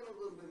explain a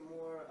little bit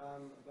more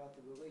about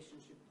the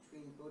relationship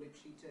between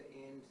bodhicitta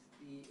and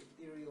the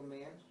ethereal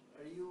man?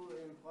 Are you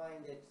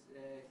implying that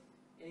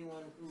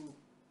anyone who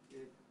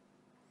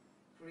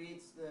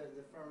creates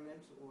the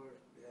firmament or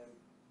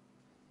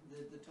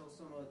the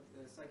Tulsoma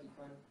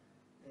Psychikon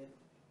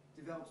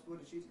develops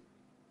bodhicitta?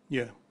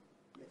 Yeah.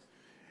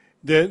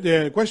 Yes.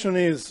 The question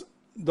is,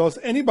 does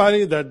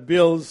anybody that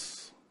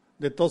builds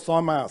the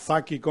Tosama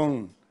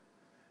Psychikon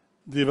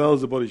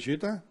develops the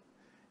bodhicitta?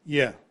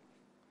 Yeah.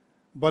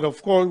 But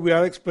of course, we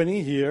are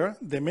explaining here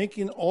the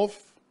making of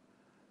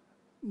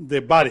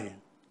the body.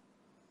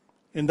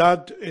 And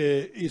that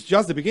is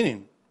just the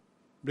beginning.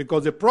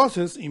 Because the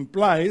process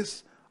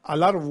implies a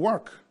lot of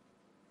work.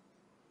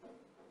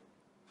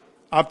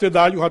 After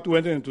that, you have to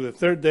enter into the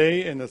third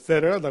day and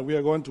etc. that we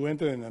are going to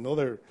enter in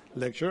another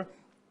lecture.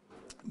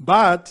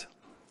 But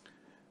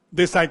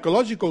the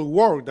psychological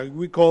work that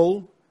we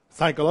call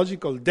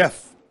psychological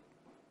death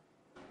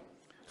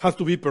has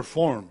to be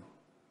performed.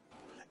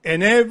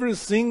 And every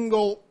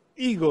single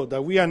ego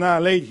that we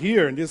annihilate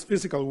here in this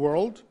physical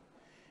world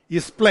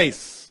is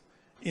placed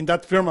in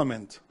that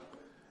firmament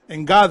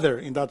and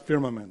gathered in that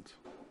firmament.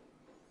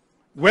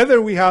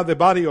 Whether we have the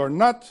body or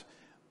not,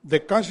 the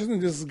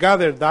consciousness is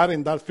gathered that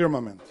in that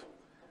firmament.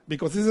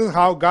 Because this is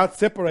how God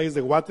separates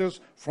the waters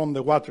from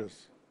the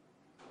waters.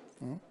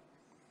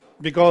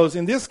 Because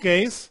in this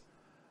case,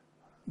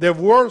 the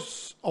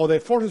words or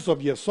the forces of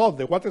Yesod,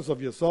 the waters of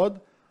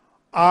Yesod,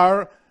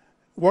 are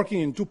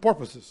working in two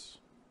purposes.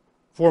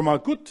 For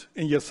Malkut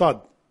and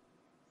Yesod.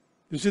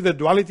 You see the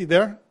duality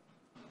there?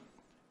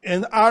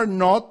 And are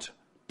not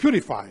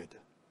purified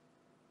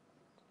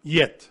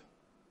yet.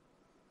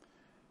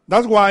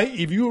 That's why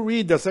if you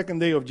read the second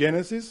day of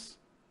Genesis,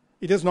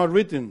 it is not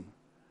written,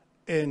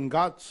 and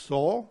God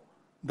saw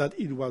that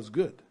it was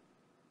good.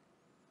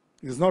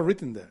 It is not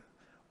written there.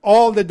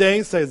 All the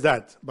days says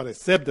that, but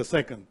except the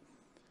second.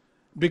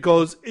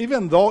 Because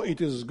even though it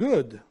is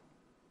good,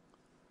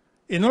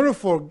 in order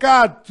for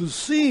God to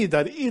see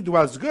that it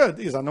was good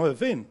is another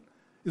thing.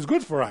 It's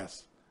good for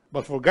us.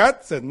 But for God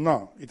said,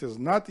 no, it is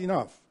not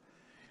enough.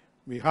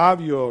 We have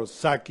your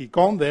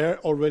Psychikon there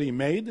already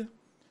made,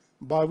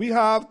 but we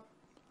have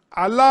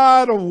a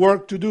lot of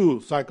work to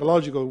do,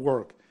 psychological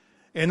work,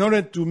 in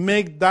order to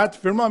make that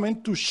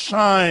firmament to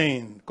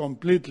shine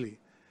completely,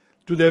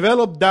 to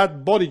develop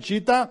that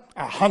bodhicitta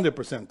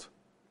 100%.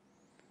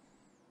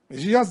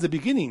 It's just the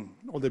beginning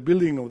of the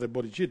building of the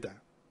bodhicitta.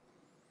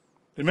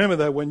 Remember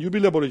that when you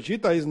build a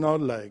bodhicitta, it's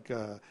not like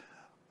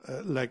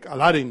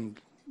Aladdin,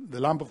 the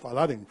lamp of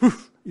Aladdin,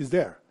 is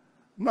there.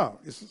 No,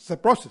 it's a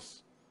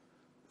process.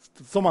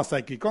 It's Soma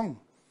Psychikon.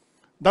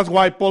 That's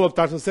why Paul of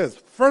Tarsus says,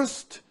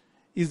 first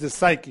is the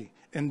psyche,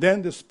 and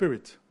then the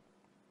spirit.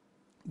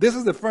 This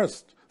is the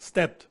first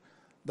step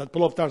that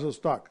Paul of Tarsus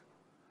taught.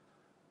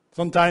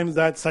 Sometimes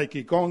that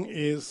Psychikon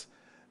is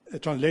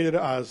translated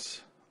as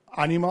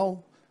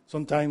animal,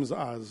 sometimes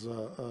as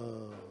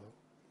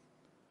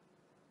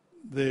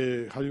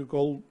the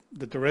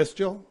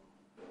terrestrial.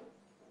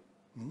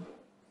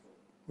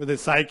 But the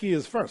psyche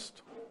is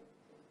first.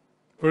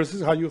 First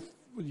is how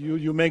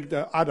you make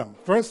the atom.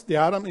 First, the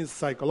atom is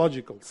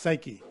psychological,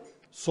 psyche,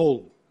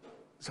 soul.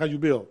 It's how you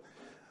build.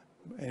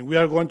 And we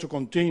are going to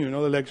continue in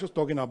other lectures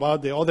talking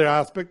about the other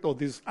aspect of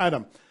this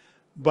atom.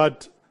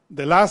 But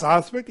the last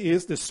aspect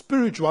is the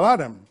spiritual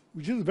atom,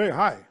 which is very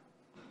high.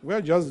 We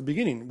are just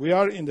beginning. We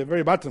are in the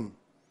very bottom,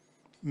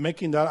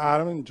 making that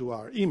atom into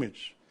our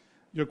image.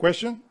 Your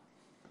question?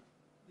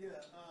 Yeah,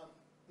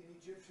 in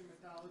Egyptian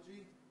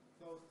mythology,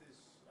 Thoth is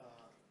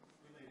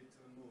related to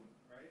the moon,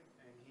 right?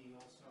 And he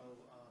also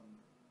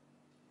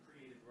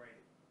created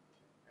writing.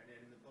 And then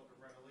in the book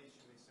of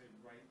Revelation, they say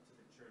write to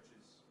the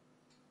churches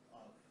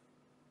of,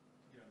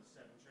 the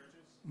 7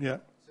 churches.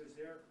 Yeah. So is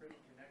there a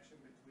connection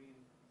between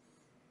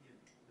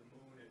the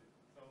moon and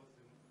Thoth?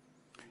 And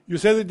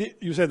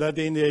You said that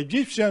in the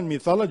Egyptian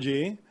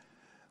mythology,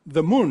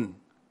 the moon,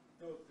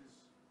 Thoth is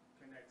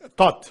connected.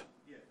 Thoth.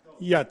 Yeah,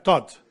 Thoth. Yeah,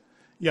 Thoth.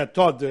 Yeah,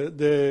 Thoth,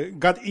 the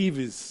god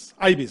Ibis,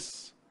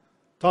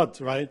 Thoth,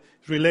 right,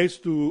 relates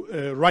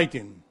to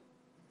writing.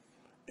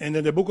 And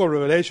in the book of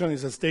Revelation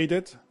is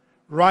stated,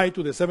 write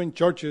to the 7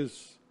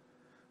 churches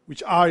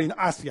which are in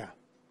Asia.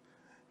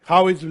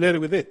 How is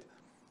related with it?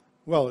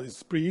 Well,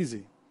 it's pretty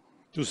easy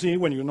to see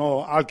when you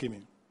know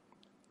alchemy.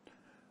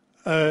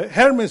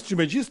 Hermes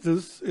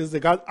Trismegistus is the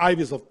god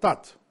Ibis of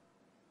Thoth,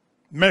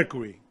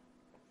 Mercury.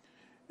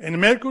 And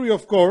Mercury,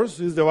 of course,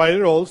 is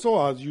divided also,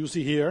 as you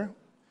see here,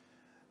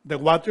 the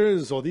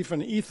waters or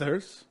different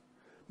ethers.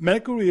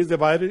 Mercury is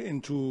divided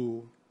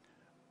into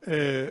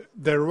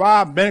the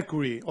raw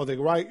Mercury, or the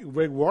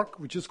Greek work,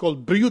 which is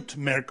called brute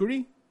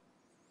Mercury,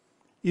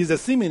 is the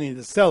semen in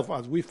itself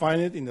as we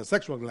find it in the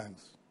sexual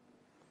glands.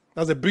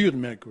 That's the brute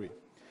Mercury.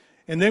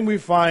 And then we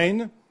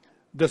find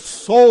the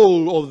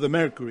soul of the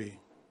Mercury,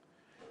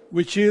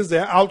 which is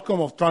the outcome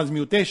of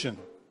transmutation.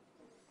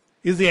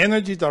 Is the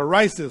energy that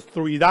rises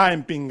through Ida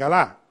and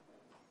Pingala.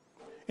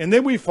 And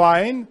then we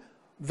find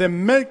the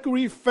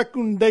Mercury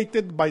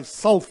fecundated by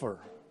sulfur,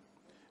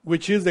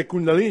 which is the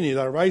Kundalini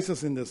that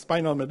rises in the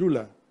spinal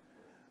medulla,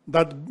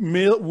 that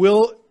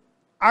will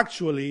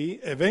actually,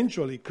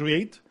 eventually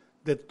create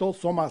the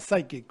Tosoma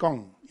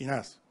Psychikon in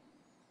us.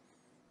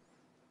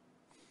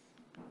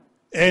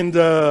 And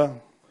there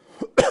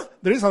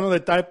is another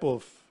type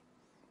of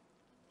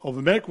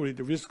mercury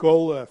that is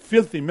called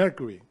filthy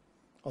mercury,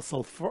 or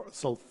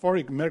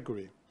sulfuric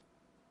mercury,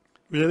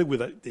 related with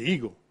the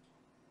ego,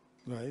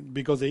 right?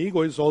 Because the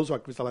ego is also a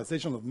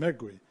crystallization of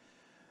mercury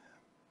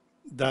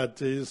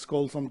that is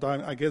called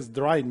sometimes, I guess,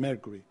 dried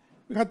mercury.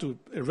 We have to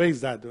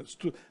erase that,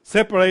 to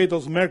separate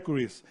those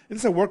mercuries.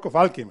 It's a work of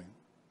alchemy.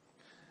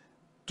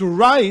 To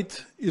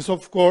write is,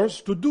 of course,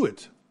 to do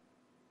it.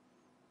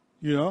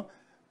 To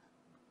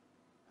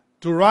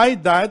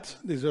write that,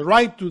 is a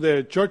write to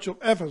the church of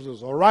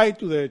Ephesus or write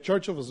to the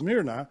church of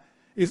Smyrna,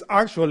 is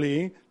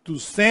actually to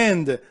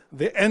send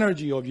the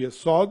energy of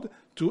Yesod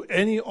to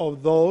any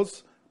of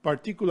those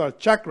particular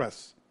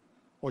chakras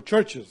or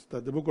churches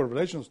that the book of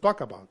Revelations talk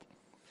about,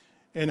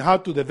 and how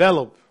to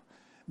develop.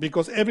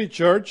 Because every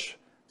church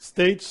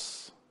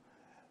states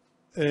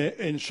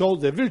and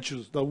shows the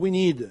virtues that we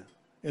need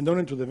in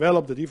order to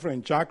develop the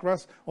different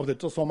chakras of the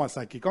Tosoma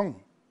Psychikon.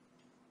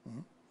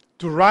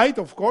 To write,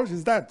 of course,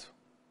 is that.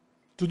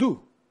 To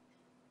do.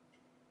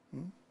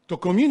 To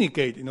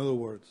communicate, in other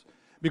words.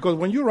 Because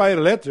when you write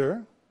a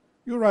letter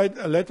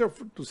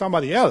to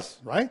somebody else,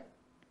 right?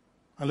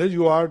 Unless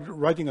you are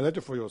writing a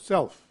letter for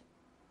yourself.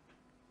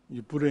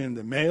 You put it in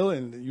the mail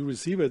and you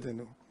receive it,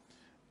 and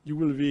you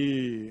will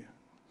be,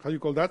 how do you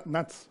call that?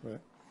 Nuts, right?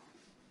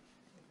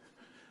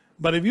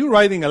 But if you're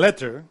writing a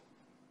letter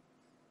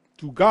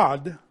to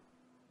God,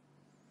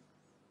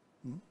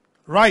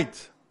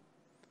 write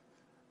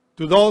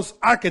to those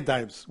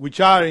archetypes which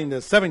are in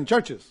the 7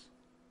 churches.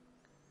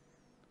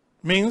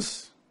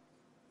 Means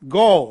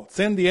go,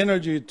 send the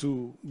energy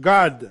to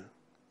God,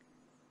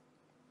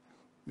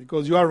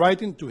 because you are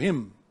writing to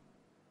Him,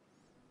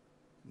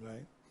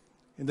 right?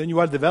 And then you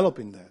are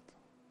developing that.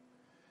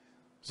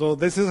 So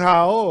this is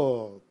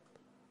how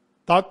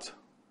Thoth,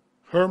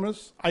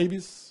 Hermes,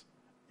 Ibis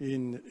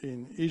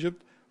in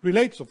Egypt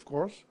relates, of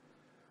course,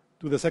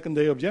 to the 2nd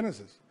day of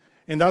Genesis.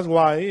 And that's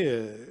why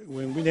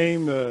when we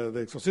name the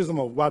exorcism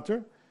of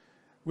water,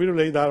 we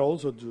relate that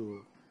also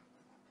to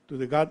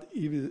the god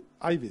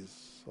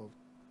Ibis of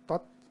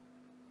Thoth.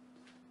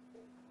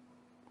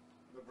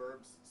 The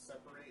verbs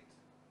separate,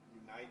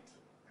 unite,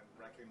 and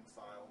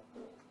reconcile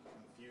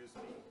confuse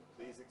me.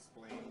 Please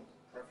explain,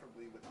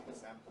 preferably with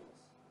examples,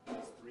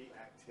 these 3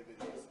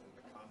 activities in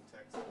the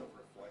context of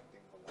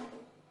reflecting the law.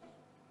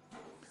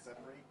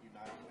 Separate,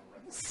 unite, and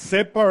reconcile.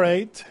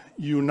 Separate,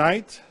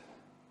 unite,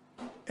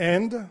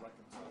 and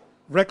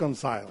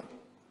reconcile.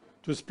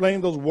 To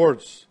explain those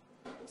words.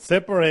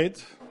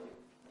 Separate.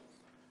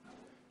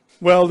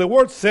 Well, the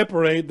word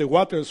separate the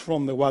waters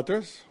from the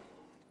waters.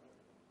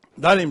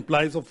 That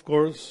implies, of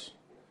course,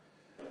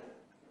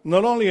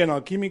 not only an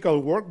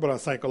alchemical work, but a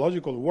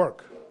psychological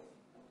work.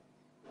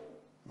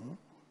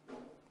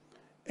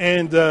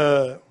 And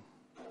to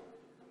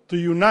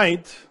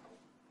unite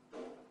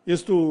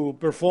is to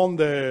perform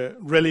the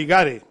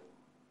religare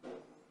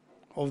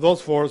of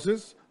those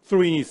forces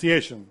through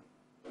initiation.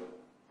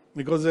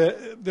 Because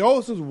they're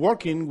also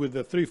working with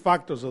the 3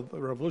 factors of the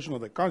revolution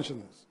of the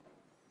consciousness.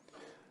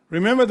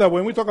 Remember that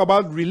when we talk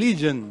about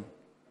religion,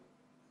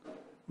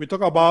 we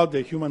talk about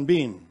the human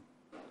being.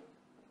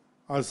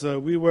 As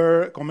we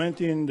were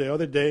commenting the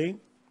other day,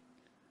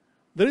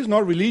 there is no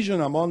religion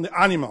among the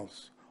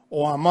animals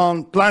or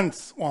among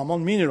plants or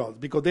among minerals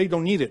because they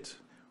don't need it.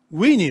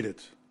 We need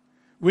it.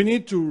 We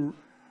need to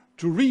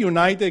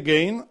reunite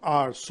again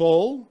our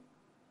soul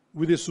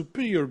with the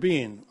superior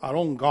being, our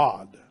own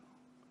God.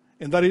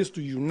 And that is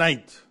to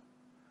unite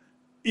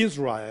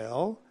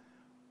Israel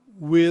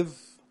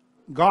with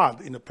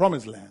God in the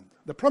Promised Land.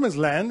 The Promised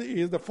Land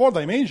is the fourth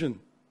dimension.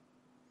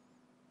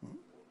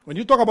 When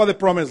you talk about the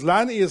Promised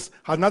Land, it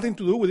has nothing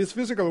to do with this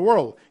physical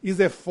world. It's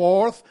the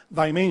fourth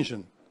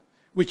dimension,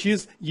 which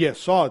is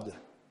Yesod.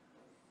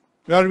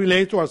 We are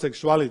related to our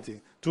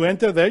sexuality. To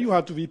enter there, you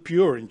have to be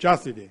pure in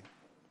chastity.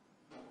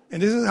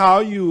 And this is how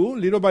you,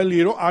 little by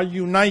little, are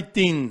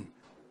uniting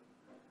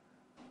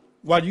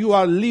what you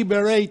are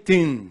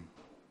liberating.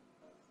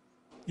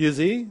 You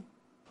see?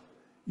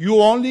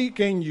 You only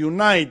can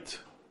unite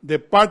the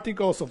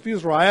particles of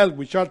Israel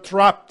which are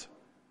trapped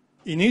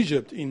in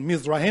Egypt, in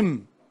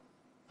Mizraim,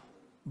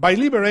 by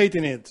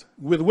liberating it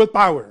with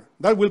willpower.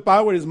 That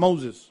willpower is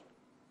Moses,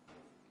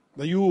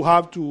 that you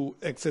have to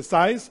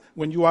exercise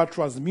when you are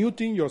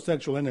transmuting your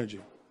sexual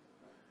energy.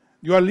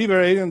 You are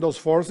liberating those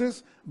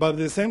forces, but at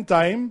the same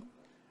time,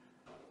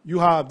 you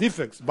have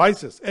defects,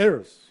 vices,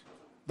 errors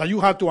that you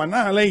have to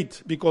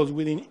annihilate, because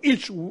within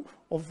each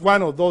of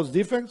one of those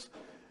defects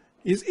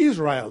is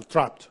Israel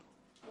trapped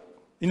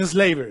in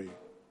slavery.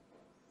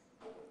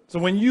 So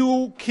when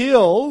you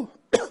kill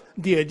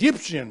the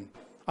Egyptian,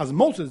 as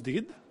Moses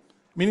did,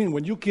 meaning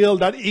when you kill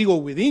that ego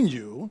within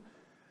you,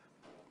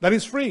 that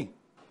is free.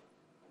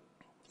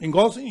 It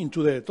goes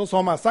into the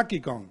Tosoma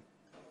Sakikon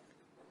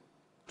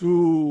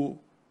to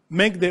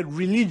make the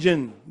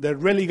religion, the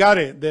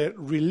religare, the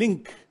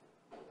relink.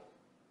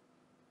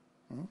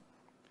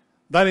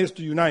 That is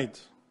to unite,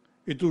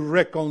 it to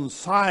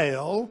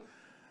reconcile.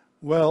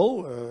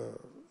 Well,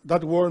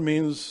 that word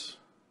means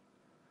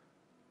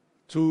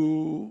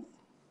to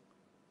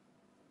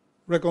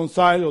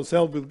reconcile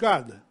yourself with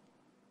God.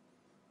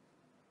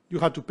 You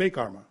have to pay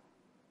karma.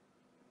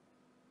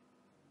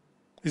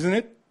 Isn't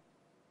it?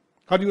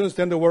 How do you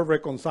understand the word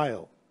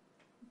reconcile?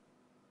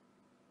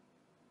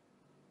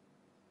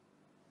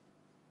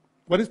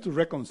 What is to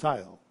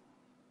reconcile?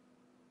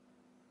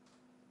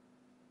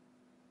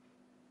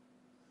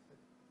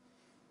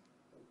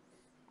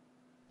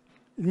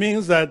 It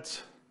means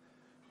that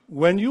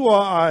when you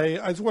are,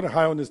 I just want to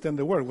how I understand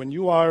the word, when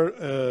you are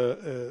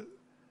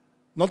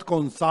not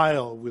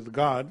reconciled with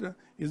God,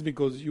 it's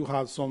because you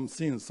have some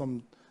sins,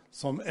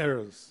 some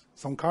errors,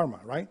 some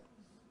karma, right?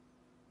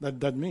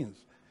 That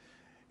means.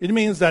 It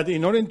means that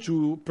in order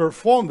to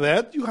perform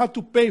that, you have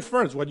to pay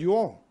first what you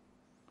owe.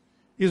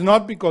 It's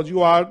not because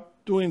you are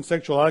doing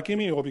sexual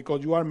alchemy or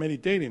because you are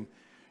meditating.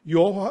 You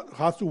all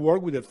have to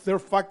work with the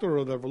third factor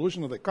of the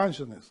evolution of the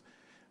consciousness,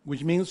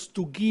 which means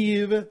to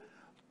give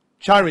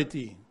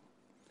charity.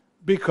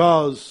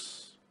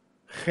 Because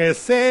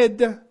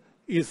chesed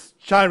is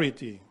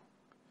charity.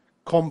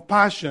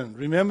 Compassion.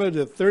 Remember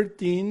the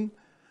 13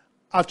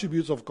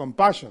 attributes of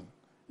compassion.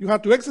 You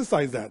have to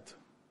exercise that.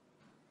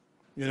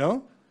 You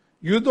know?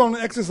 You don't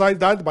exercise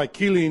that by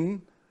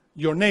killing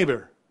your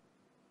neighbor.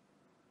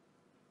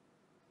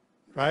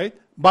 Right?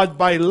 But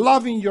by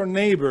loving your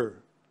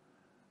neighbor.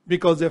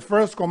 Because the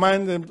first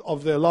commandment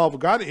of the law of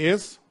God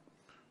is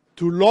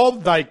to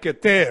love thy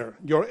keter,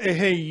 your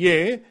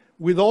eheye,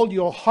 with all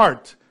your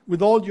heart,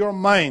 with all your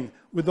mind,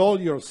 with all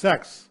your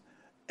sex.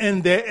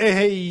 And the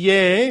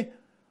eheye,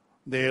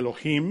 the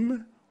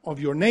Elohim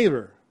of your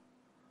neighbor,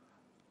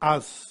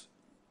 as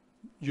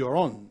your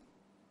own.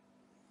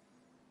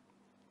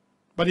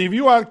 But if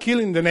you are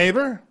killing the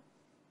neighbor,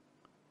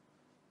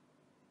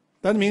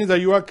 that means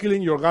that you are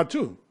killing your God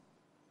too.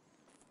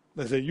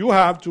 They say you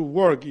have to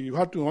work, you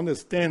have to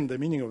understand the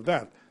meaning of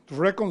that. To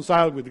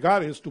reconcile with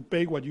God is to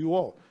pay what you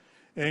owe.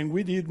 And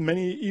we did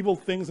many evil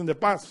things in the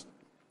past.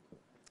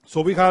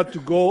 So we had to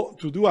go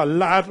to do a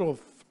lot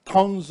of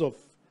tons of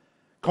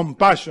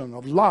compassion,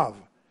 of love,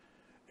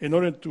 in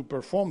order to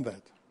perform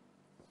that.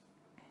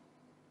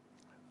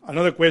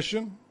 Another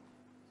question?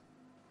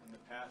 In the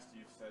past,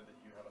 you've said that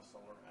you have a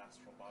solar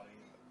astral body,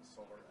 and that the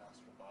solar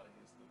astral body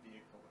is the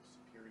vehicle of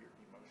superior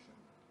emotion.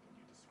 Can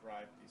you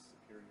describe these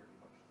superior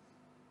emotions?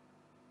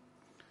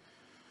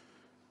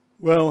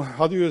 Well,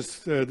 how do you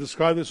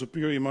describe the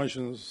superior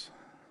emotions?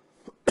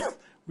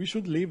 We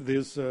should leave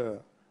this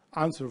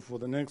answer for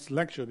the next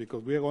lecture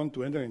because we are going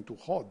to enter into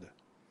Hod.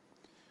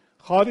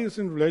 Hod is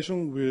in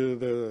relation with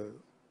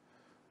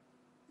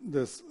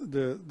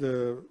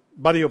the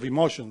body of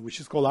emotion, which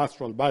is called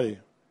astral body.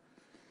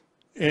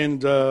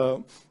 And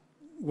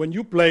when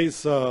you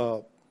place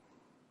the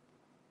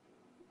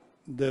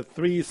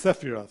three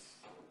Sephiroth,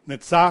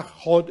 Netzach,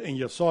 Hod, and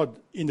Yesod,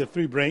 in the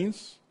three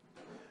brains,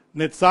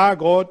 Netzach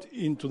got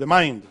into the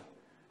mind,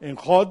 and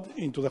Hod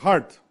into the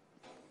heart.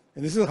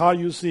 And this is how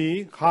you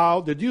see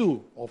how the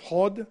dew of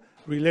Hod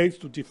relates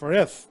to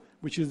Tifereth,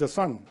 which is the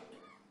sun,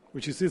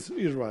 which is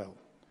Israel,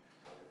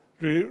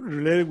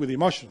 related with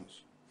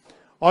emotions.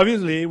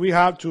 Obviously, we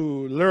have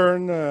to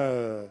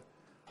learn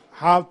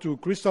how to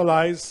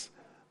crystallize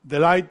the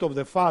light of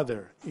the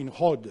Father in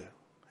Hod.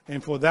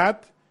 And for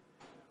that,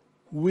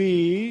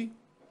 we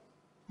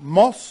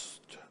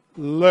must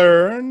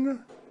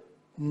learn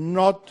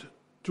not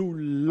to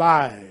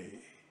lie.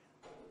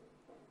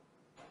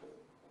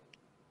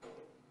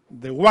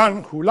 The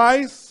one who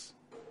lies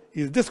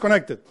is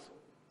disconnected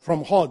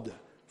from Hod,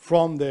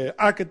 from the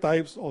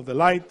archetypes of the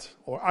light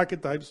or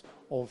archetypes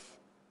of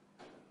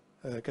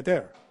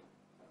Keter.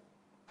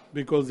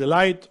 Because the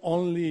light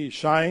only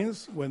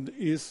shines when it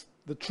is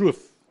the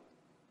truth.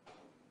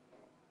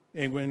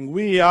 And when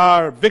we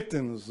are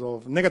victims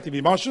of negative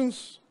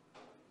emotions,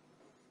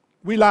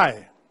 we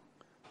lie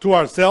to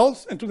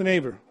ourselves and to the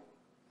neighbor.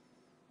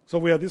 So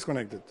we are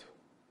disconnected.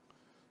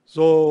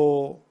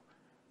 So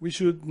we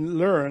should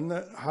learn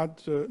how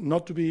to,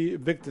 not to be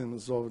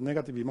victims of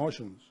negative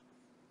emotions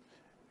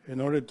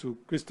in order to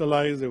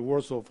crystallize the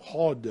words of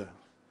Hod.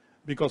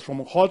 Because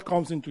from Hod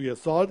comes into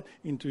Yesod,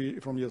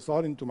 from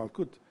Yesod into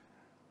Malkut.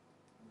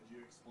 Would you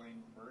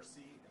explain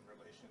mercy in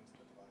relation to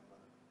the Divine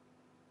Mother?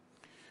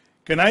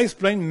 Can I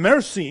explain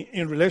mercy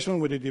in relation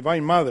with the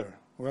Divine Mother?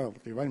 Well,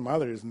 the Divine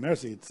Mother is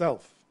mercy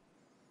itself.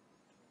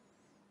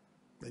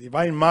 The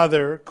Divine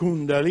Mother,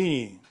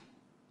 Kundalini,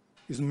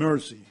 is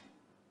mercy.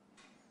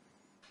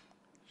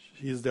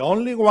 She is the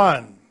only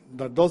one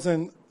that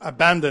doesn't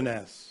abandon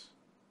us.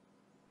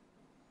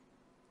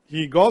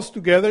 He goes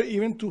together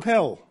even to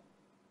hell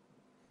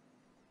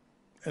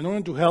in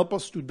order to help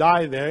us to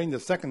die there in the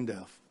second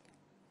death.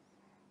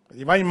 The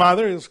Divine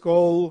Mother is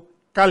called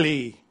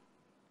Kali.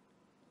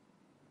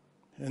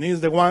 And is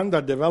the one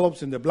that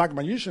develops in the black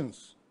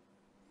magicians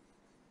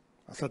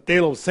as a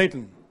tail of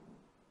Satan.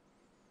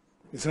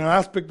 It's an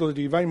aspect of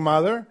the Divine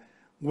Mother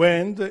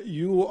when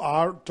you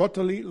are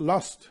totally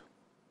lost,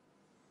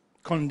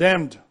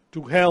 condemned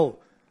to hell,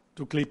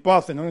 to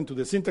klipoth, and on to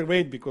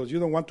disintegrate because you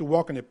don't want to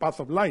walk in a path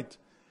of light.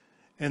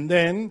 And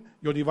then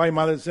your Divine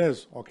Mother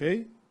says,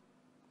 okay,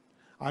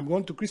 I'm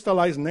going to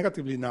crystallize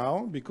negatively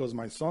now because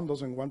my son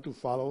doesn't want to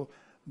follow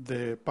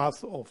the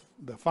path of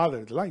the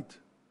Father, the light.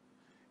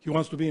 He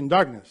wants to be in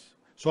darkness.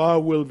 So I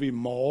will be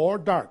more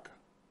dark.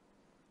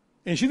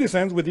 And she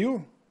descends with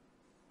you.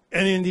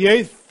 And in the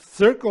 8th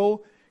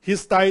circle, she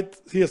starts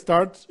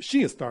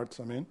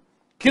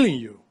killing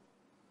you.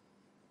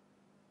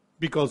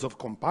 Because of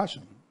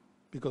compassion,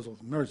 because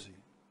of mercy.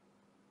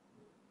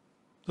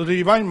 So the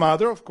Divine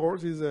Mother, of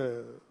course, is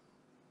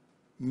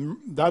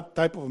that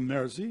type of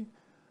mercy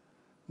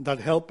that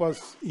helps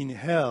us in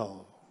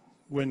hell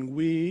when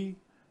we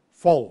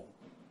fall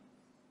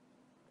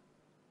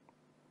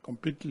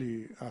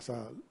completely as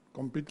a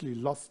completely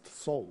lost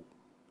soul.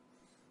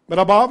 But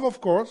above,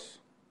 of course,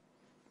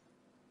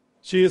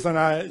 she is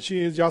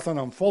just an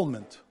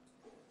unfoldment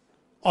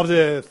of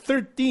the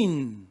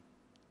 13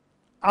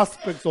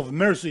 aspects of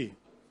mercy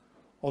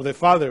of the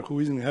Father who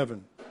is in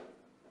heaven.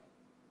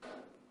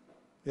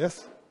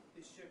 Yes?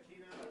 Is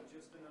Shekinah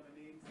just another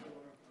name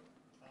for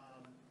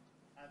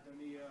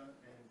Adoniah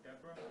and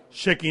Deborah?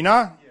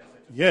 Shekinah?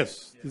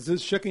 Yes, this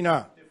is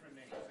Shekinah. Different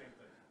name, same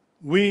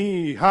thing.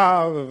 We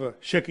have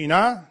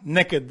Shekinah,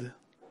 naked.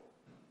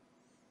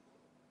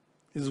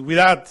 Is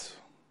without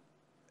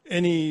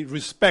any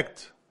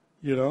respect,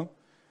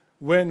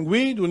 When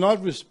we do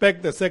not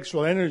respect the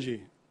sexual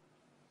energy,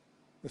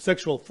 the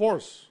sexual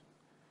force,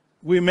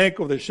 we make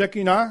of the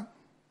Shekinah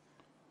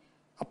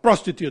a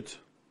prostitute.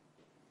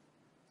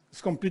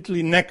 It's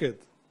completely naked,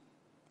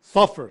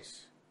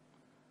 suffers.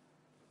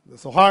 The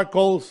Zohar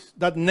calls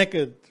that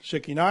naked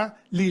Shekinah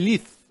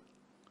Lilith.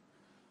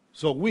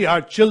 So we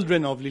are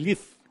children of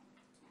Lilith.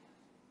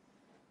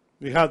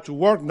 We have to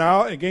work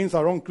now against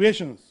our own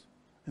creations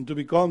and to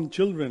become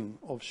children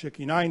of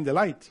Shekinah in the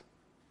light.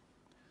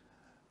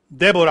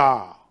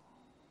 Deborah.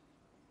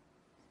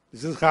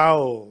 This is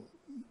how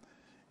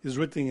is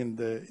written in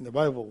the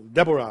Bible.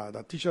 Deborah,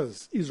 that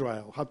teaches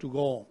Israel how to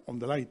go on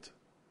the light.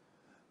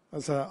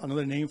 That's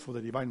another name for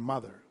the Divine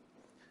Mother.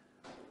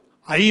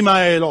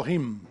 Aima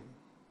Elohim.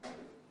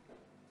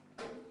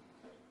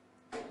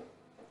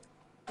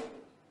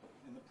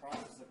 In the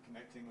process of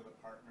connecting with a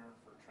partner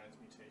for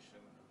transmutation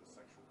of the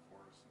sexual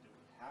force, do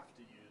we have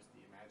to use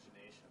the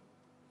imagination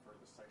for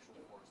the sexual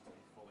force to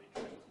be fully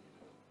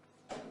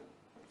transmuted?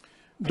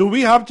 Do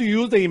we have to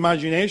use the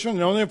imagination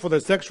in order for the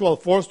sexual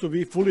force to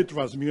be fully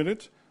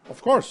transmuted?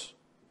 Of course.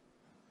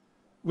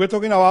 We're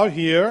talking about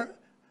here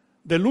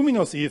the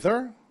luminous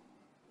ether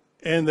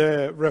and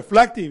the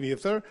reflective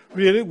ether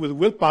created with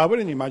willpower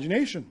and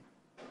imagination.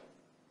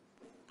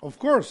 Of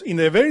course, in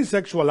the very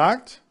sexual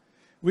act,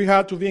 we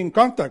have to be in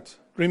contact.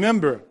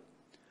 Remember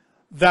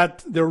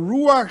that the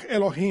Ruach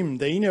Elohim,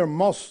 the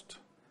innermost,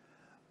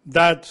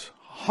 that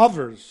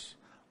hovers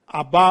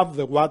above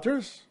the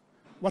waters.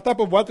 What type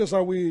of waters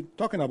are we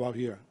talking about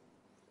here?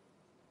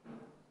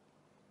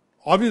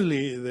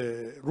 Obviously,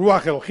 the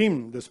Ruach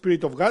Elohim, the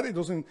Spirit of God,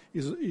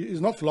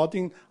 is not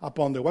floating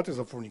upon the waters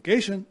of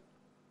fornication.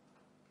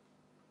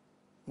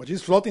 What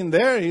is floating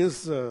there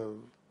is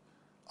an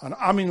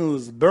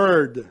ominous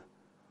bird,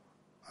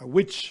 a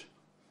witch,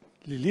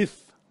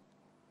 Lilith,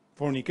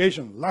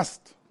 fornication,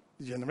 lust,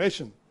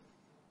 degeneration,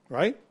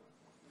 right?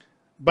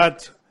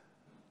 But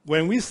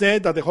when we say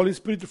that the Holy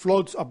Spirit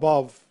floats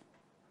above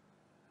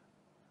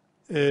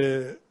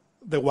the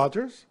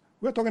waters,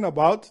 we're talking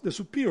about the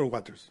superior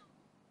waters.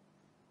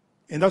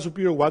 And the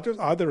superior waters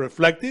are the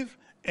reflective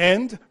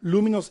and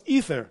luminous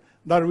ether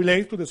that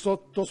relates to the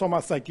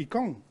tosoma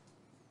psychikon.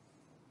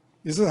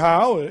 This is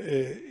how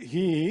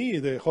he,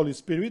 the Holy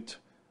Spirit,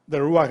 the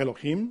Ruach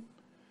Elohim,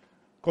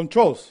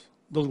 controls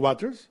those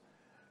waters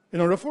in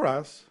order for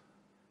us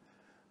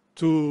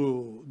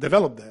to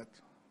develop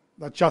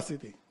that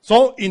chastity.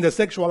 So in the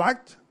sexual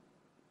act,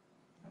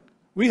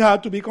 we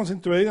have to be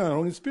concentrated on our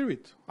own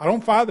spirit. Our own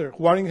Father,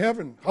 who art in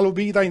heaven, hallowed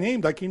be thy name,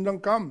 thy kingdom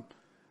come.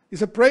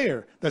 It's a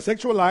prayer. The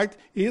sexual act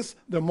is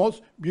the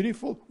most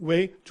beautiful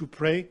way to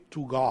pray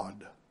to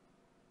God.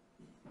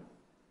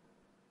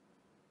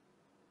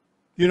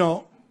 You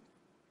know,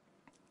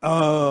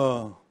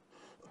 I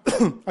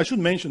should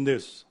mention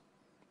this.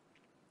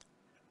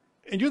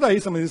 In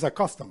Judaism, it is a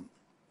custom.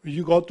 When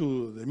you go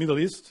to the Middle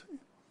East,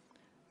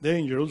 there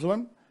in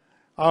Jerusalem,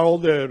 are all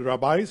the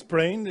rabbis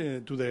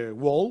praying to the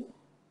wall,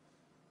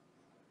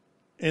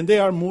 and they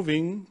are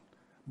moving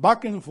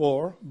back and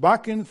forth,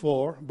 back and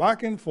forth,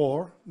 back and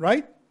forth,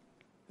 right?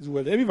 This is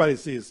what everybody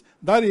sees.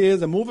 That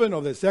is the movement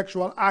of the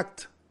sexual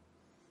act.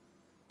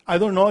 I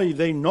don't know if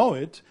they know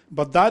it,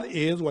 but that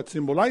is what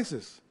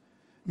symbolizes.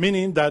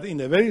 Meaning that in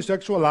the very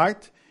sexual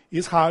act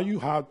is how you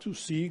have to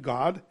see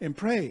God and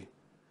pray.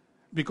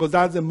 Because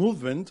that's the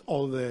movement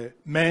of the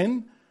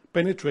man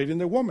penetrating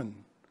the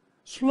woman.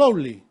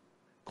 Slowly,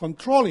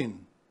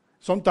 controlling.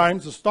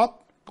 Sometimes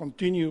stop,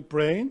 continue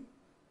praying,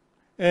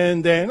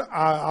 and then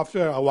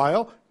after a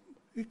while,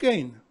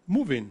 again,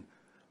 moving,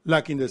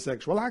 like in the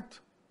sexual act.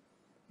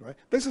 Right?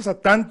 This is a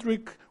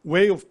tantric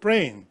way of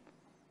praying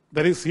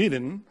that is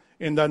hidden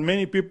and that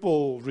many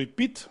people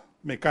repeat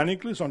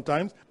mechanically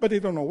sometimes, but they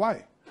don't know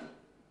why.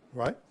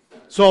 Right?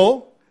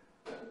 So,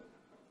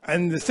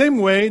 in the same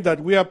way that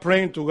we are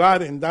praying to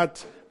God in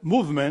that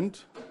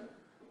movement,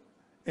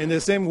 in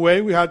the same way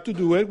we have to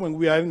do it when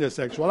we are in the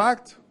sexual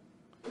act.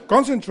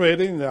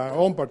 Concentrating in our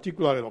own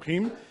particular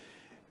Elohim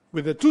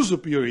with the two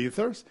superior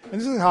ethers,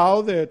 and this is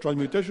how the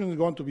transmutation is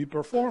going to be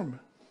performed.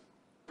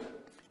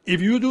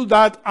 If you do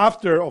that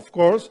after, of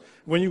course,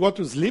 when you go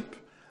to sleep,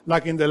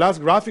 like in the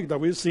last graphic that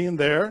we've seen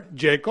there,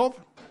 Jacob,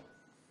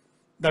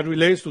 that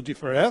relates to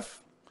Tifereth,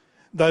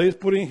 that is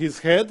putting his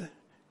head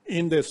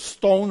in the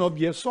stone of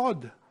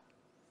Yesod,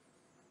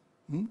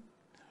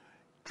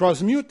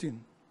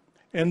 transmuting.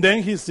 And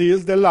then he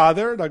sees the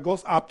ladder that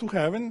goes up to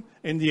heaven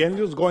and the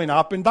angels going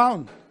up and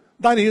down.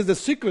 That is the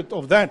secret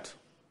of that.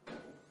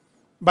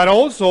 But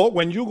also,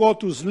 when you go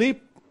to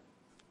sleep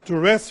to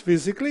rest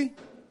physically,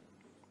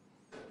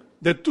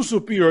 the two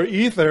superior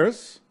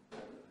ethers,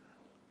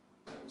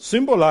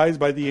 symbolized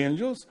by the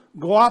angels,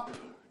 go up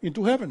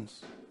into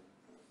heavens.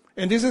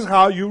 And this is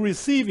how you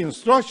receive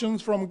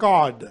instructions from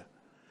God.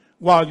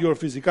 While your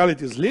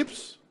physicality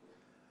sleeps,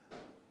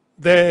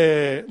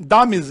 the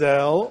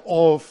damsel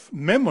of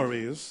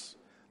memories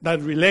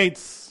that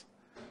relates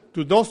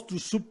to those two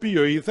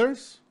superior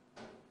ethers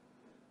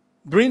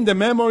bring the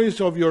memories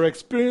of your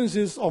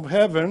experiences of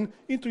heaven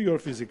into your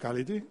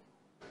physicality.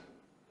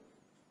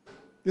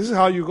 This is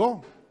how you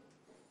go.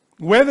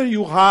 Whether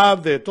you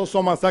have the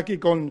tosoma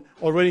psychikon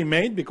already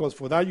made, because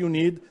for that you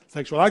need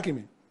sexual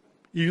alchemy.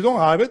 If you don't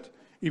have it,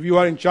 if you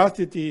are in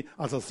chastity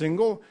as a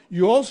single,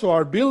 you also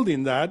are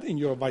building that in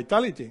your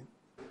vitality.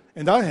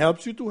 And that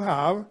helps you to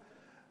have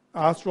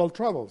astral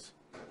travels.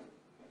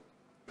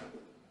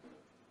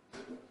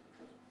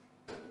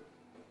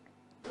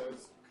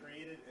 Does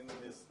created in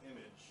this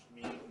image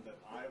mean that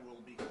I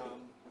will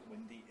become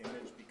when the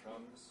image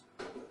becomes?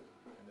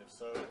 And if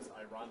so, it's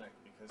ironic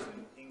because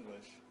in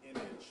English,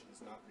 image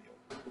is not real.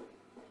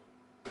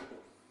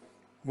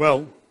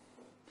 Well,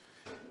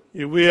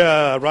 if we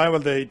arrive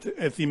at the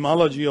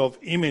etymology of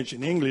image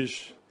in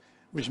English,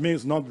 which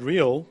means not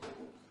real,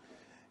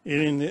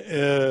 in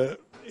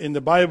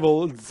the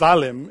Bible,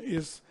 Zalem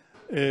is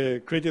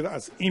created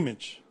as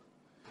image.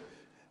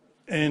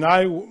 And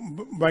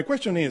my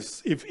question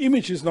is, if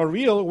image is not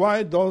real,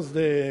 why does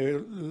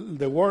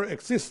the word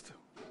exist?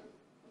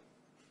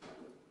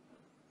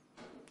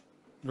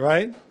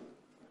 Right?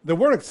 The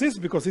word exists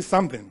because it's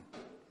something.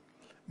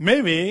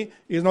 Maybe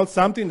it's not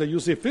something that you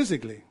see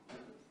physically.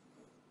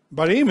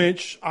 But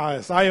image,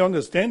 as I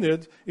understand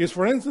it, is,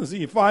 for instance,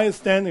 if I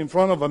stand in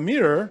front of a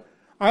mirror,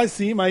 I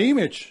see my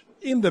image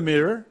in the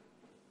mirror.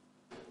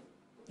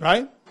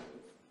 Right?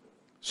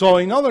 So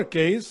in other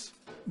case,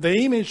 the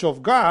image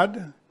of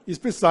God is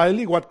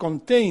precisely what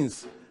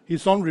contains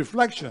his own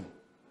reflection.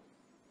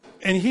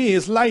 And he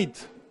is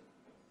light.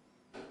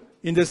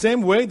 In the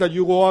same way that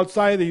you go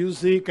outside and you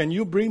say, can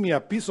you bring me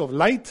a piece of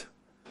light?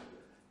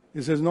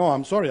 He says, no,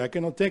 I'm sorry, I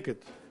cannot take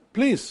it.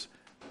 Please,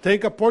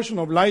 take a portion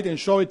of light and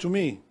show it to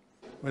me.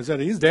 I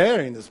said, it's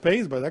there in the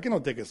space, but I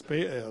cannot take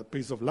a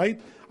piece of light.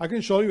 I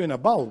can show you in a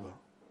bulb.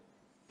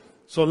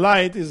 So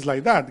light is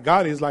like that.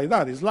 God is like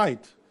that. It's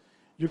light.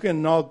 You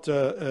cannot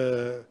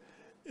take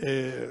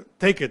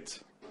it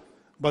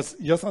but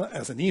just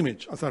as an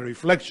image, as a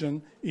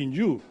reflection in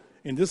you.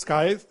 In this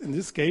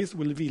case,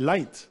 will be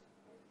light.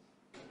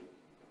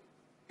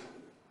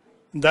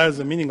 That is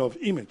the meaning of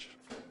image.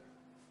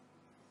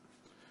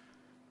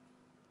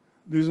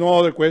 There's no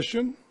other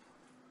question?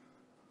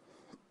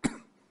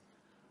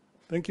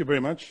 Thank you very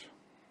much.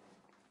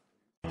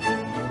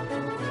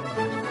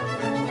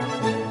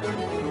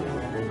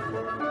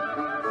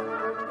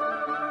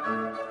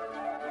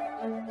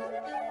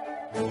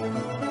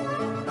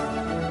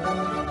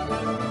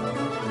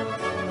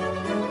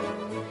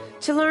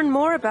 To learn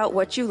more about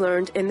what you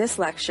learned in this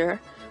lecture,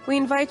 we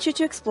invite you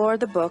to explore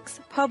the books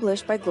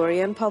published by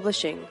Glorian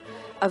Publishing,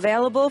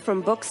 available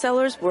from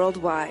booksellers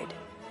worldwide.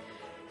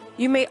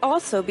 You may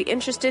also be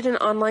interested in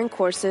online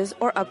courses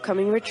or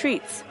upcoming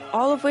retreats,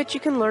 all of which you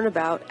can learn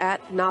about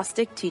at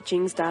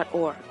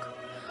gnosticteachings.org.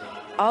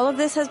 All of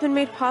this has been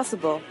made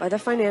possible by the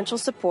financial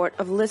support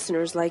of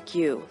listeners like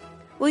you.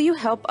 Will you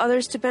help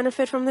others to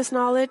benefit from this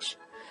knowledge?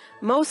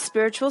 Most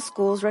spiritual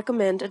schools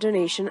recommend a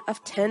donation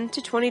of $10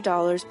 to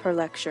 $20 per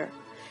lecture.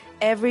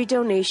 Every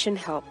donation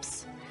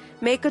helps.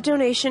 Make a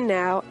donation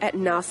now at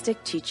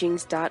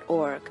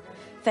gnosticteachings.org.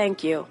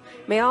 Thank you.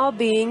 May all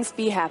beings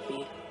be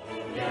happy.